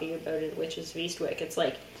just talking about in Witches of Eastwick. It's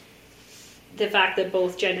like the fact that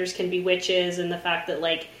both genders can be witches, and the fact that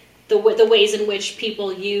like the ways in which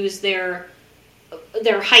people use their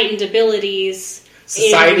heightened abilities.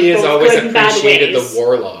 Society has always appreciated the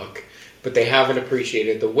warlock, but they haven't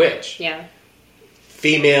appreciated the witch. Yeah.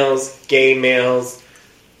 Females, gay males,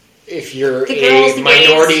 if you're a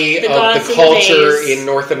minority of the culture in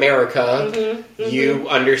North America, you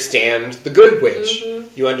understand the good witch.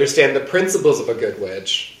 You understand the principles of a good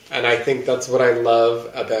witch. And I think that's what I love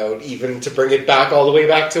about, even to bring it back all the way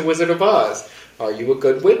back to Wizard of Oz. Are you a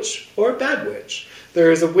good witch or a bad witch?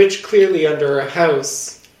 There is a witch clearly under a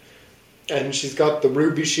house, and she's got the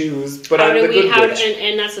ruby shoes, but I'm the good witch.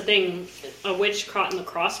 And that's the thing, a witch caught in the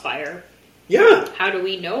crossfire. Yeah. How do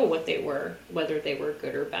we know what they were, whether they were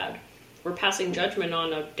good or bad? We're passing judgment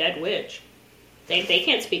on a dead witch. They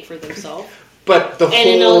can't speak for themselves. But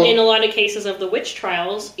in a lot of cases of the witch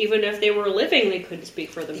trials, even if they were living, they couldn't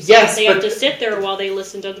speak for themselves. Yes, they have to sit there while they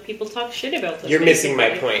listen to other people talk shit about them. You're missing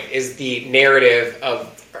my point, is the narrative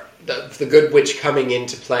of the good witch coming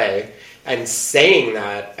into play and saying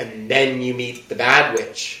that, and then you meet the bad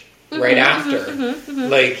witch right after.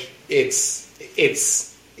 Like, it's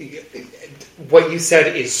what you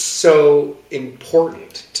said is so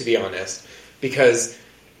important, to be honest, because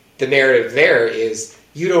the narrative there is,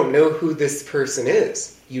 you don't know who this person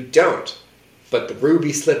is. You don't. But the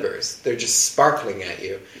ruby slippers, they're just sparkling at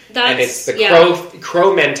you. And it's the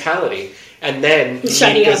crow mentality. And then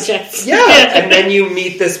shiny objects. And then you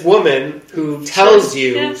meet this woman who tells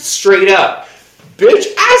you straight up, bitch,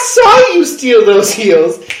 I saw you steal those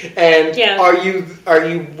heels. And are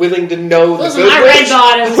you willing to know those the good witch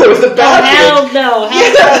or the bad witch? Hell no.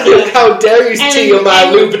 How dare you steal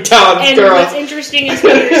my Louboutins, girl? And what's interesting is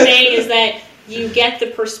what you're saying is that you get the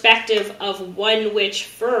perspective of one witch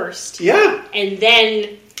first. Yeah. And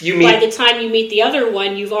then by the time you meet the other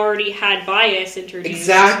one, you've already had bias introduced.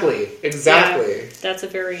 Exactly. Yeah, that's a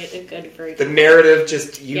very good. The narrative,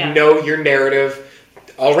 just, know your narrative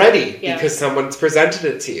already because someone's presented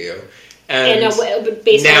it to you. And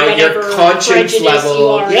based now on whatever your conscience level, you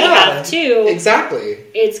already have too, exactly,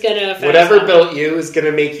 it's going to affect whatever that. Built you is going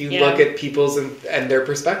to make you look at people's and their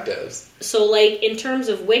perspectives. So, like, in terms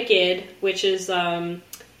of Wicked, which is a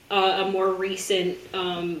more recent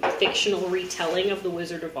fictional retelling of The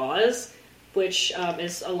Wizard of Oz, which,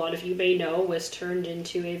 as a lot of you may know, was turned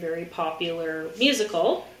into a very popular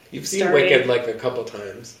musical. You've seen Wicked like a couple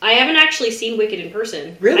times. I haven't actually seen Wicked in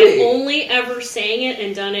person. Really? I've only ever sang it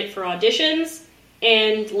and done it for auditions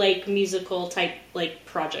and like musical type like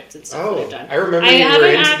projects and stuff that I've done. I remember you were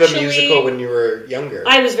into the musical when you were younger.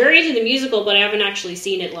 I was very into the musical, but I haven't actually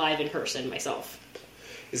seen it live in person myself.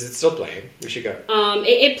 Is it still playing? We should go.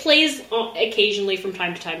 It plays occasionally from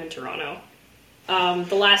time to time in Toronto.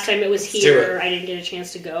 The last time it was here, I didn't get a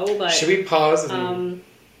chance to go. But should we pause?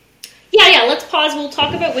 Yeah, let's pause. We'll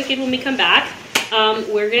talk about Wicked when we come back.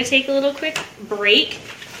 We're going to take a little quick break.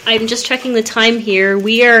 I'm just checking the time here.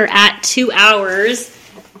 We are at 2 hours.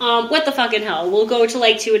 What the fucking hell? We'll go to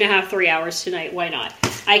like 2.5, 3 hours tonight. Why not?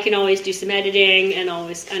 I can always do some editing and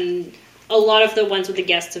a lot of the ones with the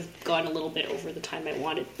guests have gone a little bit over the time I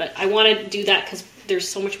wanted. But I want to do that because there's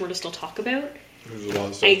so much more to still talk about. There's a lot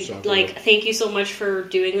of stuff to talk about. Thank you so much for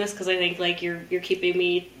doing this, because I think like you're taking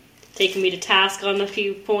me to task on a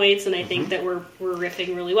few points, and I think that we're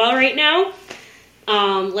riffing really well right now.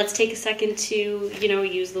 Let's take a second to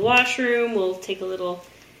use the washroom. We'll take a little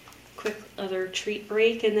quick other treat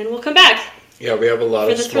break, and then we'll come back. Yeah, we have a lot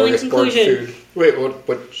of smorgasbord food. Wait, what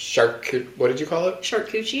what did you call it?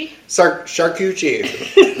 Charcuterie. Charcuterie.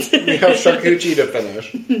 We have charcuterie to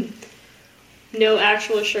finish. No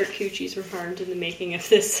actual charcuteries were harmed in the making of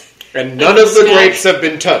this. And none of the grapes have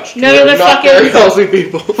been touched. None of the not fucking very healthy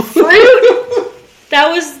people. Fruit.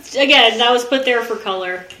 That was put there for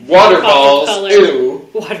color. Water balls. Ew.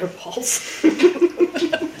 Water balls.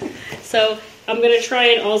 So I'm going to try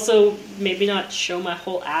and also maybe not show my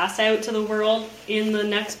whole ass out to the world in the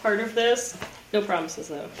next part of this. No promises,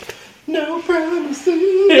 though. No promises.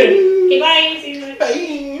 Okay, bye. See you later.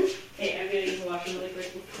 Bye. Hey, I'm going to use the washroom really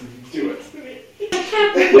quick. Do it. I'm a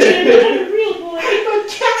cat boy. I'm a real boy. I'm a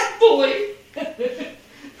cat boy.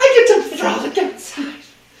 I get to frolic outside.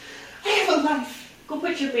 I have a life. Go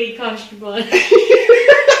put your maid costume on.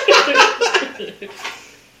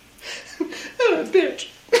 Oh, bitch.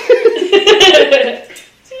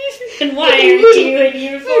 And why aren't you in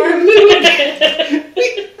uniform?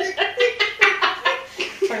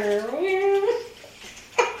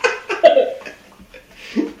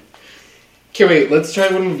 Okay, wait, let's try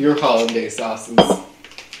one of your hollandaise sauces.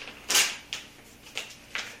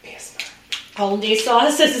 Hollandaise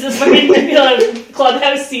sauce. This is a fucking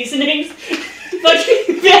Clubhouse seasonings.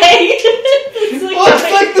 Fucking bag. It's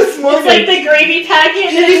like this morning. It's like the gravy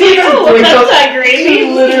packet. You didn't even blink that gravy.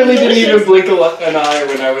 You literally didn't even blink an eye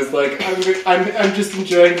when I was like, I'm just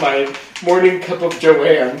enjoying my morning cup of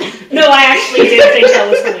Joanne. No, I actually did think that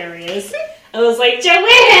was hilarious. I was like,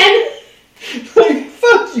 Joanne! Like,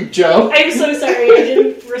 fuck you, Joe. I'm so sorry. I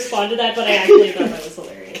didn't respond to that, but I actually thought that was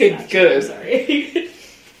hilarious. Okay, good. I'm sorry.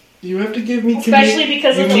 You have to give me especially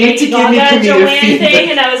because of the Lady Gaga Joanne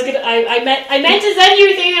thing, and I was gonna. I meant to send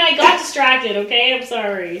you a thing, and I got distracted. Okay, I'm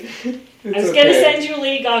sorry. I was gonna send you a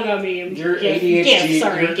Lady Gaga meme. You're ADHD.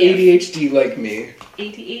 Sorry, you're ADHD like me.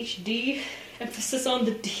 ADHD. Emphasis on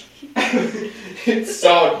the D. It's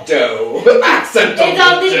all dough. Accent it's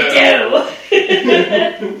on the dough.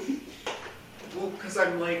 Well, because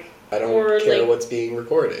I'm like. I don't care what's being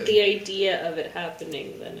recorded. The idea of it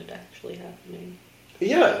happening than it actually happening.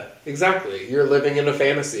 Yeah, exactly. You're living in a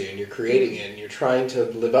fantasy and you're creating it and you're trying to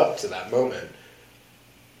live up to that moment.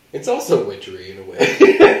 It's also witchery in a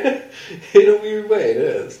way. In a weird way, it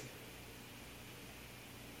is.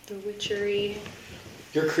 The witchery.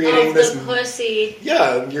 You're creating of this. The pussy.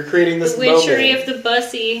 Yeah, you're creating this the witchery moment. of the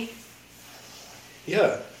bussy.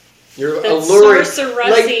 Yeah. You're that's alluring.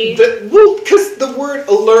 Sorcerousy. Because the word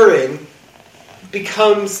alluring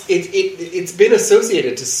becomes. It's been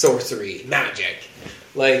associated to sorcery, magic.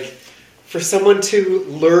 Like, for someone to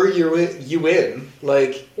lure you in,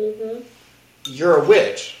 like, you're a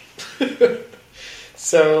witch.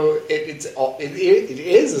 So it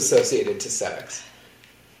is associated to sex.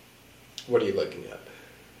 What are you looking at?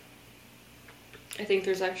 I think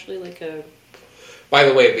there's actually like a... By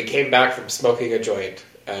the way, we came back from smoking a joint,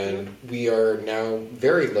 and we are now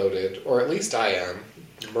very loaded, or at least I am.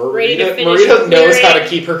 Marita knows how to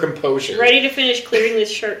keep her composure. Ready to finish clearing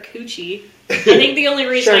this charcuterie. I think the only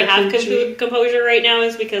reason I have composure right now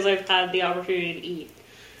is because I've had the opportunity to eat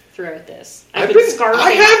throughout this. I've been scarfing.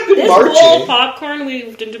 I have been this marching. bowl of popcorn,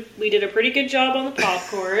 we did a pretty good job on the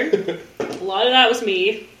popcorn. A lot of that was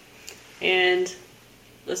me. And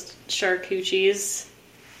the charcuteries.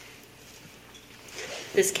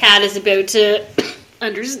 This cat is about to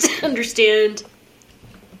understand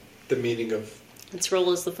the meaning of its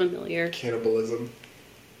role as the familiar. Cannibalism.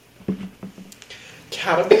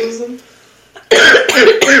 Cannibalism?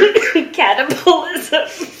 Cannibalism.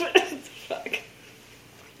 Fuck.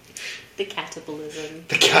 The catabolism.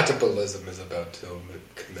 The catabolism is about to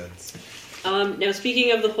commence. Now,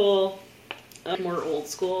 speaking of the whole more old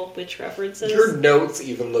school witch references, your notes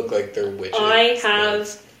even look like they're witches. I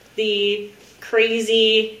have the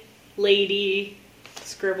crazy lady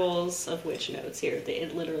scribbles of witch notes here.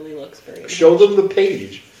 It literally looks very. Show them the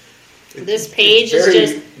page. This page is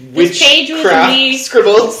just. This page was me.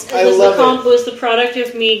 Scribbles. I love it. Was the product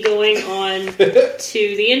of me going on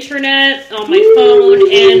to the internet on my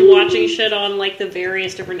phone and watching shit on like the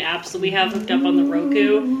various different apps that we have hooked up on the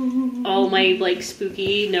Roku. All my like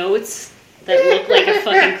spooky notes that look like a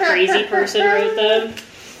fucking crazy person wrote them.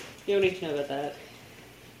 You don't need to know about that.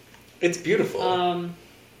 It's beautiful.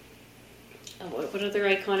 What other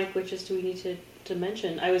iconic witches do we need to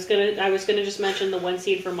mention? I was gonna just mention the one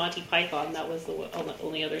scene from Monty Python. That was the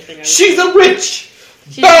only other thing I was She's a witch!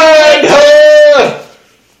 She's Burn her!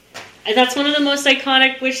 And that's one of the most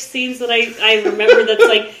iconic witch scenes that I remember. That's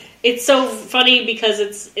like, it's so funny because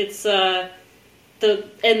it's the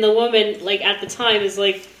woman, like, at the time is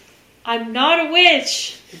like, I'm not a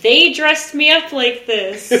witch. They dressed me up like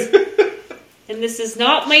this. And this is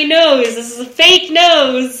not my nose. This is a fake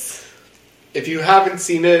nose. If you haven't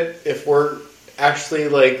seen it, if we're actually,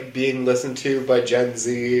 like, being listened to by Gen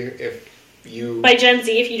Z, By Gen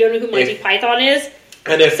Z, if you don't know who Monty Python is.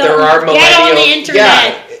 And if there are millennials... Get on the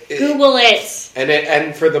internet. Google it.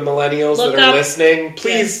 And for the millennials that are listening,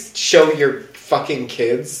 please show your fucking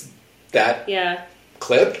kids that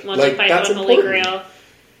clip. Monty like, Python that's Holy important. Grail.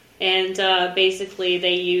 And basically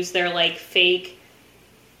they use their, like, fake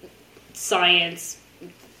science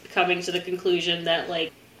coming to the conclusion that,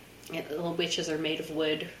 like, witches are made of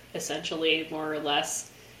wood, essentially, more or less.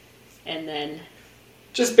 And then...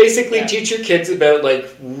 Just basically teach your kids about, like,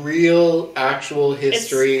 real, actual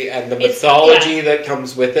history and the mythology that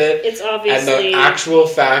comes with it. It's obviously... And the actual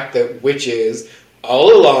fact that witches,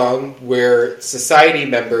 all along, were society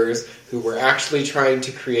members who were actually trying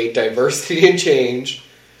to create diversity and change.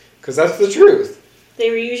 Because that's the truth. They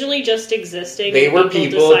were usually just existing. They were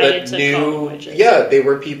people that knew... Yeah, they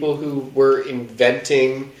were people who were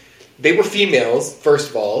inventing... They were females, first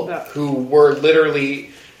of all, who were literally...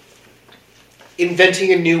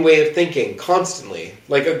 inventing a new way of thinking constantly,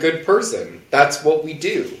 like a good person. That's what we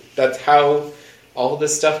do. That's how all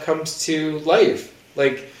this stuff comes to life.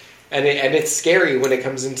 Like, and it's scary when it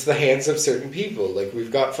comes into the hands of certain people. Like, we've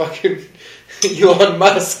got fucking Elon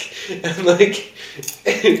Musk, and like,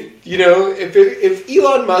 you know, if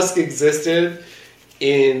Elon Musk existed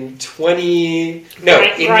in if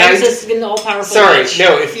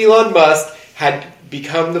Elon Musk had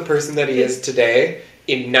become the person that he is today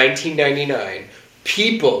in 1999,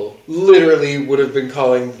 people literally would have been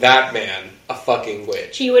calling that man a fucking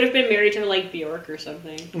witch. He would have been married to, like, Bjork or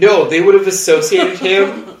something. No, they would have associated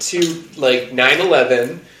him to, like,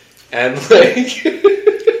 9/11 and, like...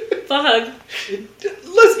 Fuck.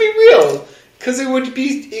 Let's be real. Because it would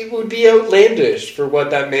be outlandish for what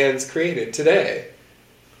that man's created today.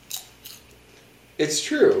 It's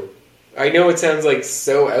true. I know it sounds, like,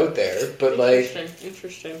 so out there, but, like...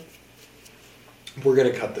 Interesting. We're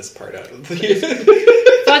gonna cut this part out of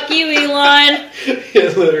the... Fuck you, Elon! Yeah,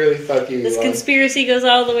 literally, fuck you, This Elon. conspiracy goes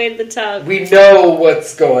all the way to the top. We know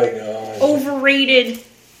what's going on. Overrated.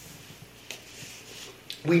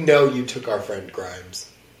 We know you took our friend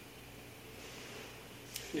Grimes.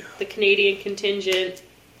 Yeah. The Canadian contingent.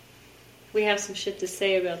 We have some shit to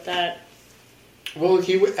say about that. Well,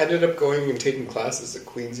 he ended up going and taking classes at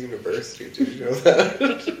Queen's University. Did you know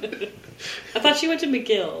that? I thought she went to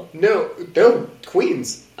McGill. No,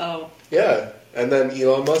 Queen's. Oh. Yeah, and then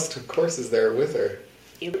Elon Musk took courses there with her.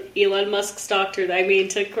 Elon Musk stalked her,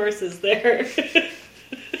 took courses there.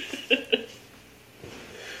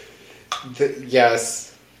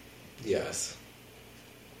 Yes.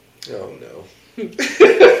 Oh, no.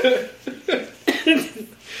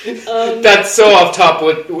 That's so off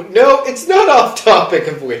topic. No, it's not off topic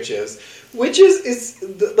of witches. Witches is,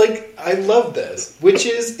 like, I love this.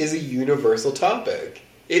 Witches is a universal topic.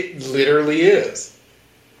 It literally is.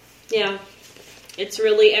 Yeah. It's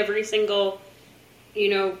really every single,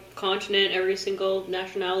 continent, every single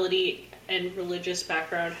nationality and religious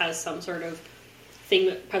background has some sort of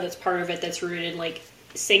thing that's part of it that's rooted in, like,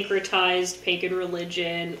 syncretized pagan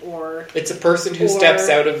religion, or it's a person who steps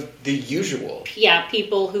out of the usual. Yeah,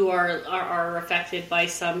 people who are affected by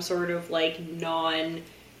some sort of, like,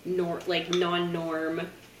 non-norm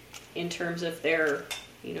in terms of their,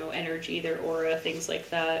 energy, their aura, things like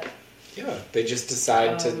that. Yeah, they just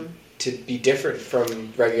decide to be different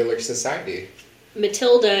from regular society.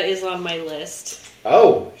 Matilda is on my list.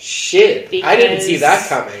 Oh, shit. I didn't see that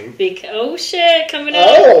coming. Oh, shit, coming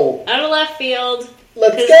out of left field.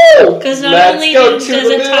 Let's go! Because not only does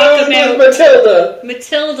it talk about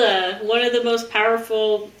Matilda, one of the most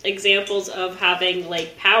powerful examples of having,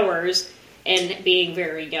 like, powers and being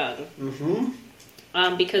very young.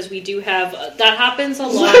 Mm-hmm. Because we do have... that happens a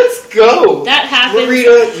lot. Let's go! That happens...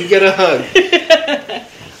 Marita, you get a hug.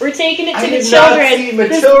 We're taking it to I the did children. Not see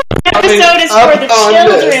Matilda This episode is for the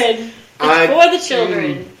children. It's for the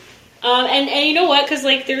children. And you know what? Because,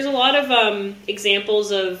 like, there's a lot of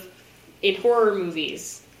examples of... in horror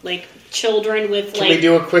movies, like, children with, Can we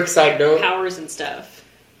do a quick side note? Powers and stuff.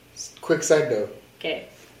 Quick side note. Okay.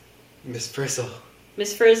 Miss Frizzle.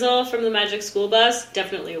 Miss Frizzle from the Magic School Bus,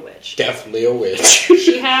 definitely a witch. Definitely a witch.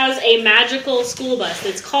 She has a magical school bus.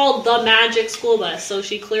 It's called the Magic School Bus, so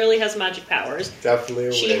she clearly has magic powers. Definitely a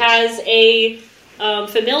witch. She has a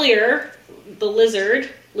familiar, the lizard,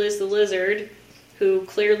 Liz the Lizard, who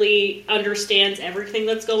clearly understands everything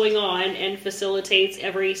that's going on and facilitates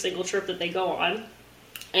every single trip that they go on,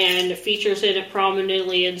 and features in it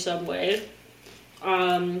prominently in some way.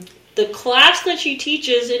 The class that she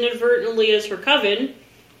teaches inadvertently is her coven,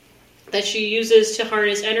 that she uses to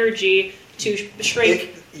harness energy to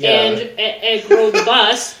shrink and grow the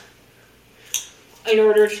bus in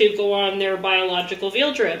order to go on their biological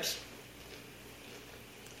field trips.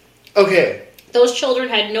 Okay. Those children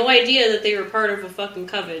had no idea that they were part of a fucking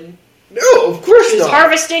coven. No, of course She was not.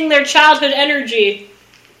 harvesting their childhood energy.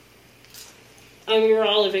 And we were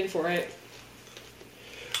all living for it.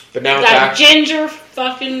 But now That back. ginger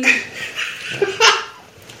fucking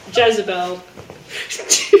Jezebel.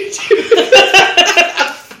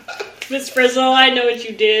 Miss Frizzle, I know what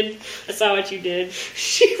you did. I saw what you did.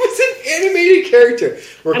 She was an animated character.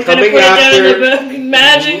 We're I'm gonna coming put after. it down in the book.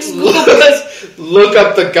 Magic School Bus. Look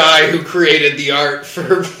up the guy who created the art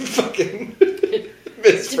for fucking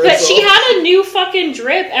Miss Frizzle. But she had a new fucking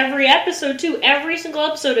drip every episode too. Every single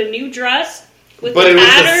episode, a new dress with But the it was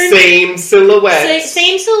pattern. the same silhouette.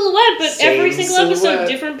 Same silhouette, but Same every single silhouette. episode,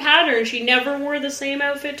 different pattern. She never wore the same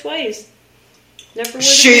outfit twice. Never wore the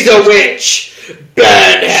She's same a outfit. witch.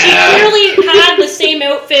 Bad She clearly had the same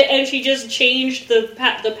outfit, and she just changed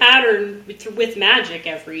the pattern with magic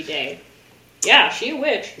every day. Yeah, she a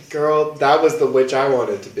witch. Girl, that was the witch I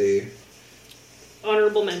wanted to be.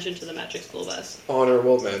 Honorable mention to the Magic School Bus.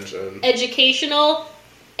 Honorable mention. Educational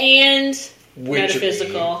and Witch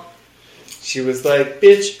metaphysical. She was like,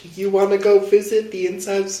 bitch, you want to go visit the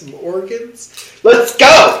inside of some organs? Let's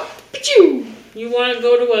go! Pachoo! You want to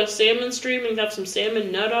go to a salmon stream and have some salmon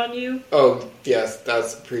nut on you? Oh, yes,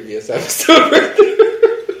 that's the previous episode right there.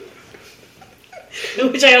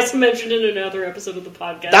 Which I also mentioned in another episode of the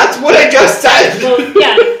podcast. That's what I just said! Well,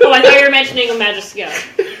 yeah. Oh, I thought you were mentioning a magic scale.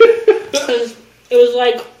 Because it was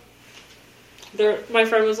like, my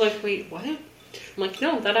friend was like, wait, what? I'm like,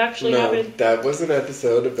 no, that actually No, happened. that was an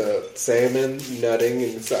episode about salmon nutting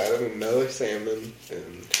inside of another salmon.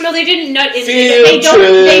 And No, they didn't nut inside. Field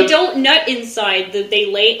They trip. don't nut inside. They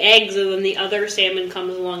lay eggs, and then the other salmon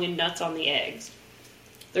comes along and nuts on the eggs.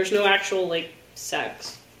 There's no actual, like,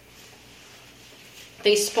 sex.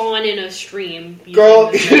 They spawn in a stream.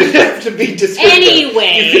 girl, you didn't have to be descriptive.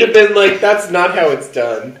 Anyway. You could have been like, that's not how it's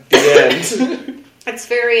done. The end. It's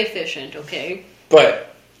very efficient, okay?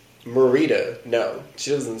 But Marita, no, she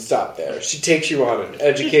doesn't stop there. She takes you on an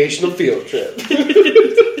educational field trip.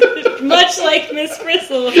 Much like Miss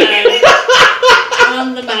Bristle had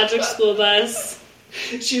on the Magic School Bus.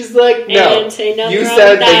 She's like, no, And say nothing you wrong said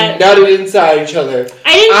with they that. nutted inside each other.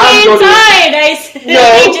 I didn't I'm say gonna- inside. I said No.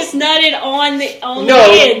 they just nutted on the No,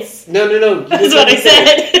 kids. no. That's what I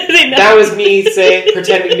said. They That was me saying,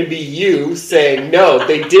 pretending to be you, saying, no,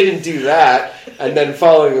 they didn't do that, and then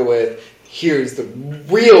following it with, here's the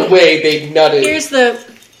real way they nutted. Here's the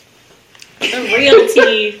real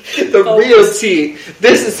tea. the real tea.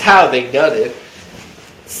 This is how they nutted.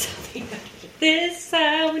 This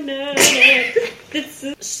how we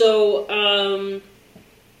nutted. So,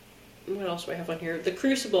 what else do I have on here? The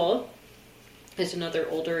Crucible is another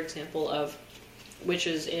older example of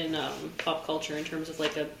witches in pop culture in terms of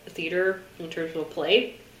like a theater, in terms of a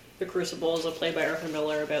play. The Crucible is a play by Arthur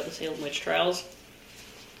Miller about the Salem witch trials,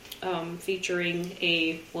 featuring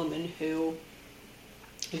a woman who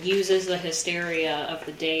uses the hysteria of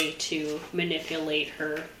the day to manipulate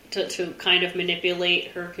her, to kind of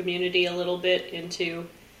manipulate her community a little bit into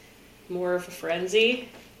more of a frenzy,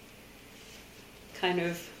 kind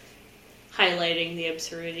of highlighting the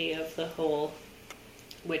absurdity of the whole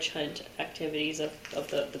witch hunt activities of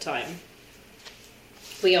the time.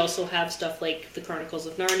 We also have stuff like the Chronicles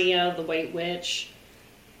of Narnia, the White Witch,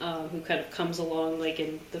 who kind of comes along like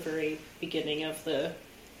in the very beginning of the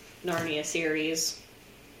Narnia series.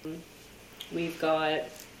 We've got,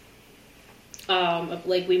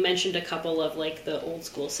 like we mentioned a couple of like the old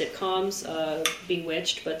school sitcoms,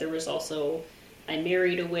 Bewitched, but there was also I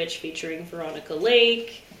Married a Witch featuring Veronica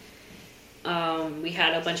Lake. We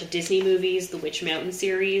had a bunch of Disney movies, the Witch Mountain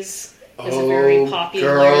series is a very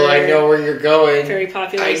popular. Girl, I know where you're going. Very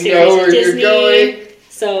popular I series know of where Disney. you're going.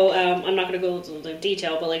 So I'm not going to go into the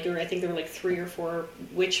detail, but like I think there were like 3 or 4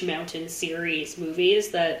 Witch Mountain series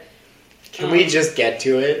movies that. Can we just get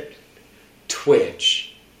to it?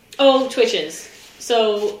 Twitch. Oh, Twitches.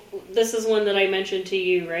 So this is one that I mentioned to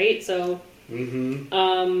you, right? So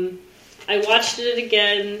I watched it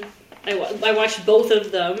again. I watched both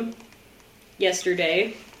of them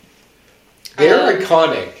yesterday. They're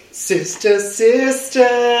iconic. Sister.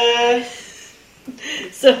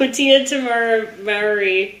 So Tia and Tamara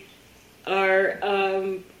Mowry are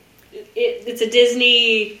it's a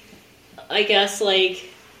Disney I guess, like,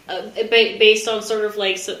 based on sort of,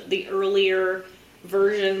 like, the earlier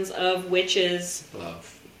versions of witches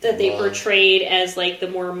that they portrayed as, like, the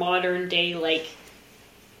more modern day, like,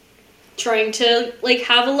 trying to, like,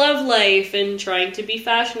 have a love life and trying to be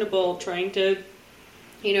fashionable, trying to,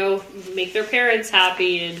 you know, make their parents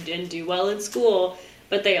happy and do well in school,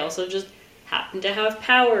 but they also just happen to have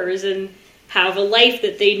powers and have a life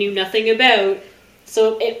that they knew nothing about.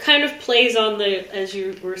 So it kind of plays on the, as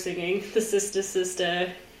you were singing, the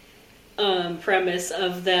Sista premise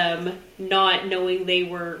of them not knowing they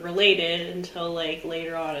were related until, like,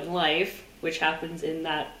 later on in life, which happens in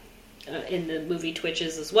that in the movie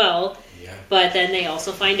Twitches as well. Yeah. But then they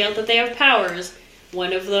also find out that they have powers.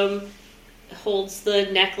 One of them holds the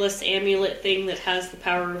necklace amulet thing that has the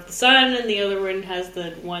power of the sun, and the other one has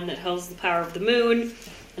the one that holds the power of the moon.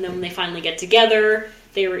 And then when they finally get together,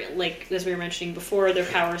 they were, like, as we were mentioning before, their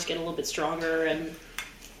powers get a little bit stronger, and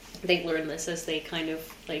they learn this as they kind of,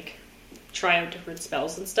 like, try out different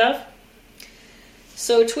spells and stuff.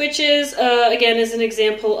 So Twitches, again, is an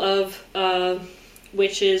example of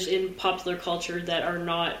witches in popular culture that are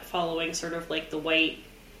not following sort of, like, the white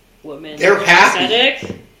woman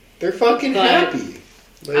aesthetic. They're fucking happy.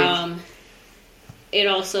 Like, it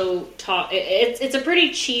also it's a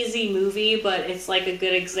pretty cheesy movie, but it's, like, a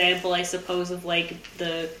good example, I suppose, of, like,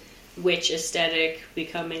 the witch aesthetic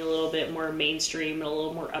becoming a little bit more mainstream and a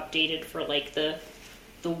little more updated for, like, the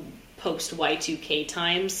post Y2K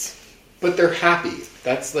times. but they're happy.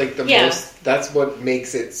 That's like the most. That's what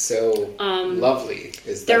makes it so lovely.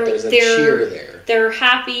 Is that there's a cheer there. They're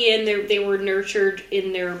happy, and they were nurtured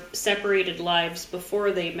in their separated lives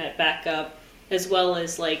before they met back up, as well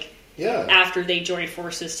as, like, after they joined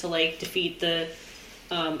forces to, like, defeat the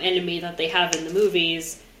enemy that they have in the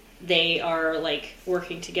movies. They are, like,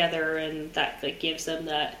 working together, and that, like, gives them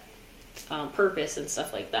that purpose and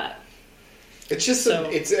stuff like that. It's just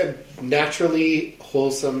it's a naturally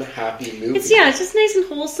wholesome, happy movie. It's just nice and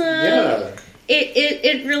wholesome. Yeah,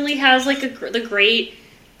 it really has, like, the great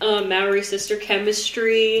Maori sister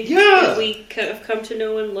chemistry. Yeah, that we have come to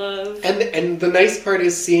know and love. And the nice part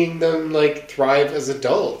is seeing them, like, thrive as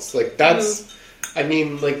adults. Like, that's, I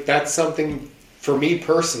mean, like, that's something for me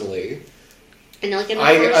personally. And, like, in the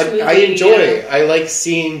first movie, I enjoy. I like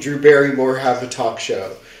seeing Drew Barrymore have a talk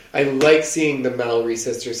show. I like seeing the Mallory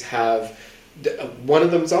sisters have. One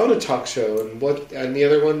of them's on a talk show, and the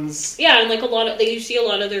other one's and, like, you see a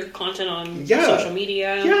lot of their content on social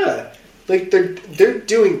media. Yeah, like they're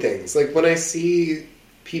doing things. Like, when I see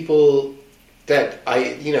people that I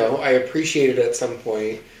appreciated at some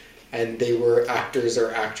point, and they were actors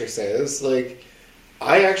or actresses, like,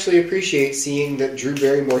 I actually appreciate seeing that Drew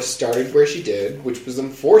Barrymore started where she did, which was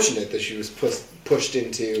unfortunate that she was pushed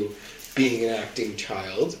into being an acting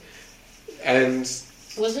child, and.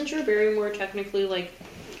 Wasn't Drew Barrymore technically, like,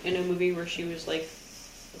 in a movie where she was, like,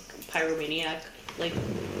 a pyromaniac? Like,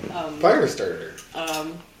 fire starter.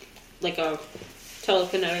 Like a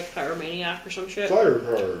telekinetic pyromaniac or some shit?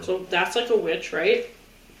 Fire. So that's, like, a witch, right?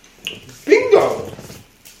 Bingo!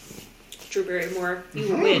 Drew Barrymore,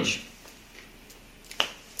 you a witch.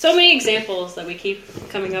 So many examples that we keep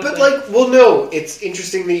coming up with. But, like, well, no, it's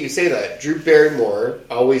interesting that you say that. Drew Barrymore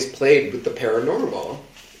always played with the paranormal.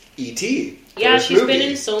 E.T. Yeah, she's been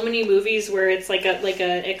in so many movies where it's like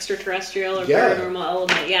a extraterrestrial or paranormal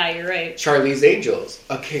element. Yeah, you're right. Charlie's Angels,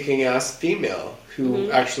 a kicking-ass female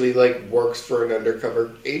who actually, like, works for an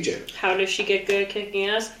undercover agent. How does she get good at kicking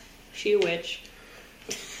ass? She a witch.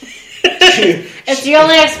 It's the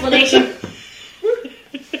only explanation.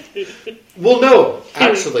 Well, no,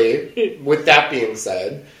 actually, with that being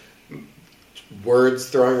said, words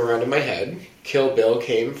throwing around in my head, Kill Bill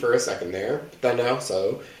came for a second there, but then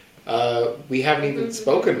also... we haven't even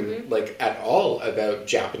spoken, like, at all about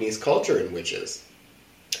Japanese culture and witches.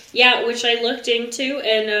 Yeah, which I looked into,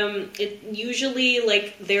 and it usually,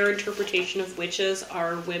 like, their interpretation of witches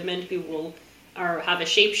are women who will have a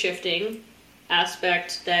shape-shifting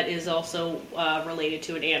aspect that is also related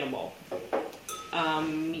to an animal.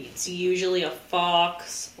 It's usually a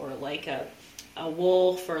fox, or, like, a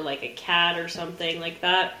wolf, or, like, a cat or something like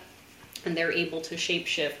that, and they're able to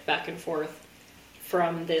shape-shift back and forth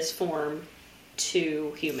from this form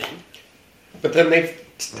to human. But then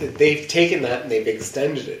they've taken that and they've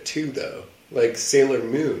extended it too, though. Like Sailor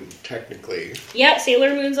Moon, technically. Yeah,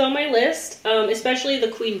 Sailor Moon's on my list, especially the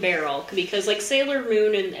Queen Beryl, because, like, Sailor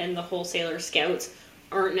Moon and the whole Sailor Scouts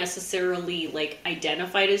aren't necessarily, like,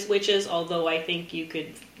 identified as witches, although I think you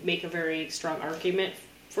could make a very strong argument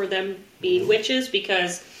for them being witches,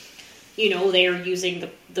 because they are using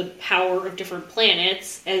the power of different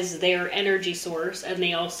planets as their energy source, and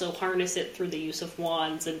they also harness it through the use of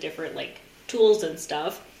wands and different, like, tools and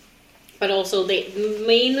stuff. But also,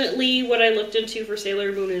 mainly what I looked into for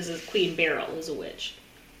Sailor Moon is that Queen Beryl is a witch.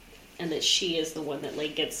 And that she is the one that,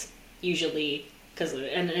 like, gets usually...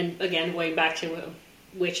 And again, going back to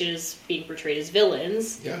witches being portrayed as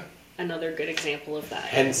villains. Yeah. Another good example of that.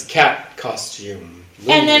 Hence cat costume.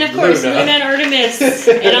 And then, of course, Luna and Artemis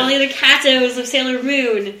and all the other catos of Sailor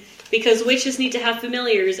Moon. Because witches need to have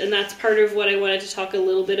familiars, and that's part of what I wanted to talk a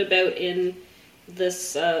little bit about in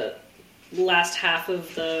this last half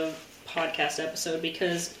of the podcast episode,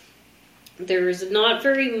 because there's not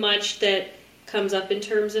very much that comes up in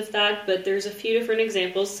terms of that, but there's a few different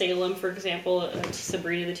examples. Salem, for example,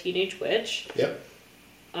 Sabrina the Teenage Witch. Yep.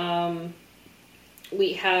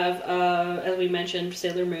 We have, as we mentioned,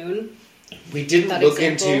 Sailor Moon. We didn't look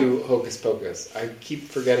into Hocus Pocus. I keep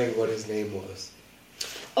forgetting what his name was.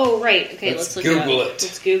 Oh, right. Okay, let's look Google it up. it.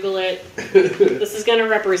 Let's Google it. This is going to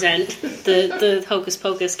represent the Hocus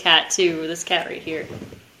Pocus cat, too. This cat right here.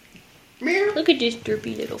 Meow. Look at this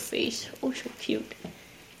derpy little face. Oh, so cute.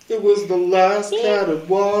 It was the last cat of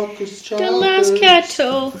Walker's childhood. The last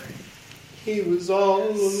cat, He was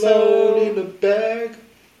all alone in a bag.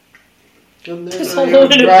 And then Just I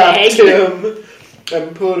alone in a unwrapped bag. him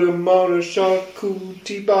and put him on a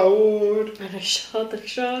charcuterie board. And I shot the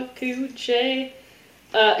charcuterie.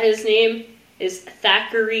 His name is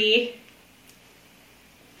Thackeray,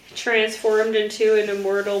 transformed into an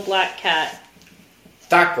immortal black cat.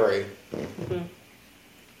 Thackeray. Mm-hmm.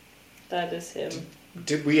 That is him.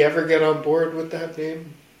 Did we ever get on board with that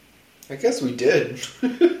name? I guess we did.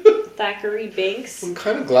 Thackeray Binks. I'm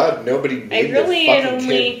kind of glad nobody named their fucking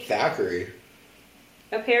kid Thackeray.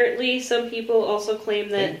 Apparently, some people also claim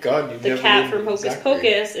that Thank God you the never cat named from Hocus Zachary.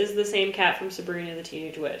 Pocus is the same cat from Sabrina the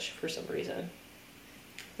Teenage Witch, for some reason.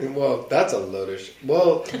 Well, that's a load of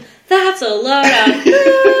well... That's a load of...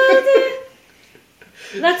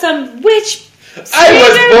 That's a witch... I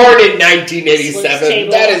was born in 1987.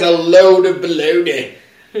 That is a load of baloney.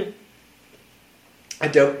 I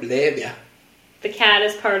don't blame you. The cat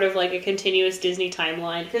is part of, like, a continuous Disney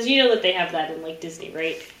timeline. Because you know that they have that in, like, Disney,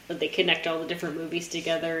 right? That they connect all the different movies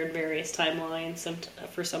together in various timelines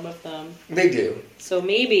for some of them. They do. So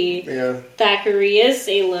maybe Yeah. Thackeray is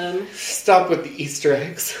Salem. Stop with the Easter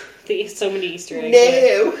eggs. So many Easter eggs.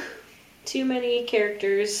 No! Too many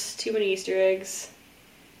characters. Too many Easter eggs.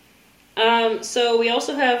 So we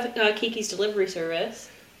also have Kiki's Delivery Service.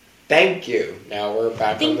 Thank you. Now we're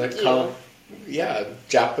back Thank on the you.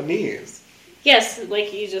 Japanese. Yes,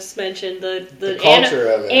 like you just mentioned, the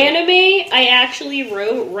culture of it. Anime, I actually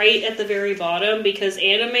wrote right at the very bottom because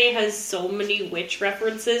anime has so many witch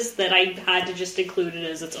references that I had to just include it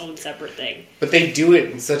as its own separate thing. But they do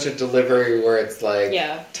it in such a delivery where it's like,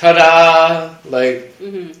 Yeah. ta-da! Like,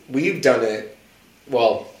 Mm-hmm. we've done it,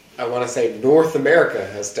 well, I want to say North America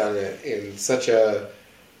has done it in such a,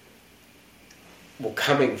 well,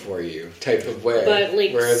 coming for you type of way. But,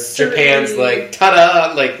 like, whereas Japan's like,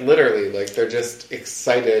 ta-da! Like, literally, like, they're just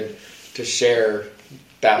excited to share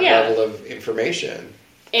that level of information.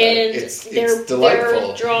 And it's they're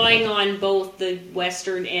delightful. drawing on both the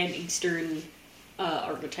Western and Eastern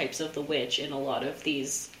archetypes of the witch in a lot of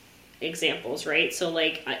these examples, right? So,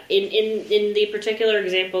 like, in the particular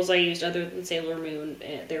examples I used, other than Sailor Moon,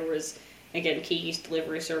 there was, again, Kiki's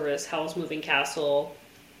Delivery Service, Howl's Moving Castle,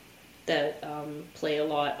 that play a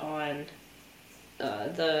lot on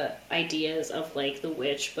the ideas of, like, the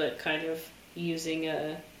witch, but kind of using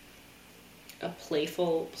a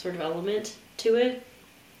playful sort of element to it.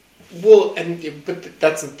 Well, but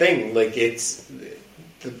that's the thing. Like, it's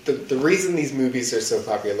the reason these movies are so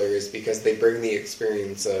popular is because they bring the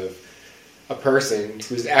experience of a person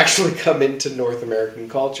who's actually come into North American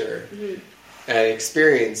culture and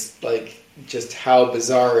experienced, like, just how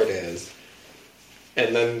bizarre it is,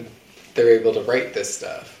 and then they're able to write this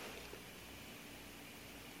stuff,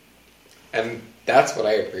 and that's what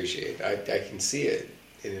I appreciate. I can see it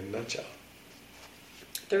in a nutshell.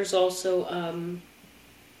 There's also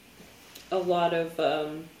a lot of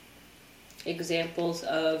examples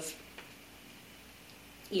of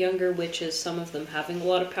younger witches, some of them having a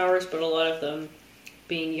lot of powers, but a lot of them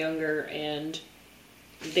being younger, and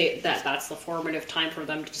that's the formative time for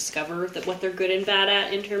them to discover that what they're good and bad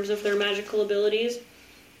at in terms of their magical abilities.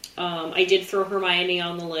 I did throw Hermione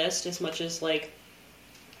on the list, as much as, like,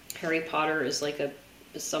 Harry Potter is, like, a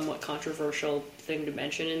somewhat controversial thing to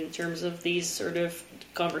mention in terms of these sort of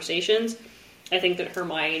conversations. I think that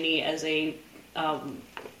Hermione as a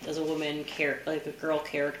woman, like a girl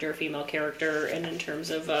character, female character, and in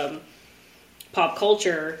terms of pop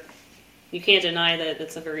culture, you can't deny that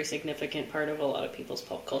it's a very significant part of a lot of people's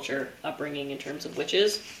pop culture upbringing in terms of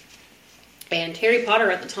witches. And Harry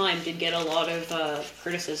Potter at the time did get a lot of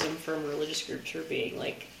criticism from religious groups for being,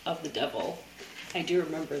 like, of the devil. I do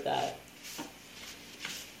remember that.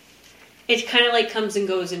 It kind of, like, comes and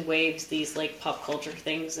goes in waves, these, like, pop culture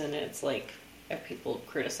things, and it's, like, people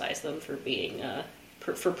criticize them for being,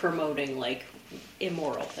 for promoting, like,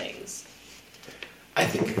 immoral things. I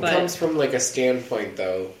think it comes from, like, a standpoint,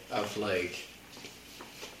 though, of, like,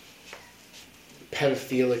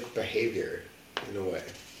 pedophilic behavior, in a way.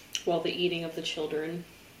 Well, the eating of the children.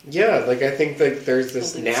 Yeah, like, I think, like, there's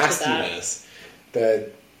this nastiness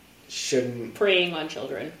that shouldn't... Preying on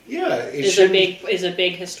children. Yeah, is a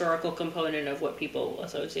big historical component of what people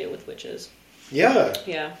associate with witches. Yeah.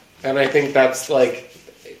 Yeah. And I think that's, like,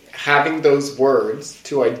 having those words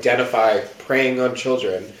to identify preying on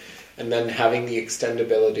children, and then having the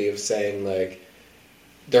extendability of saying, like,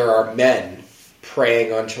 there are men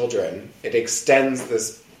preying on children. It extends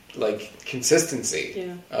this, like,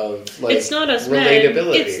 consistency of, like, it's not us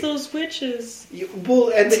relatability. Men, it's those witches.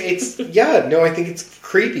 Well, and it's, I think it's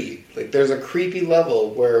creepy. Like, there's a creepy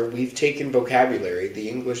level where we've taken vocabulary, the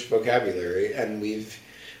English vocabulary, and we've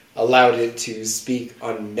allowed it to speak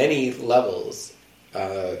on many levels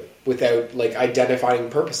without, like, identifying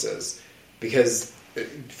purposes. Because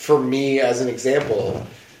for me, as an example,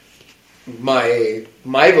 my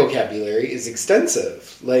vocabulary is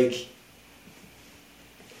extensive. Like,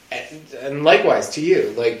 and likewise to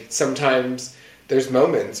you. Like, sometimes there's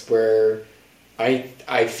moments where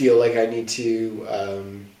I feel like I need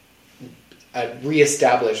to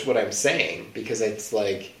reestablish what I'm saying, because it's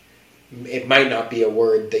like, it might not be a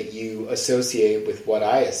word that you associate with what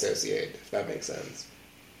I associate, if that makes sense.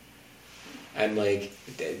 And, like,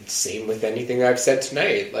 same with anything I've said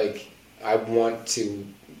tonight. Like, I want to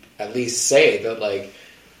at least say that, like,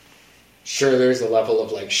 sure, there's a level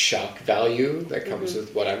of, like, shock value that comes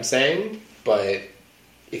with what I'm saying, but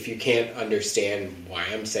if you can't understand why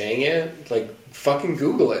I'm saying it, like, fucking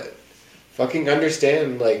Google it. Fucking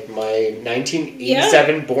understand, like, my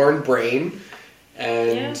 1987 born brain,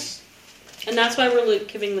 and... And that's why we're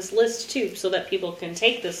giving this list, too, so that people can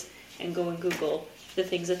take this and go and Google the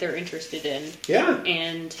things that they're interested in. Yeah.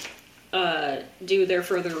 And do their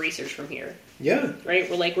further research from here. Yeah. Right?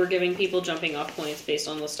 We're giving people jumping off points based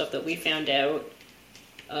on the stuff that we found out,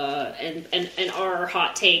 and our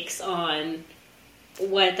hot takes on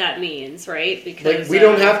what that means, right? Because like, we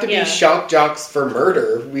don't have to be shock jocks for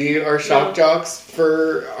murder. We are shock jocks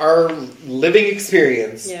for our living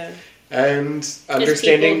experience. Yeah. And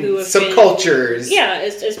understanding subcultures.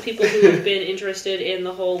 As people who have been interested in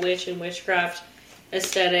the whole witch and witchcraft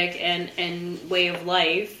aesthetic and way of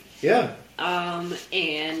life. Yeah. And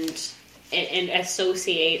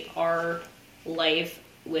associate our life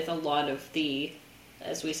with a lot of the,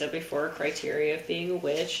 as we said before, criteria of being a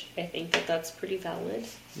witch. I think that that's pretty valid.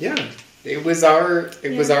 Yeah. It was our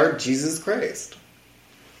Jesus Christ.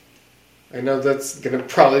 I know that's going to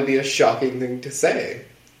probably be a shocking thing to say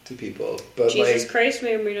to people, but Jesus Christ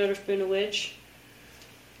may or may not have been a witch,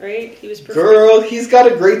 right? He was perfect. Girl, he's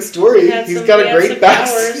got a great story. He's got a great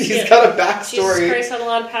backstory. He's got a backstory. Jesus Christ had a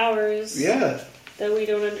lot of powers. Yeah. That we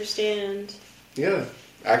don't understand. Yeah.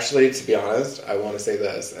 Actually, to be honest, I want to say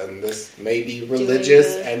this, and this may be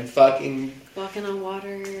religious and fucking... Walking on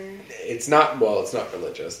water. It's not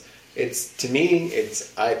religious. It's, to me,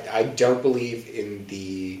 I don't believe in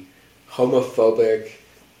the homophobic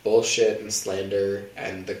bullshit and slander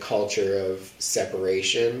and the culture of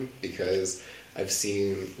separation, because I've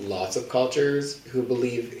seen lots of cultures who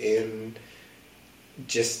believe in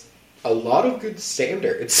just a lot of good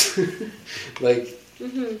standards. Like,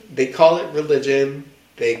 they call it religion,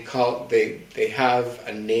 they have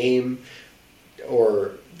a name,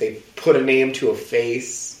 or they put a name to a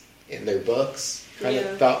face in their books, kind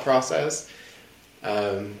of thought process.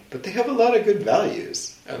 But they have a lot of good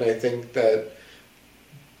values, and I think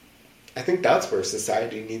that's where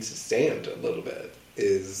society needs to stand a little bit.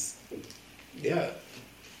 There's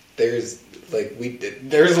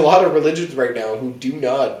a lot of religions right now who do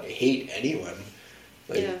not hate anyone.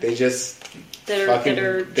 They just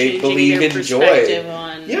they believe in joy.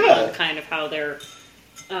 On kind of how they're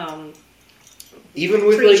even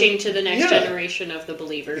with preaching to the next generation of the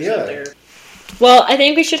believers. Well, I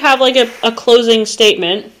think we should have like a closing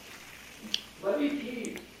statement. Let me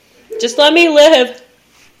pee. Just let me live.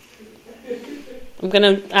 I'm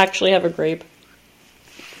gonna actually have a grape.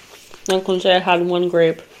 I'm gonna say I had one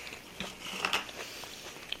grape.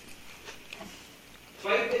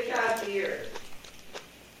 Bite the cat's ear.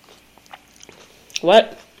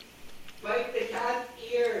 What? Bite the cat's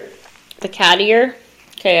ear. The cat ear?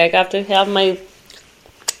 Okay, I got to have my...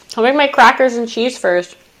 I'll make my crackers and cheese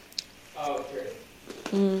first. Oh,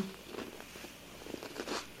 great.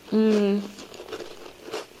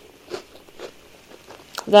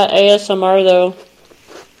 That ASMR, though.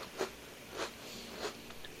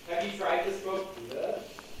 Have you tried the smoked Gouda?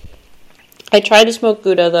 I tried to smoke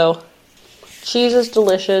Gouda, though. Cheese is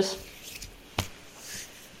delicious.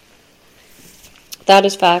 That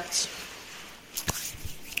is facts.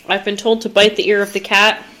 I've been told to bite the ear of the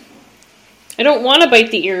cat. I don't want to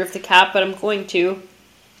bite the ear of the cat, but I'm going to.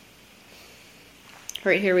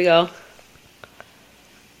 Right, here we go.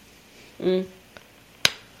 Okay,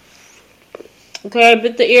 I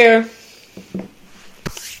bit the ear.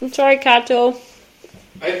 I'm sorry, Kato.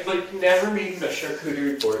 I've never made a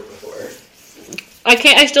charcuterie board before.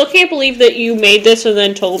 I still can't believe that you made this and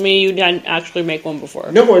then told me you didn't actually make one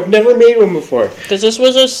before. No, I've never made one before. Because this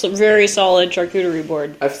was a very solid charcuterie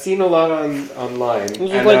board. I've seen a lot online. It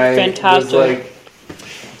was fantastic. Was like,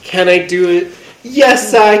 can I do it?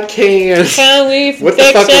 Yes, I can. Can we What fix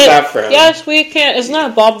the fuck it? is that from? Yes, we can. Isn't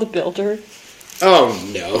that Bob the Builder? Oh,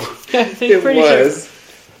 no. It was.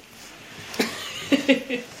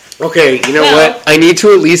 Okay, you know what? I need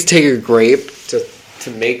to at least take a grape to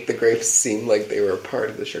make the grapes seem like they were a part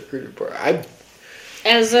of the charcuterie board.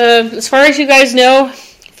 As far as you guys know,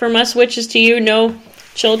 from us witches to you, no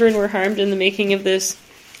children were harmed in the making of this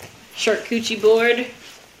charcuterie board.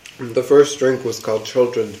 The first drink was called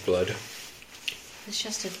Children's Blood. It's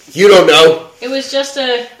just a... You don't know! It was just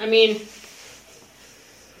a... I mean...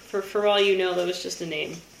 For all you know, that was just a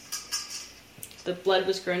name. The blood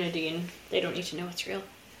was grenadine. They don't need to know it's real.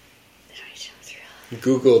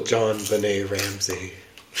 Google John Benet Ramsey.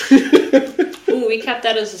 Ooh, we kept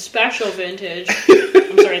that as a special vintage.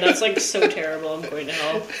 I'm sorry, that's like so terrible. I'm going to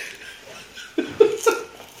hell.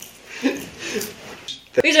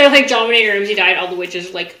 These are like John Benet Ramsey died, all the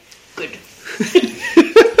witches like, good.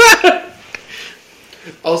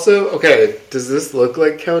 Also, okay, does this look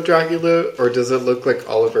like Count Dracula, or does it look like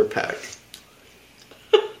Oliver Peck?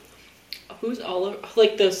 Who's Oliver?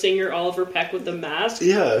 Like the singer Oliver Peck with the mask?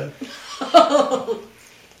 Yeah.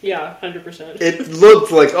 Yeah, 100%. It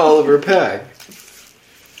looked like Oliver Peck.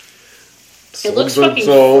 It looks fucking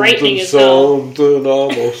frightening as hell. Something,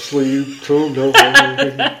 I'm asleep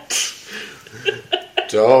tonight.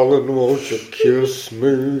 Darling, won't you kiss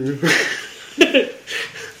me?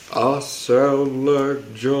 I sound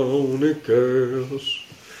like Johnny Cash.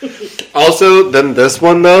 Also, then this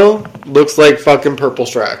one, though, looks like fucking Purple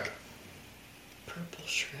Shrek. Purple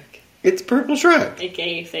Shrek. It's Purple Shrek.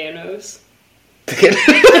 AKA Thanos.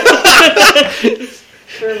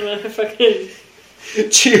 From fucking...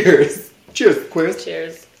 Cheers. Cheers, Quiz.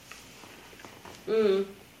 Cheers.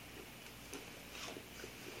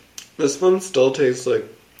 This one still tastes like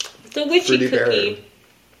The witchy Fruity cookie. Bear.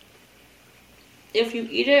 If you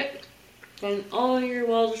eat it, then all your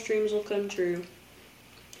wildest dreams will come true.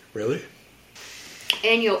 Really?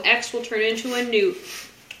 And your ex will turn into a newt.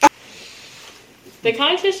 They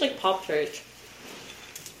kind of taste like Pop-Tarts.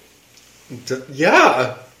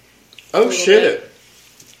 Yeah. Oh, shit.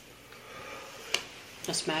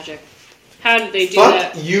 That's magic. How did they do Fuck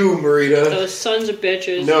that? you, Marita. Those sons of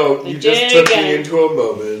bitches. No, They you just did took again. me into a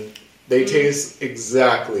moment. They taste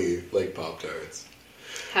exactly like Pop-Tarts.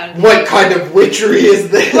 How did they What kind of witchery is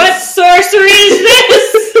this? What sorcery is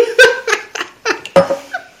this?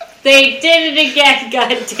 They did it again, god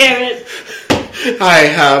damn it. I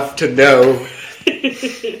have to know.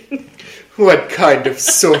 What kind of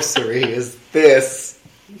sorcery is this?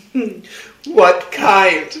 What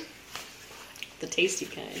kind? The tasty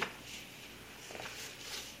kind.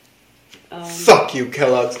 Fuck you,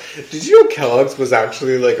 Kellogg's. Did you know Kellogg's was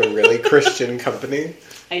actually like a really Christian company?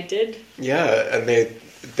 I did. Yeah, and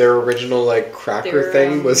their original like cracker Their,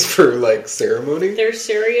 thing was for like ceremony. Their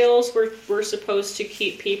cereals were supposed to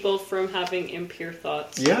keep people from having impure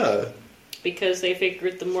thoughts. Yeah. Because they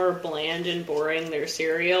figured the more bland and boring their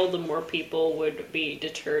cereal, the more people would be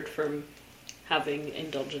deterred from having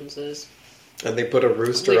indulgences. And they put a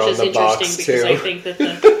rooster Which on is the box interesting because too. I think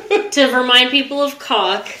that to remind people of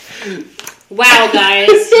cock. Wow,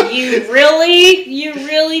 guys, you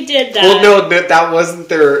really did that. Well, no, that wasn't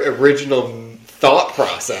their original thought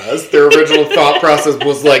process. Their original thought process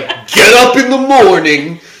was like, get up in the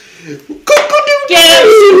morning, get up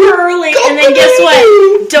super early, and then guess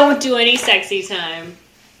what? Don't do any sexy time.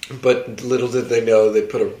 But little did they know they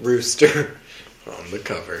put a rooster on the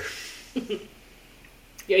cover.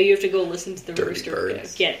 Yeah, you have to go listen to the Dirty rooster.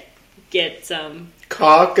 birds. Get some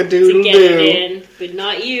Cock-a-doodle-doo. to get it in, but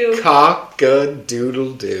not you.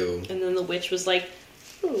 Cock-a-doodle-doo. And then the witch was like,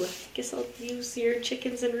 "Ooh, I guess I'll use your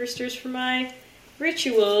chickens and roosters for my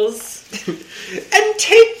rituals. And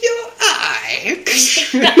take your eye.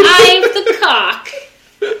 The eye of the cock.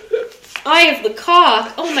 Eye of the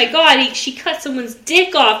cock. Oh my god, she cut someone's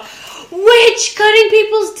dick off. Witch cutting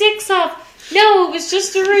people's dicks off. No, it was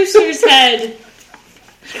just a rooster's head.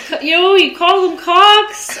 You know, you call them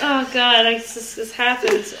cocks. Oh god, this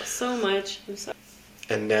happens so much. I'm sorry.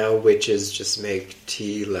 And now witches just make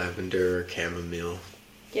tea, lavender, or chamomile.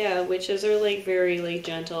 Yeah, witches are like very like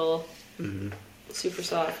gentle, Mm-hmm. super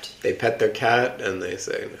soft. They pet their cat and they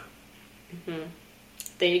say no. Mm-hmm.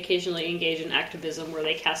 They occasionally engage in activism where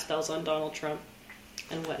they cast spells on Donald Trump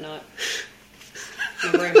and whatnot.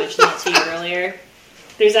 Remember I mentioned that to you earlier?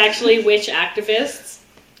 There's actually witch activists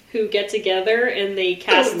who get together and they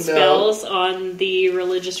cast spells on the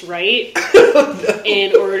religious right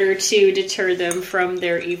in order to deter them from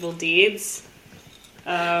their evil deeds.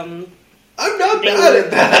 I'm not mad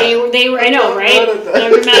at that. They were I know, right?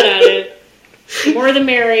 Never mad at it. The more the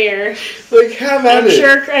merrier. Like, have at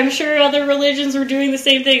it. I'm sure other religions were doing the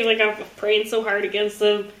same thing. Like, I'm praying so hard against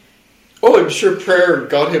them. Oh, I'm sure prayer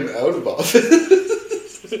got him out of office.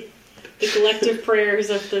 The collective prayers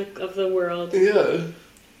of the world. Yeah.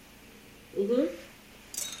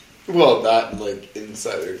 Mm-hmm. Well, that and, like,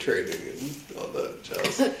 insider trading and all that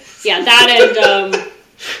jazz. Yeah, that and,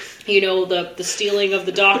 the stealing of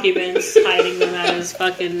the documents, hiding them at his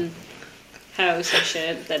fucking house and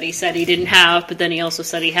shit that he said he didn't have, but then he also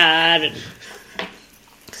said he had. And,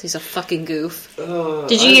 'cause he's a fucking goof.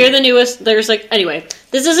 Did you hear the newest? There's anyway.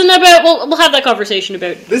 This isn't about. We'll have that conversation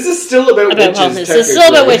about. This is still about witches. Wellness. This is still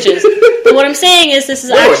about witches. But what I'm saying is, this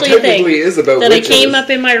is actually a thing is about that witches. I came up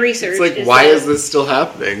in my research. It's like, why is this still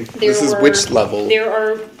happening? This is witch level. There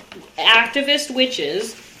are activist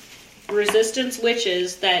witches, resistance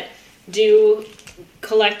witches that do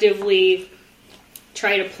collectively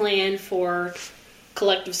try to plan for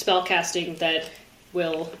collective spellcasting that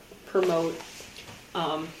will promote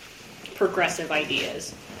progressive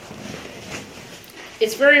ideas.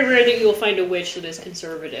 It's very rare that you will find a witch that is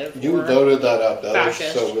conservative. You or loaded that up. That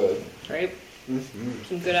fascist, was so good. right? Mm-hmm.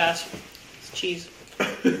 Some good ass cheese.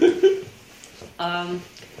 And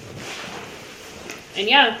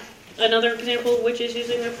yeah, another example of witches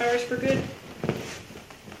using their powers for good.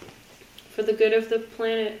 For the good of the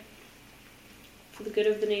planet. For the good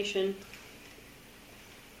of the nation.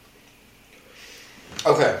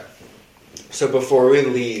 Okay. So before we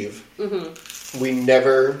leave, we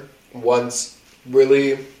never once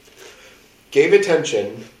really gave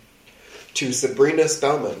attention to Sabrina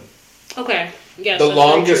Spellman. Okay. Yes, the that's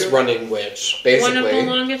longest very true. running witch, basically. One of the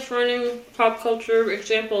longest running pop culture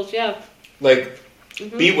examples, yeah. Like,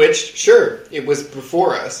 Bewitched, sure, it was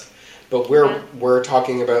before us, but we're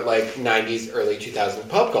talking about like 90s, early 2000s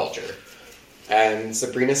pop culture. And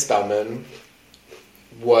Sabrina Spellman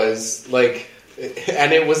was like,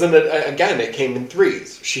 and it wasn't, again, it came in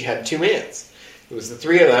threes. She had two aunts. It was the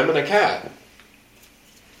three of them and a cat.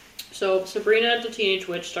 So, Sabrina the Teenage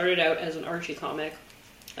Witch started out as an Archie comic,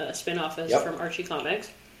 a spin-off from Archie Comics,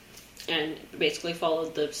 and basically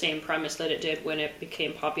followed the same premise that it did when it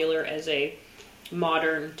became popular as a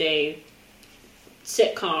modern-day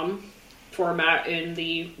sitcom format in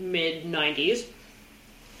the mid-90s.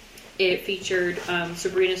 It featured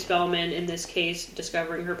Sabrina Spellman, in this case,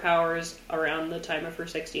 discovering her powers around the time of her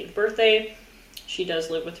 16th birthday. She does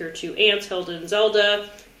live with her two aunts, Hilda and Zelda,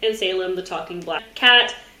 and Salem, the talking black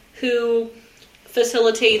cat, who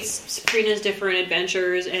facilitates Sabrina's different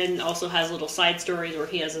adventures and also has little side stories where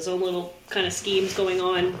he has his own little kind of schemes going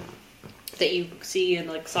on that you see in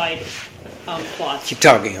like side plots. Keep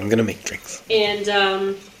talking, I'm gonna make drinks.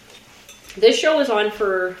 And this show was on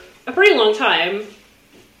for a pretty long time.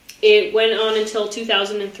 It went on until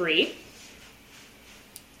 2003.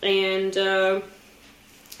 And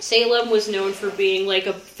Salem was known for being like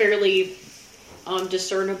a fairly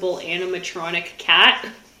discernible animatronic cat.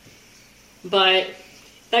 But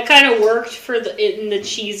that kind of worked for in the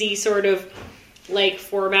cheesy sort of like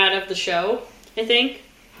format of the show, I think.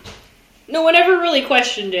 No one ever really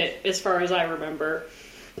questioned it, as far as I remember.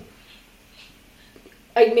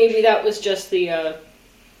 Maybe that was just the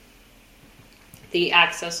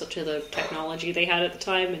access to the technology they had at the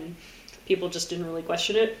time, and people just didn't really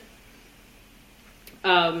question it.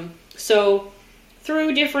 So,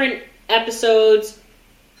 through different episodes,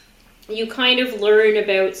 you kind of learn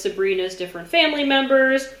about Sabrina's different family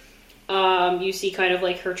members. You see kind of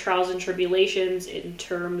like her trials and tribulations in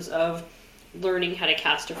terms of learning how to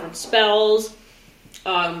cast different spells,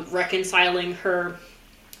 reconciling her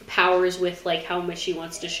powers with like how much she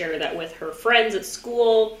wants to share that with her friends at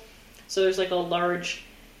school. So there's like a large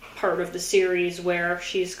part of the series where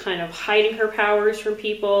she's kind of hiding her powers from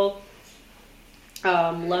people.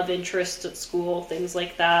 love interest at school, things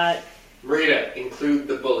like that. Rita, include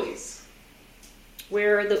the bullies.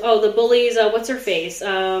 Where the bullies, what's her face?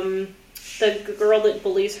 The girl that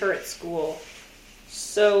bullies her at school.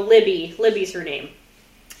 So Libby's her name.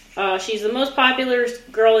 She's the most popular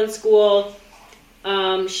girl in school.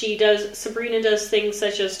 Sabrina does things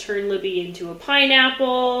such as turn Libby into a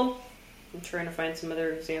pineapple. I'm trying to find some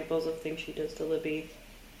other examples of things she does to Libby.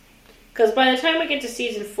 Because by the time we get to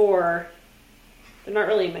season 4, they're not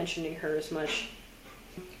really mentioning her as much.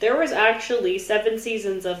 There was actually 7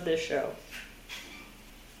 seasons of this show.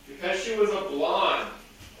 Because she was a blonde.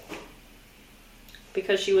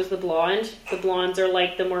 Because she was the blonde. The blondes are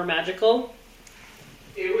like the more magical.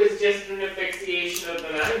 It was just an asphyxiation of the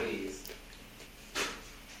 90s.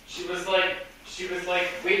 She was like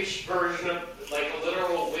witch version of, like a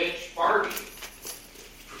literal witch Barbie.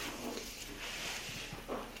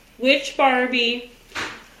 Witch Barbie.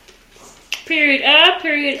 Period up,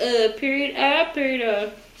 period up, period up, period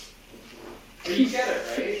up. Well, you get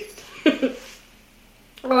it, right?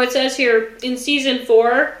 Oh, it says here, in season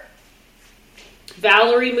 4,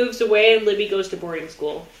 Valerie moves away and Libby goes to boarding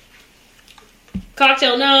school.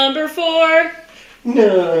 Cocktail number 4.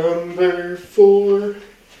 Number 4.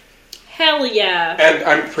 Hell yeah. And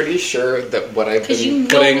I'm pretty sure that what I've 'Cause been you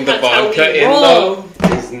know putting the that's how vodka we in, roll.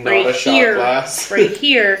 though, is not Right a shot here. glass. Right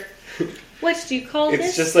here. What do you call It's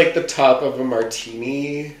this? just like the top of a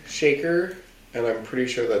martini shaker, and I'm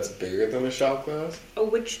pretty sure that's bigger than a shot glass. A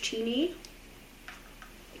witch teeny?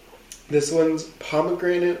 This one's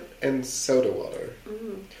pomegranate and soda water.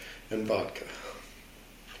 And vodka.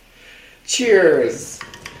 Cheers!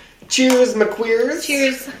 Cheers, McQueers!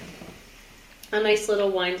 Cheers. A nice little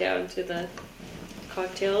wind down to the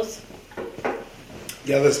cocktails.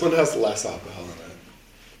 Yeah, this one has less alcohol in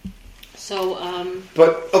it. So,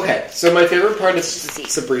 But, okay, so my favorite part of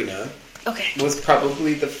Sabrina okay. was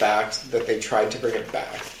probably the fact that they tried to bring it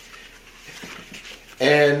back.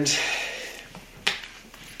 And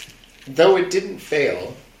though it didn't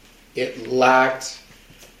fail, it lacked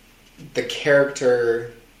the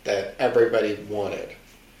character that everybody wanted.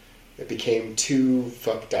 It became too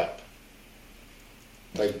fucked up.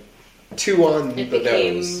 Like, too on the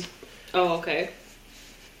nose. Oh, okay.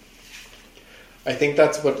 I think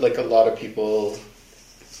that's what, like, a lot of people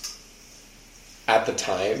at the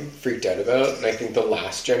time freaked out about. And I think the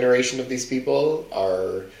last generation of these people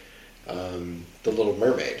are The Little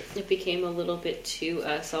Mermaid. It became a little bit too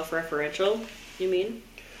self-referential, you mean?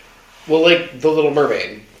 Well, like, The Little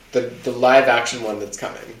Mermaid. The live action one that's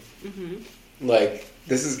coming. Mm-hmm. Like,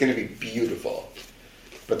 this is going to be beautiful.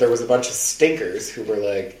 But there was a bunch of stinkers who were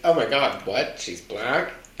like, oh my god, what? She's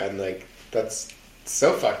black? And, like, that's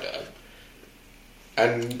so fucked up.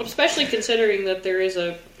 And Especially considering that there is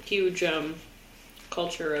a huge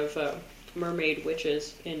culture of mermaid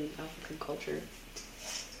witches in African culture.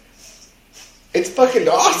 it's fucking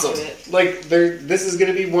awesome. Like, this is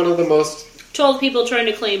going to be one of the most... 12 people trying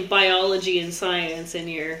to claim biology and science in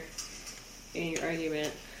your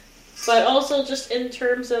argument. But also just in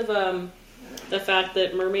terms of the fact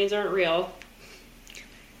that mermaids aren't real.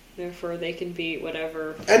 Therefore, they can be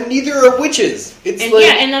whatever. And neither are witches. It's And like...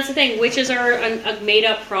 yeah, and that's the thing. Witches are a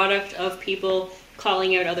made-up product of people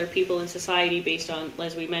calling out other people in society based on,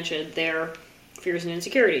 as we mentioned, their fears and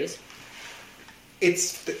insecurities.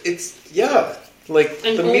 It's yeah. Like,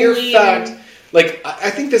 And the mere only- fact... Like, I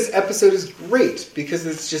think this episode is great because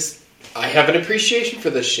it's just... I have an appreciation for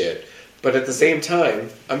this shit. But at the same time,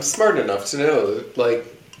 I'm smart enough to know that, like,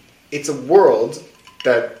 it's a world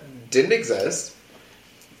that didn't exist,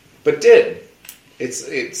 but did.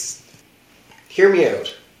 It's... Hear me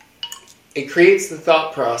out. It creates the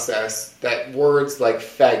thought process that words like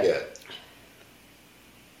faggot,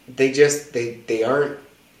 they aren't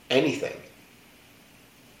anything.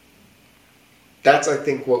 That's, I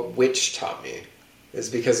think, what Witch taught me. Is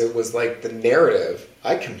because it was like the narrative.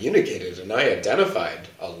 I communicated and I identified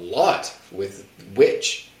a lot with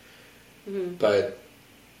Witch. Mm-hmm. But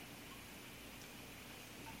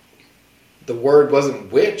the word wasn't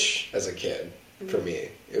witch as a kid for me.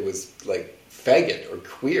 It was like faggot or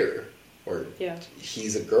queer or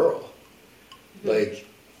he's a girl. Mm-hmm. Like,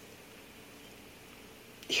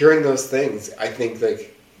 hearing those things, I think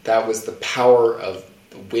like that was the power of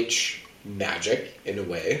witch magic in a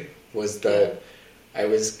way, was that I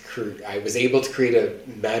was able to create a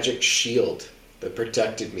magic shield that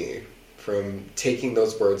protected me from taking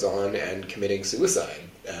those words on and committing suicide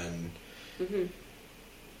and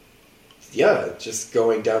just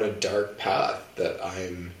going down a dark path that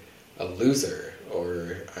I'm a loser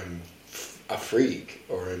or I'm a freak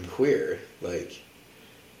or I'm queer. Like,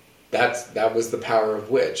 that was the power of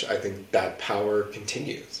witch. I think that power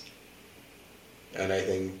continues. And I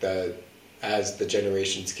think that as the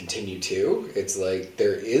generations continue to, it's like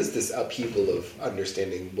there is this upheaval of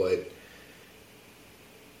understanding what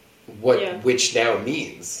witch now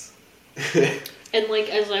means. And like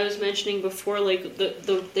as I was mentioning before, like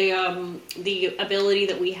the ability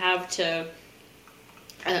that we have to,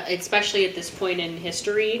 especially at this point in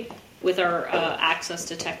history, with our access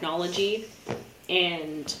to technology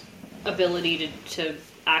and ability to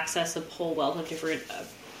access a whole wealth of different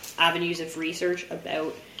avenues of research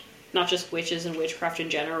about not just witches and witchcraft in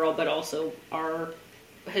general, but also our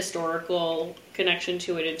historical connection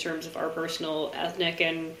to it in terms of our personal ethnic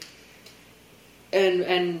and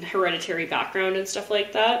hereditary background and stuff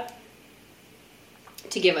like that,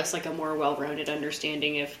 to give us like a more well-rounded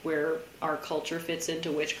understanding of where our culture fits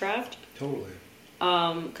into witchcraft. Totally.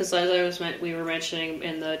 Because as we were mentioning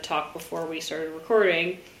in the talk before we started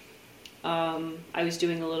recording, I was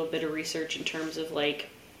doing a little bit of research in terms of like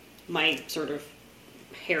my sort of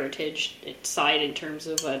heritage side in terms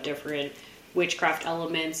of different witchcraft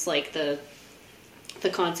elements, like the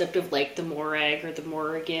concept of like the Morag or the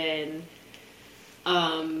Morrigan.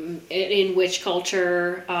 In witch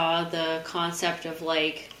culture, the concept of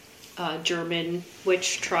like German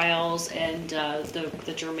witch trials and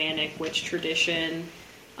the Germanic witch tradition.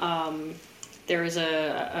 There was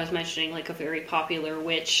I was mentioning like a very popular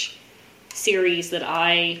witch series that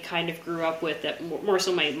I kind of grew up with, that more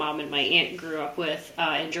so my mom and my aunt grew up with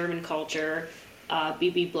in German culture,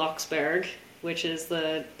 B.B. Blocksberg, which is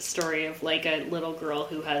the story of like a little girl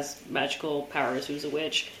who has magical powers, who's a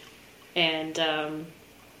witch. And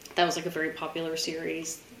that was like a very popular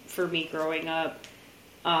series for me growing up.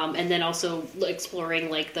 And then also exploring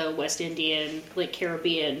like the West Indian, like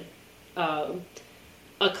Caribbean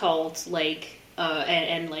occult, like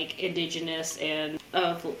and like indigenous and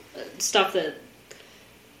stuff that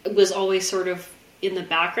was always sort of in the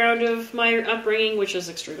background of my upbringing, which was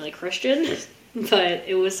extremely Christian, but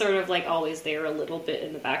it was sort of like always there a little bit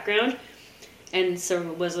in the background. And so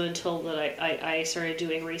it wasn't until that I started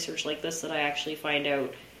doing research like this that I actually find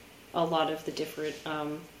out a lot of the different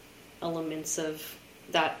elements of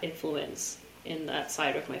that influence in that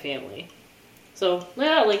side of my family. So,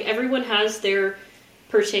 yeah, like everyone has their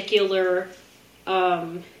particular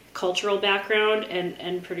cultural background,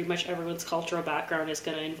 and pretty much everyone's cultural background is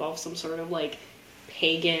going to involve some sort of like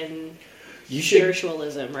pagan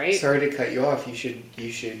spiritualism, right? Sorry to cut you off. You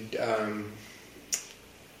should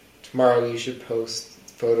tomorrow you should post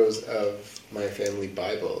photos of my family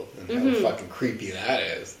Bible and how fucking creepy that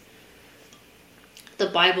is. The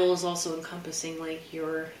Bible is also encompassing like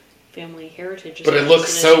your family heritage. But it looks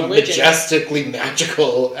so majestically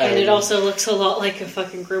magical. And it also looks a lot like a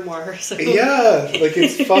fucking grimoire. So. Yeah, like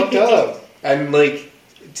it's fucked up. And like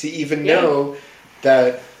to even know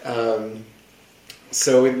that,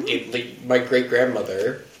 so like my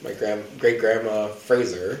great-grandmother, my great-grandma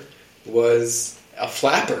Fraser, was a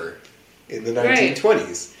flapper in the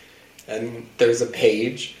 1920s. And there's a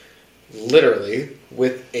page, literally,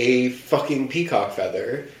 with a fucking peacock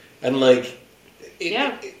feather. And like,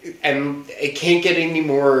 and it can't get any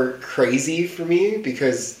more crazy for me,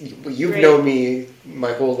 because you've known me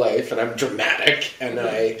my whole life, and I'm dramatic, and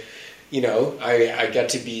I get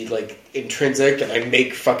to be like intrinsic, and I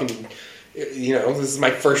make fucking, this is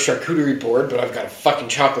my first charcuterie board, but I've got a fucking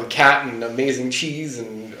chocolate cat and amazing cheese,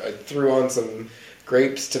 and I threw on some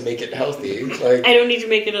grapes to make it healthy. Like, I don't need to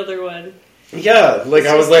make another one. Yeah, like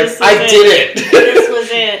I was like, I did it. This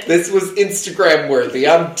was it. This was Instagram worthy.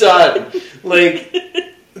 I'm done. Like,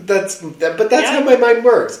 but that's how my mind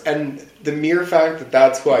works. And the mere fact that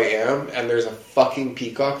that's who I am, and there's a fucking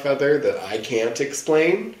peacock feather that I can't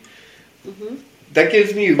explain, that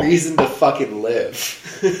gives me a reason to fucking live.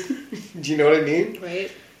 Do you know what I mean?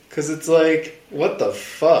 Right. Because it's like, what the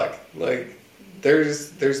fuck? Like,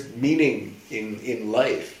 there's meaning in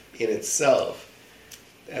life in itself.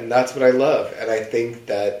 And that's what I love. And I think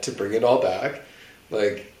that to bring it all back,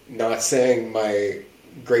 like, not saying my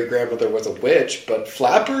great-grandmother was a witch, but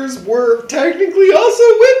flappers were technically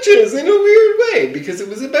also witches in a weird way, because it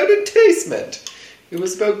was about enticement. It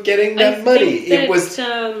was about getting that money. It was.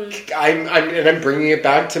 I'm bringing it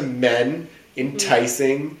back to men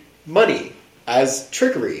enticing money as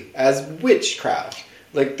trickery, as witchcraft.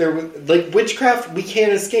 Like witchcraft, we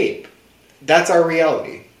can't escape. That's our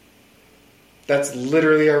reality. That's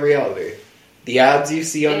literally our reality. The ads you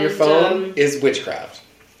see on your phone is witchcraft.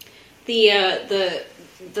 The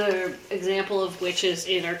example of witches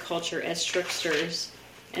in our culture as tricksters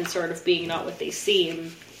and sort of being not what they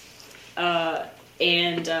seem, or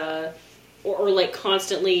like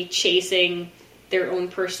constantly chasing their own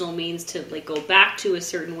personal means to like go back to a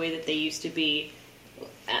certain way that they used to be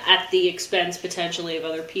at the expense potentially of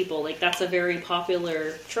other people. Like that's a very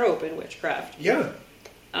popular trope in witchcraft. Yeah.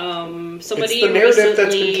 Somebody it's the narrative recently,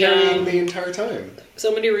 that's been carrying the entire time.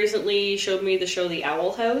 Somebody recently showed me the show The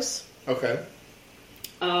Owl House. Okay.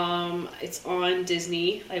 It's on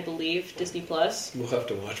Disney, I believe, Disney Plus. We'll have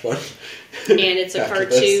to watch one. And it's a After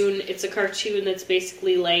cartoon. this. It's a cartoon that's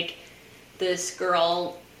basically like this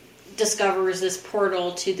girl discovers this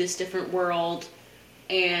portal to this different world,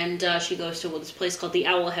 and she goes to this place called the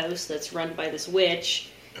Owl House that's run by this witch.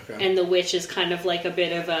 Okay. And the witch is kind of like a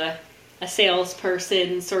bit of a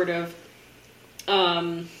salesperson, sort of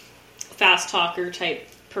fast talker type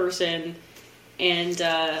person. And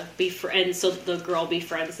so the girl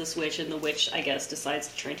befriends this witch, and the witch, I guess, decides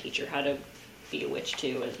to try and teach her how to be a witch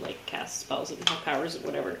too, and like cast spells and have powers and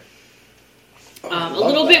whatever. A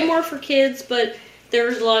little bit more for kids, but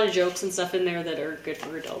there's a lot of jokes and stuff in there that are good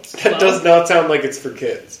for adults. That does not sound like it's for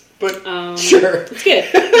kids, but sure. It's good.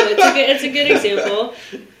 It's a good example.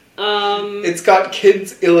 It's got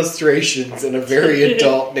kids' illustrations and a very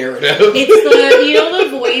adult narrative.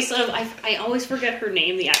 It's the voice of, I always forget her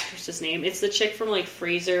name, the actress's name. It's the chick from like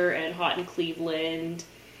Frasier and Hot in Cleveland,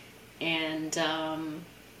 and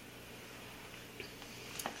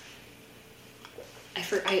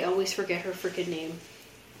I always forget her freaking name.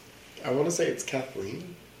 I want to say it's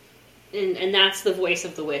Kathleen. And that's the voice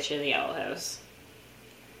of the witch in the Owl House.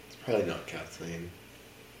 It's probably not Kathleen.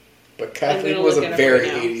 But Kathleen was a very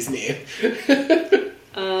 80s name.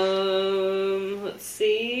 Let's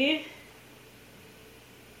see.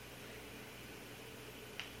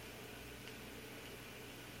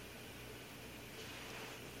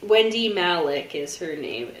 Wendy Malick is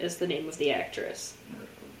the name of the actress.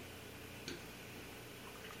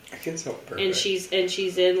 I can tell perfect. And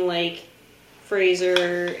she's in like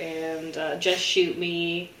Frasier and Just Shoot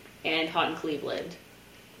Me and Hot in Cleveland.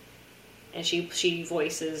 And she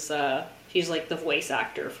voices she's like the voice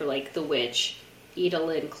actor for like the witch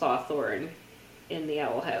Edalyn Clawthorne in the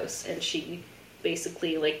Owl House, and she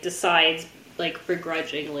basically like decides like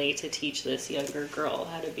begrudgingly to teach this younger girl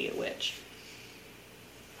how to be a witch.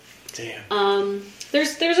 Damn.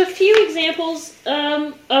 There's a few examples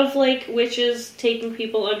of like witches taking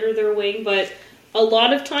people under their wing, but a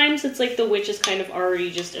lot of times it's like the witch is kind of already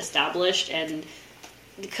just established and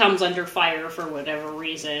comes under fire for whatever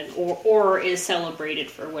reason, or is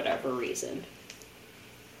celebrated for whatever reason.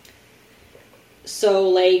 So,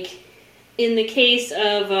 like, in the case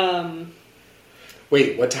of,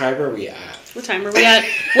 Wait, what time are we at? What time are we at?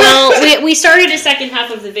 Well, we started a second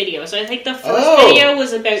half of the video, so I think the first video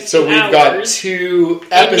was about 2 hours. So we've got 2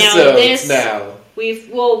 episodes now.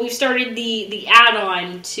 We've started the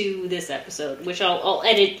add-on to this episode, which I'll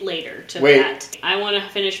edit later to that. I want to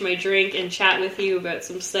finish my drink and chat with you about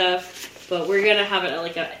some stuff, but we're gonna have it at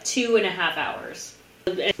like 2.5 hours.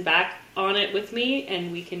 And back on it with me,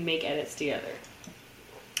 and we can make edits together.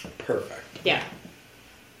 Perfect. Yeah,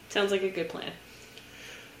 sounds like a good plan.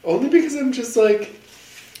 Only because I'm just like,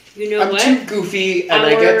 I'm too goofy, and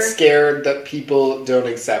I get scared that people don't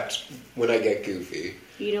accept when I get goofy.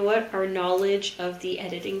 You know what? Our knowledge of the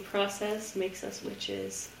editing process makes us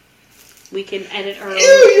witches. We can edit our own... Ew,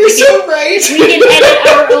 you're so right! We can edit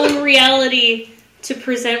our own reality to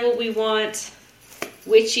present what we want.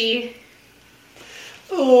 Witchy.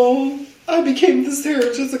 Oh, I became the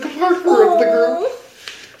Sarah Jessica Parker of the group.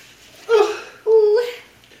 Oh. Ooh.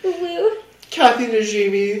 Kathy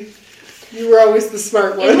Najimy, you were always the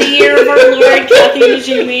smart one. In the year of our Lord, Kathy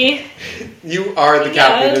Najimy. You are the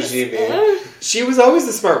Kathy Najimy. She was always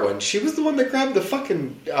the smart one. She was the one that grabbed the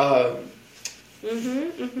fucking, what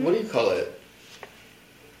do you call it?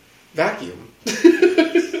 Vacuum.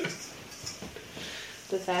 The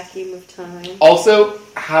vacuum of time. Also,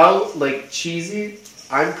 how, like, cheesy...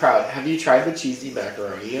 I'm proud. Have you tried the cheesy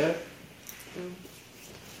macaroni yet?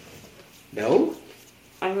 No?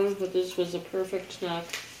 I think that this was a perfect snack.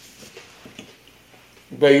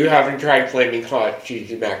 But you haven't tried Flaming Hot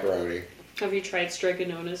cheesy macaroni. Have you tried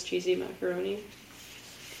Striganona's cheesy macaroni?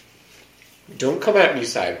 Don't come at me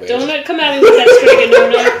sideways. Don't come at me with that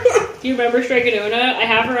Striganona. Do you remember Striganona? I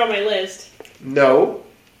have her on my list. No.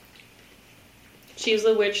 She's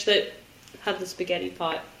the witch that had the spaghetti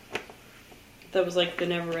pot. That was like the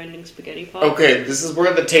never-ending spaghetti pot. Okay, this is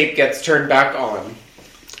where the tape gets turned back on.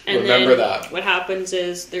 And remember then that. What happens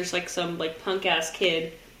is there's like some like punk-ass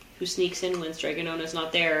kid who sneaks in when Striganona's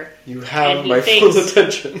not there. You have my full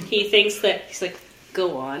attention. He thinks that, he's like,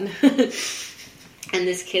 go on. And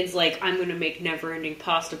this kid's like, I'm going to make never-ending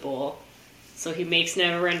pasta bowl. So he makes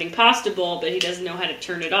never-ending pasta bowl, but he doesn't know how to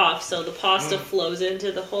turn it off. So the pasta flows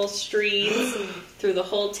into the whole streets, through the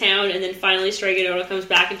whole town, and then finally Strega comes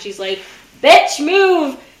back and she's like, "Bitch,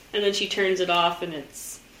 move!" And then she turns it off, and then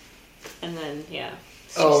she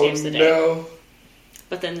saves the day. No.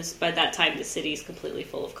 But then by that time, the city is completely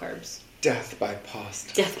full of carbs. Death by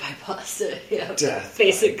pasta. Death by pasta, yeah. Death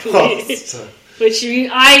basically. by pasta. Which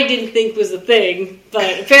I didn't think was a thing,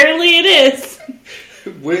 but apparently it is.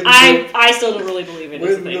 I still don't really believe it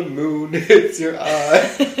is a When thing. the moon hits your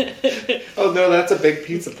eye. Oh no, that's a big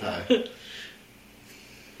pizza pie.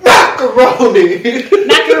 Macaroni!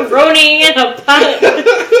 Macaroni in a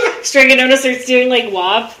pot! Strega starts doing like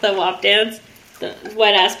the WAP dance. The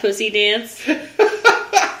wet ass pussy dance.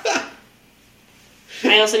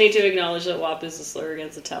 I also need to acknowledge that WAP is a slur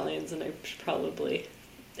against Italians, and I should probably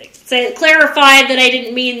clarify that I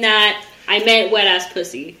didn't mean that. I meant wet ass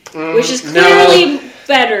pussy, which is clearly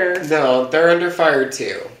better. No, they're under fire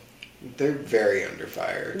too. They're very under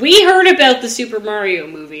fire. We heard about the Super Mario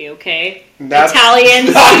movie, okay? That's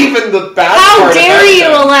Italians. Not even the bad How part dare about you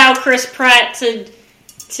them. allow Chris Pratt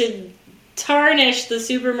to tarnish the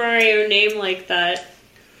Super Mario name like that?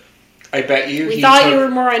 I bet you We he thought took, you were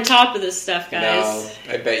more on top of this stuff, guys.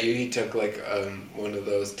 No, I bet you he took like one of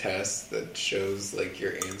those tests that shows like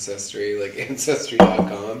your ancestry, like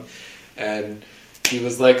Ancestry.com, and he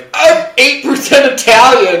was like, "I'm 8%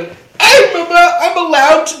 Italian. I'm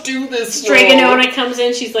allowed to do this." Strega comes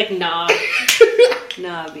in, she's like, "Nah,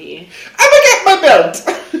 nah, B." I'm gonna get my belt.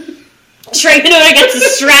 Strega gets a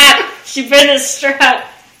strap. She been a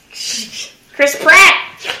strap. Chris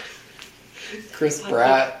Pratt. Chris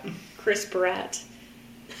Pratt. Chris Pratt.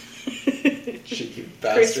 Cheeky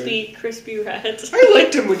bastard. Crispy rat. I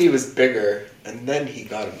liked him when he was bigger, and then he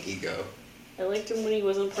got an ego. I liked him when he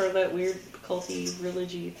wasn't part of that weird culty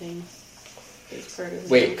religion thing. He's part of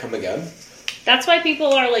Wait, come again? That's why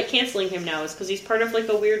people are like canceling him now, is because he's part of like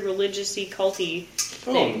a weird religious-y culty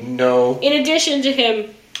thing. Oh no. In addition to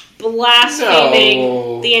him blaspheming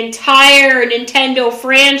No. the entire Nintendo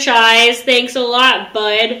franchise, thanks a lot,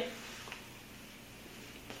 bud.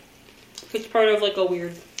 It's part of like a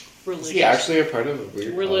weird religious. Is he actually a part of a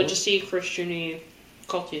weird religious-y, Christian-y,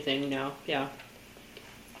 culty thing now. Yeah.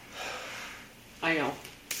 I know.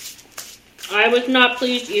 I was not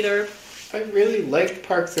pleased either. I really liked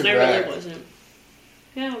Parks and I Rec. really wasn't.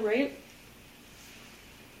 Yeah, right?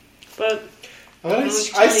 But I was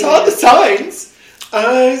saw telling the you. signs.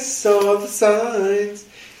 I saw the signs.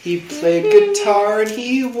 He played guitar and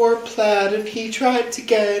he wore plaid and he tried to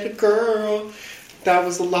get a girl. That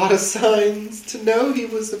was a lot of signs to know he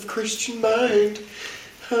was of Christian mind.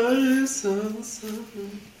 I saw the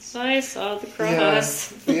signs. I saw the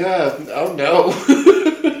cross. Yeah. Oh no.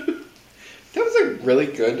 That was a really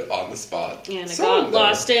good on the spot. And I song, got though.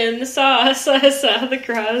 lost in the sauce. I saw the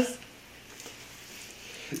cross.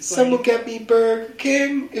 Some will get me Burger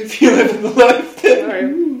King if you live in the life that Sorry.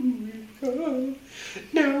 you go.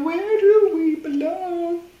 Now where do we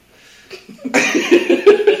belong?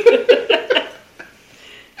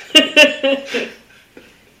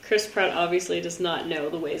 Chris Pratt obviously does not know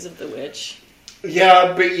the ways of the witch.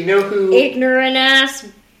 Yeah, but you know who Ignorant ass.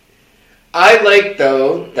 I like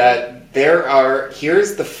though that there are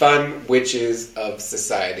here's the fun witches of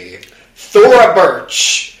society. Thora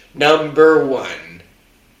Birch, number 1.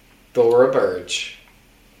 Thora Birch.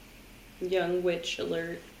 Young witch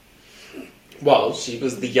alert. Well, she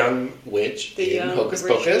was the young witch The in young Hocus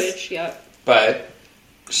rich Pocus. witch, yep. But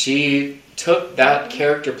she took that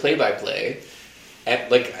character play by play,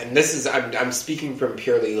 and this is I'm speaking from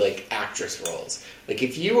purely like actress roles. Like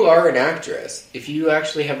if you are an actress, if you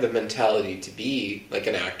actually have the mentality to be like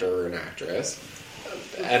an actor or an actress,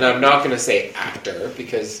 and I'm not going to say actor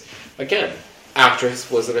because again, actress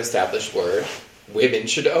was an established word. Women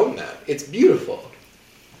should own that. It's beautiful.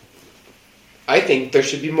 I think there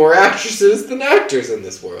should be more actresses than actors in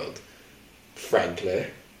this world. Frankly.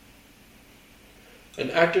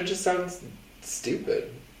 An actor just sounds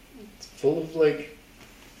stupid. It's full of, like,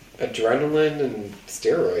 adrenaline and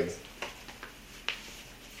steroids.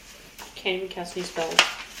 Can't even cast any spells.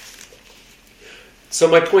 So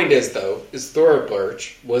my point is, though, is Thora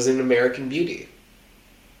Birch was in American Beauty.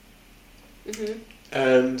 Mm-hmm.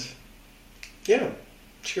 And, yeah,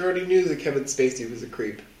 she already knew that Kevin Spacey was a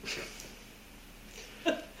creep.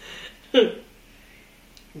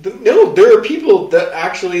 No, there are people that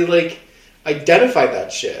actually, like, identify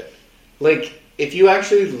that shit. Like, if you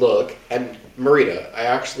actually look, and Marita, I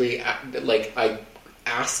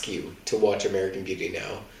ask you to watch American Beauty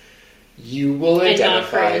now. You will And not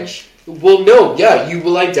identify cringe. Well, no, yeah, you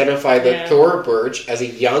will identify that Yeah. Thora Birch, as a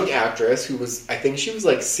young actress who was, I think she was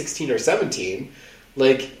like 16 or 17,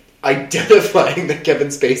 like, identifying that Kevin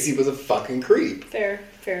Spacey was a fucking creep. Fair.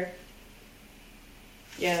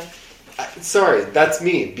 Yeah. Sorry, that's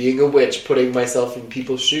me, being a witch, putting myself in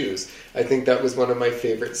people's shoes. I think that was one of my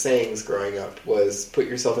favorite sayings growing up, was, put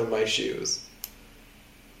yourself in my shoes.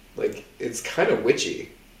 Like, it's kind of witchy.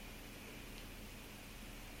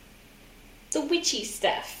 The witchy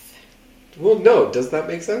stuff. Well, no, does that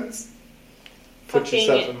make sense? Put Fucking-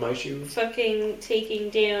 yourself in my shoes. Fucking taking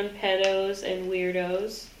down pedos and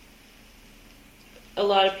weirdos. A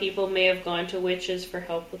lot of people may have gone to witches for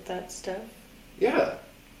help with that stuff. Yeah,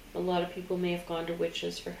 A lot of people may have gone to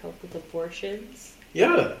witches for help with abortions.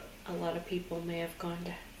 yeah. A lot of people may have gone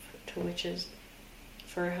to witches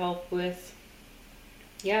for help with,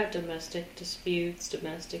 domestic disputes,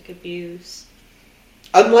 domestic abuse.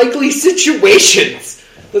 Unlikely situations.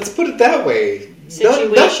 Let's put it that way.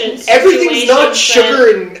 Situations- Everything's not situations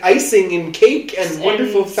sugar and icing and cake and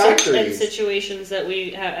wonderful And factories. situations that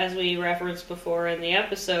we, as we referenced before in the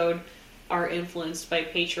episode, are influenced by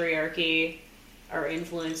patriarchy, are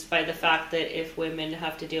influenced by the fact that if women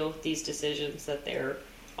have to deal with these decisions, that they're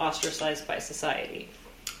ostracized by society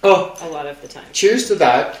Oh, a lot of the time. cheers to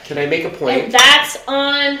that. Can I make a point? And that's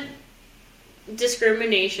on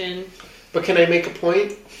discrimination. But can I make a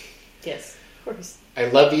point? Yes, of course. I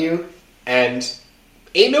love you, and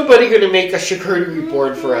ain't nobody gonna make a charcuterie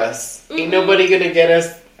board for us. Ain't nobody gonna get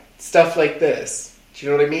us stuff like this. Do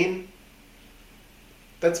you know what I mean?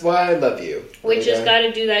 That's why I love you. Witches Rhoda. got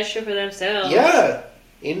to do that shit for themselves. Yeah,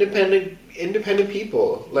 independent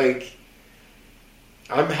people. Like,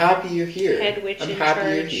 I'm happy you're here. Head witch I'm in happy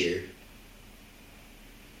you're charge. here.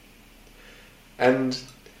 And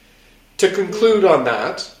to conclude on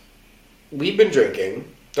that, we've been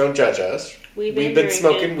drinking. Don't judge us. We've been drinking.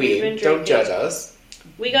 smoking We've been weed. Don't drinking. judge us.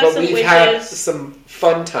 We got But some we've witches. had some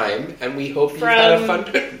fun time, and we hope you've had a fun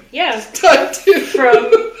Yeah, time too.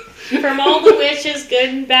 from all the witches, good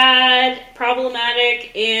and bad,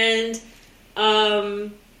 problematic, and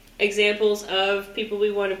examples of people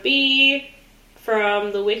we want to be,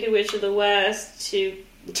 from the Wicked Witch of the West to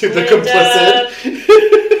to the Glinda,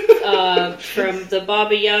 complicit. from the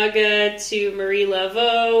Baba Yaga to Marie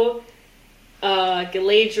Laveau,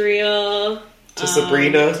 Galadriel, To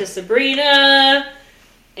Sabrina,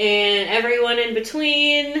 and everyone in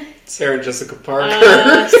between. Sarah Jessica Parker.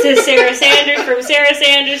 To Sarah Sanders, from Sarah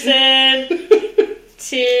Sanderson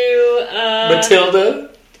to Matilda.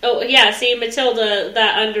 Oh yeah, see Matilda,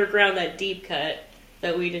 that underground, that deep cut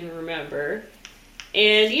that we didn't remember,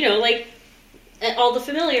 and like all the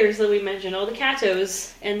familiars that we mentioned, all the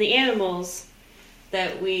catos and the animals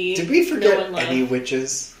that we Did we know forget and love. any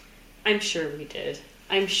witches? I'm sure we did.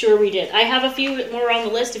 I have a few more on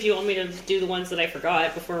the list if you want me to do the ones that I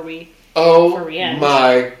forgot before we. Oh Before we end.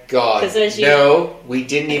 my god. 'Cause as you- No, we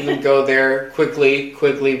didn't even go there. Quickly,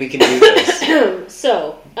 we can do this.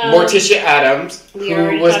 So Morticia Adams. we Who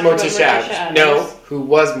already was talked about Morticia Morticia Adams? Adams. No, who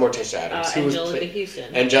was Morticia Adams? Who was Angelica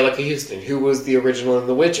Houston. Angelica Houston, who was the original in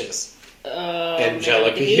The Witches. Angelica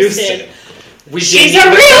Angelica Houston. We She's didn't a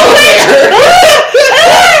even real go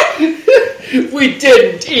there. We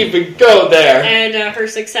didn't even go there. And her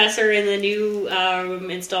successor in the new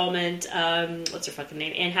installment, what's her fucking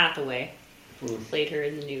name? Anne Hathaway played her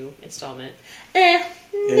in the new installment.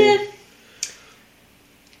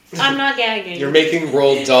 I'm not gagging. You're making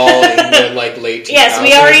Roald Dahl in the late 2000s. Yes,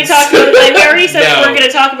 we already talked about. We already said No. we're going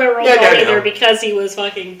to talk about Roald No, Dahl no, in there no. because he was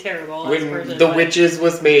fucking terrible. as a When person, The but- Witches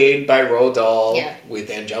was made by Roald Dahl Yeah. with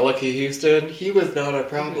Angelica Houston, he was not a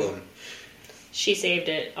problem. She saved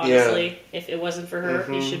it, honestly. If it wasn't for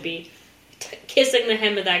her, you should be kissing the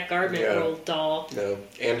hem of that garment, Yeah. Roald Dahl. No.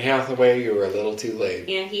 Anne Hathaway, you were a little too late.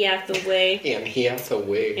 And he Hathaway. Anne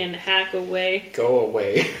Hathaway. And hack away. Go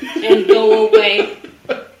away. And go away.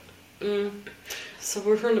 So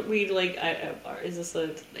is this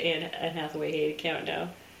an Anne Hathaway hate account now?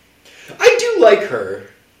 I do like her.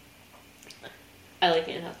 I like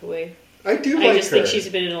Anne Hathaway. I do I like just her. think she's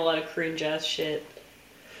been in a lot of cringe ass shit.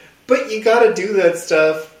 But you gotta do that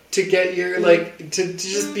stuff to get your, to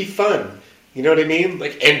just be fun. You know what I mean?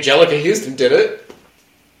 Like, Angelica Houston did it.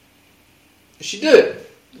 She did.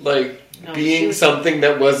 No, she being was- something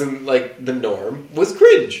that wasn't, the norm was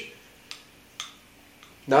cringe.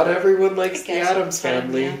 Not everyone likes I the guess Addams it's fine,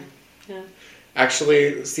 Family. yeah.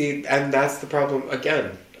 Actually, see, and that's the problem.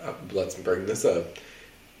 Again, let's bring this up.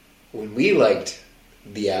 When we liked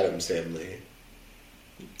the Addams Family,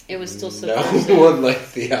 It was still No subversive. one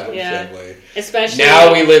liked the Addams Yeah. Family. Especially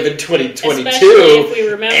Now we live in 2022, especially if we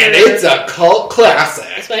remember, and it's a cult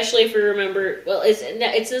classic. Especially if we remember, well,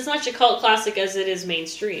 it's as much a cult classic as it is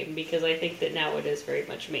mainstream, because I think that now it is very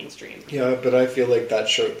much mainstream. Yeah, but I feel like that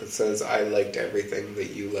shirt that says "I liked everything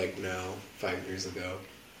that you like now" 5 years ago.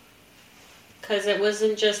 Because it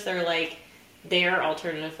wasn't just their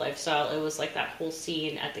alternative lifestyle. It was like that whole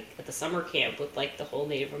scene at the summer camp with like the whole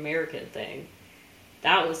Native American thing.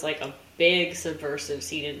 That was like a big subversive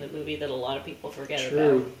scene in the movie that a lot of people forget about.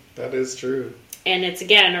 True, that is true. And it's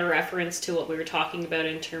again a reference to what we were talking about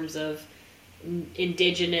in terms of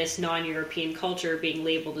indigenous, non-European culture being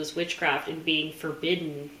labeled as witchcraft and being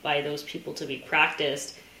forbidden by those people to be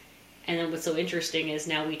practiced. And then what's so interesting is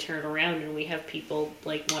now we turn around and we have people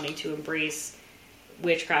like wanting to embrace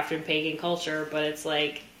witchcraft and pagan culture, but it's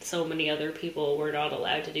like so many other people were not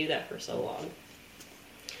allowed to do that for so long.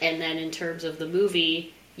 And then in terms of the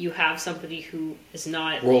movie, you have somebody who is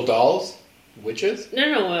not... Roald Dahl's? Witches?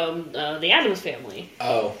 No, the Addams Family.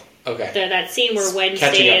 Oh, okay. That scene where Catching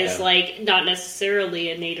Wednesday up is now. like not necessarily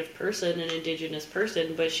a native person, an indigenous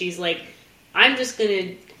person, but she's like, I'm just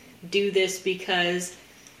gonna do this because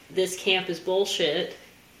this camp is bullshit.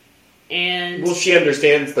 And Well, she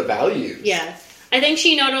understands the values. yeah, I think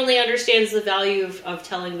she not only understands the value of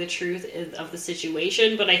telling the truth of the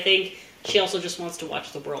situation, but I think she also just wants to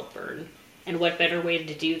watch the world burn. And what better way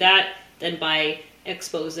to do that than by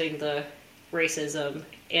exposing the racism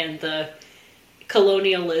and the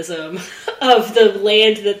colonialism of the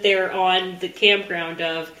land that they're on the campground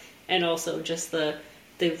of, and also just the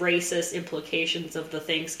racist implications of the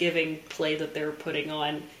Thanksgiving play that they're putting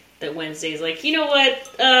on, that Wednesday's like, you know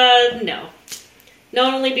what, no.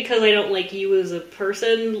 Not only because I don't like you as a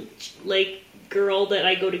person, like, girl that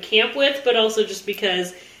I go to camp with, but also just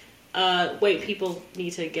because white people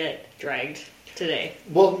need to get dragged today.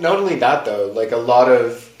 Well, not only that, though, like a lot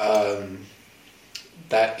of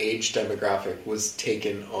that age demographic was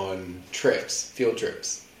taken on trips, field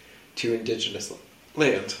trips, to indigenous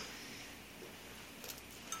land.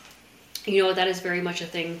 You know, that is very much a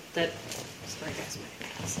thing that... Sorry, guys,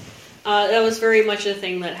 my ass. That was very much a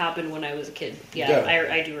thing that happened when I was a kid. Yeah.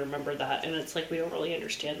 I do remember that. And it's like we don't really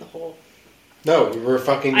understand the whole... No, we were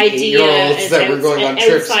fucking idea 8-year-olds that were going on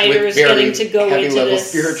trips with very getting to go heavy into level this,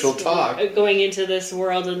 spiritual talk. Going into this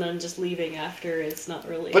world and then just leaving after. It's not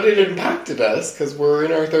really... But it impacted us because we're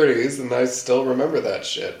in our 30s and I still remember that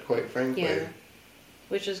shit, quite frankly. Yeah.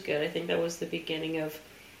 Which is good. I think that was the beginning of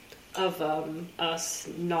us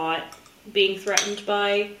not being threatened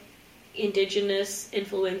by indigenous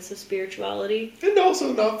influence of spirituality. And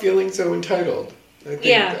also not feeling so entitled.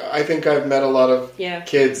 Yeah. I think I've met a lot of Yeah.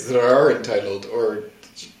 kids that are entitled, or,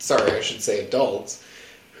 sorry, I should say adults,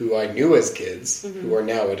 who I knew as kids, who are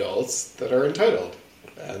now adults, that are entitled.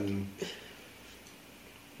 And,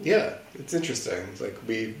 yeah, it's interesting. It's like,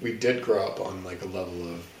 we did grow up on, like, a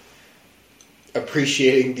level of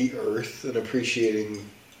appreciating the earth and appreciating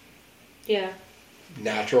Yeah.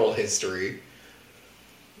 natural history.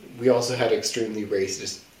 We also had extremely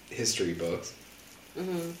racist history books.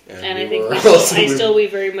 Mm-hmm. And And we I think were we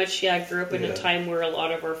very much grew up in Yeah. a time where a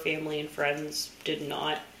lot of our family and friends did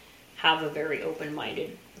not have a very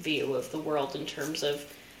open-minded view of the world in terms of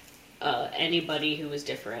anybody who was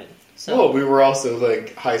different. So Well, we were also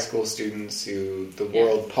like high school students who the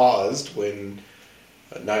world paused when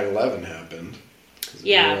 9/11 happened. 'Cause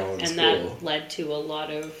we were all in and school. that led to a lot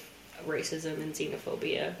of racism and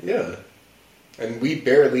xenophobia. Yeah. And we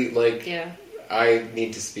barely, like, Yeah. I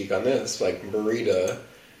need to speak on this, like, Marita,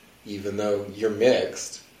 even though you're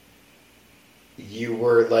mixed, you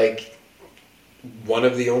were, like, one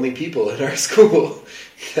of the only people in our school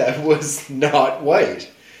that was not white.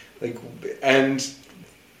 Like, and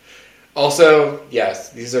also, yes,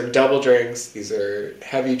 these are double drinks, these are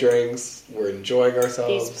heavy drinks, we're enjoying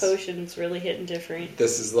ourselves. These potions really hitting different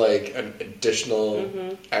This is like an additional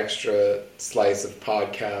extra slice of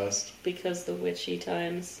podcast. because the witchy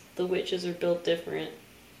times. The witches are built different.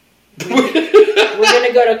 We're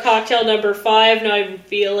gonna go to cocktail number 5 now. I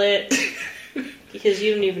feel it because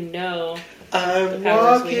you don't even know. I'm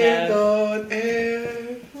powers we walking have. on air.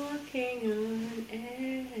 Walking on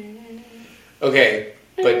air. Okay,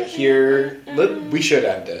 but here we should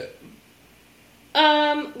end it.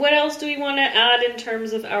 What else do we want to add in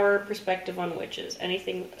terms of our perspective on witches?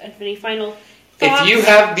 Anything? Any final thoughts? If you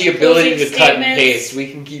have the ability to closing cut and statements? paste,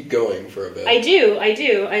 we can keep going for a bit. I do.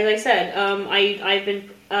 As I said, I've been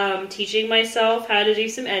teaching myself how to do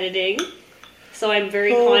some editing, so I'm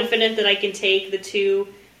very confident that I can take the two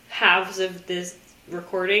halves of this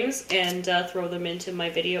recordings and throw them into my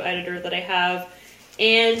video editor that I have,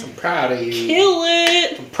 And I'm proud of you. kill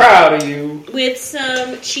it I'm proud of you. with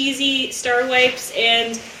some cheesy star wipes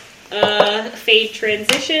and fade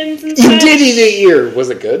transitions and You such. did eat an ear. Was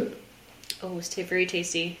it good? Oh, it was very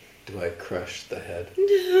tasty. Do I crush the head?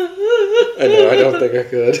 I I know, I don't think I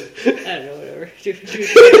could. don't know, whatever. Do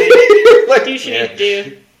Like, what you need to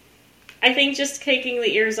do. I think just taking the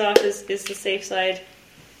ears off is the safe side.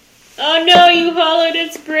 Oh no, you hollowed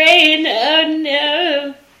its brain. Oh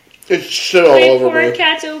no. It's shit all My over poor me.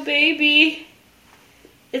 Kato baby.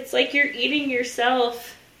 It's like you're eating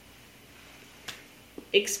yourself.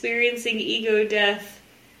 Experiencing ego death.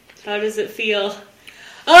 How does it feel?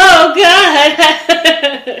 Oh god!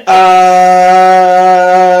 I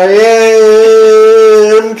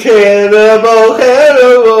am cannibal.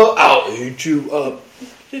 I'll eat you up.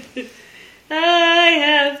 I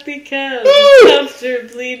have become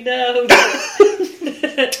comfortably numb.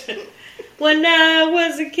 When I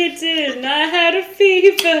was a kitten, I had a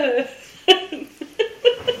fever.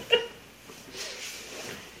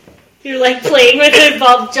 You're like playing with a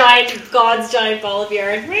God's giant ball of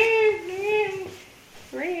yarn.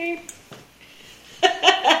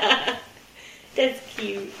 That's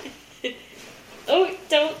cute. Oh,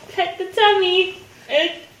 don't pet the tummy.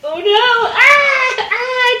 Oh no!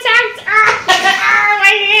 Attacked!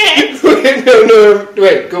 My hand! Wait, no,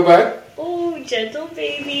 wait, go back. Oh, gentle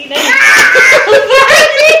baby.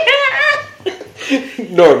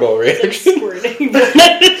 Normal reaction. Squirting blood.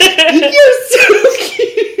 You're so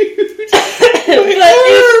cute.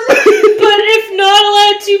 But if not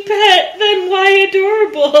allowed to pet, then why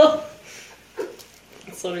adorable?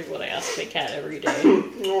 That's literally what I ask my cat every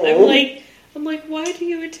day. I'm like, why do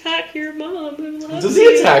you attack your mom who loves Does you?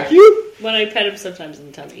 he attack you? When I pet him sometimes in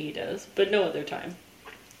the tummy, he does. But no other time.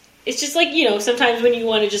 It's just like, sometimes when you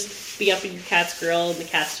want to just be up in your cat's grill and the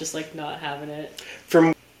cat's just like not having it.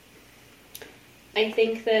 I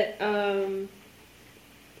think that, I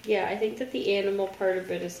think that the animal part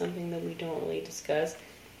of it is something that we don't really discuss.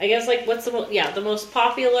 I guess, like, what's the most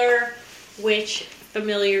popular witch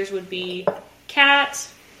familiars would be cat,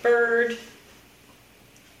 bird,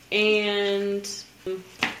 and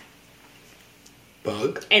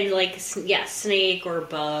Bug? and like, snake or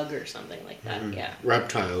bug or something like that, yeah.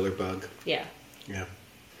 Reptile or bug. Yeah. Yeah.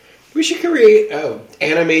 We should create an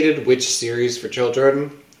animated witch series for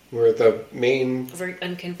children where the main Very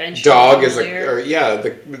unconventional. dog is there.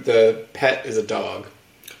 the pet is a dog.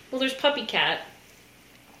 Well, there's Puppy Cat.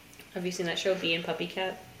 Have you seen that show, Bee and Puppy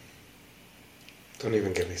Cat? Don't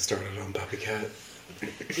even get me started on Puppy Cat.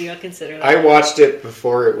 Do you not consider that? I watched it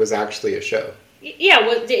before it was actually a show. Yeah,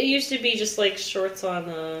 well, it used to be just like shorts on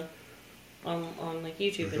like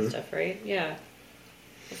YouTube and stuff, right? Yeah.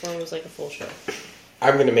 Before it was like a full show.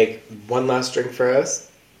 I'm gonna make one last drink for us.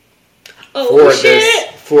 Oh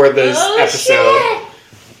shit! For this episode. Shit!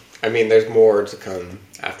 I mean, there's more to come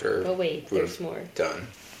after. Oh wait, there's more. Done.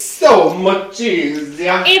 So much cheese,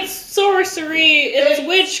 yeah. It's sorcery. It's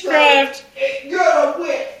witchcraft. You're a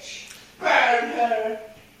witch. Burn her.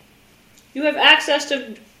 You have access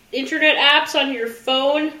to internet apps on your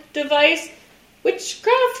phone device.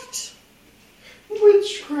 Witchcraft.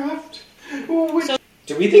 Witchcraft.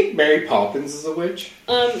 Do we think Mary Poppins is a witch?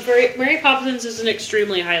 Mary Poppins is an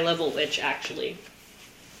extremely high level witch, actually.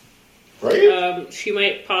 Right? She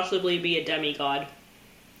might possibly be a demigod,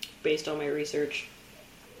 based on my research.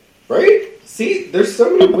 Right? See, there's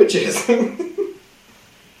so many witches.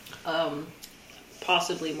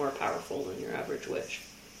 Possibly more powerful than your average witch.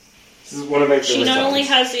 This is one of my She not only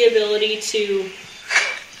has the ability to...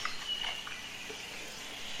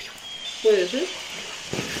 What is it?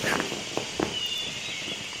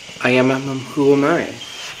 I am who am I?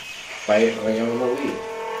 By I am Lee.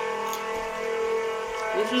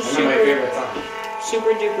 This is One of my favorite songs.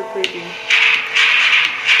 super duper creepy.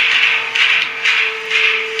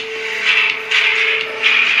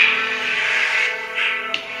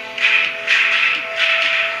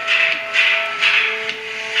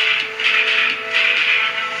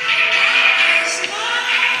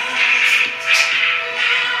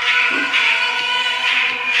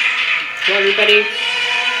 Well, everybody,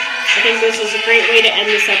 I think this is a great way to end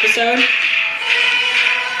this episode.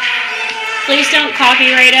 Please don't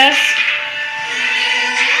copyright us.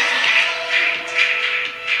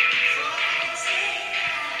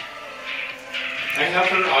 I have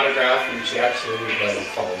her autograph and she actually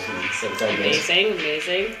follows me, so it's all good. Amazing.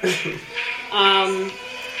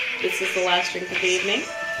 This is the last drink of the evening.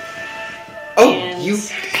 Oh, And- you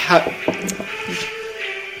have...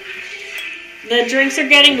 The drinks are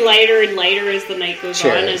getting lighter and lighter as the night goes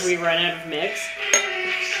on, Cheers. as we run out of mix.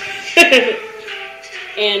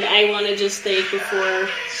 And I want to just thank, before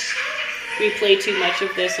we play too much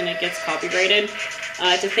of this and it gets copyrighted.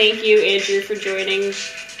 To thank you, Andrew, for joining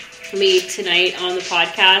me tonight on the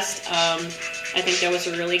podcast. I think that was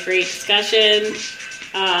a really great discussion.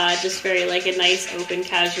 Just very like a nice, open,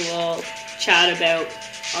 casual chat about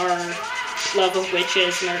our love of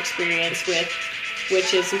witches and our experience with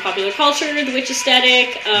witches in popular culture, the witch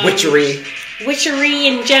aesthetic, witchery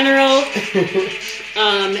in general,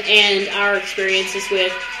 and our experiences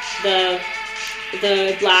with the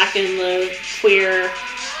black and the queer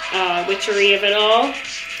witchery of it all,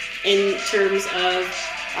 in terms of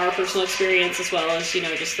our personal experience as well as, you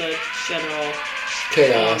know, just the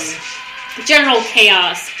general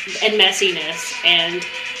chaos and messiness and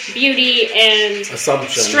beauty and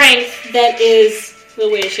assumption, strength that is the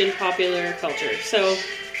witch in popular culture. So,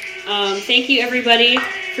 thank you everybody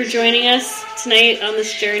for joining us tonight on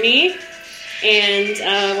this journey.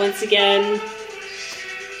 And once again,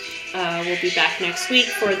 we'll be back next week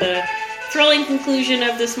for the thrilling conclusion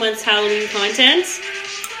of this month's Halloween content.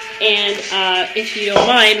 And if you don't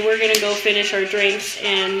mind, we're going to go finish our drinks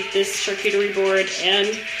and this charcuterie board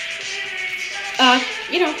and,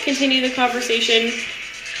 continue the conversation.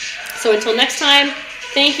 So until next time,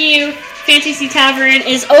 thank you. Fantasy Tavern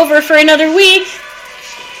is over for another week.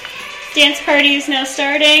 Dance party is now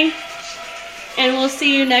starting. And we'll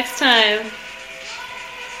see you next time.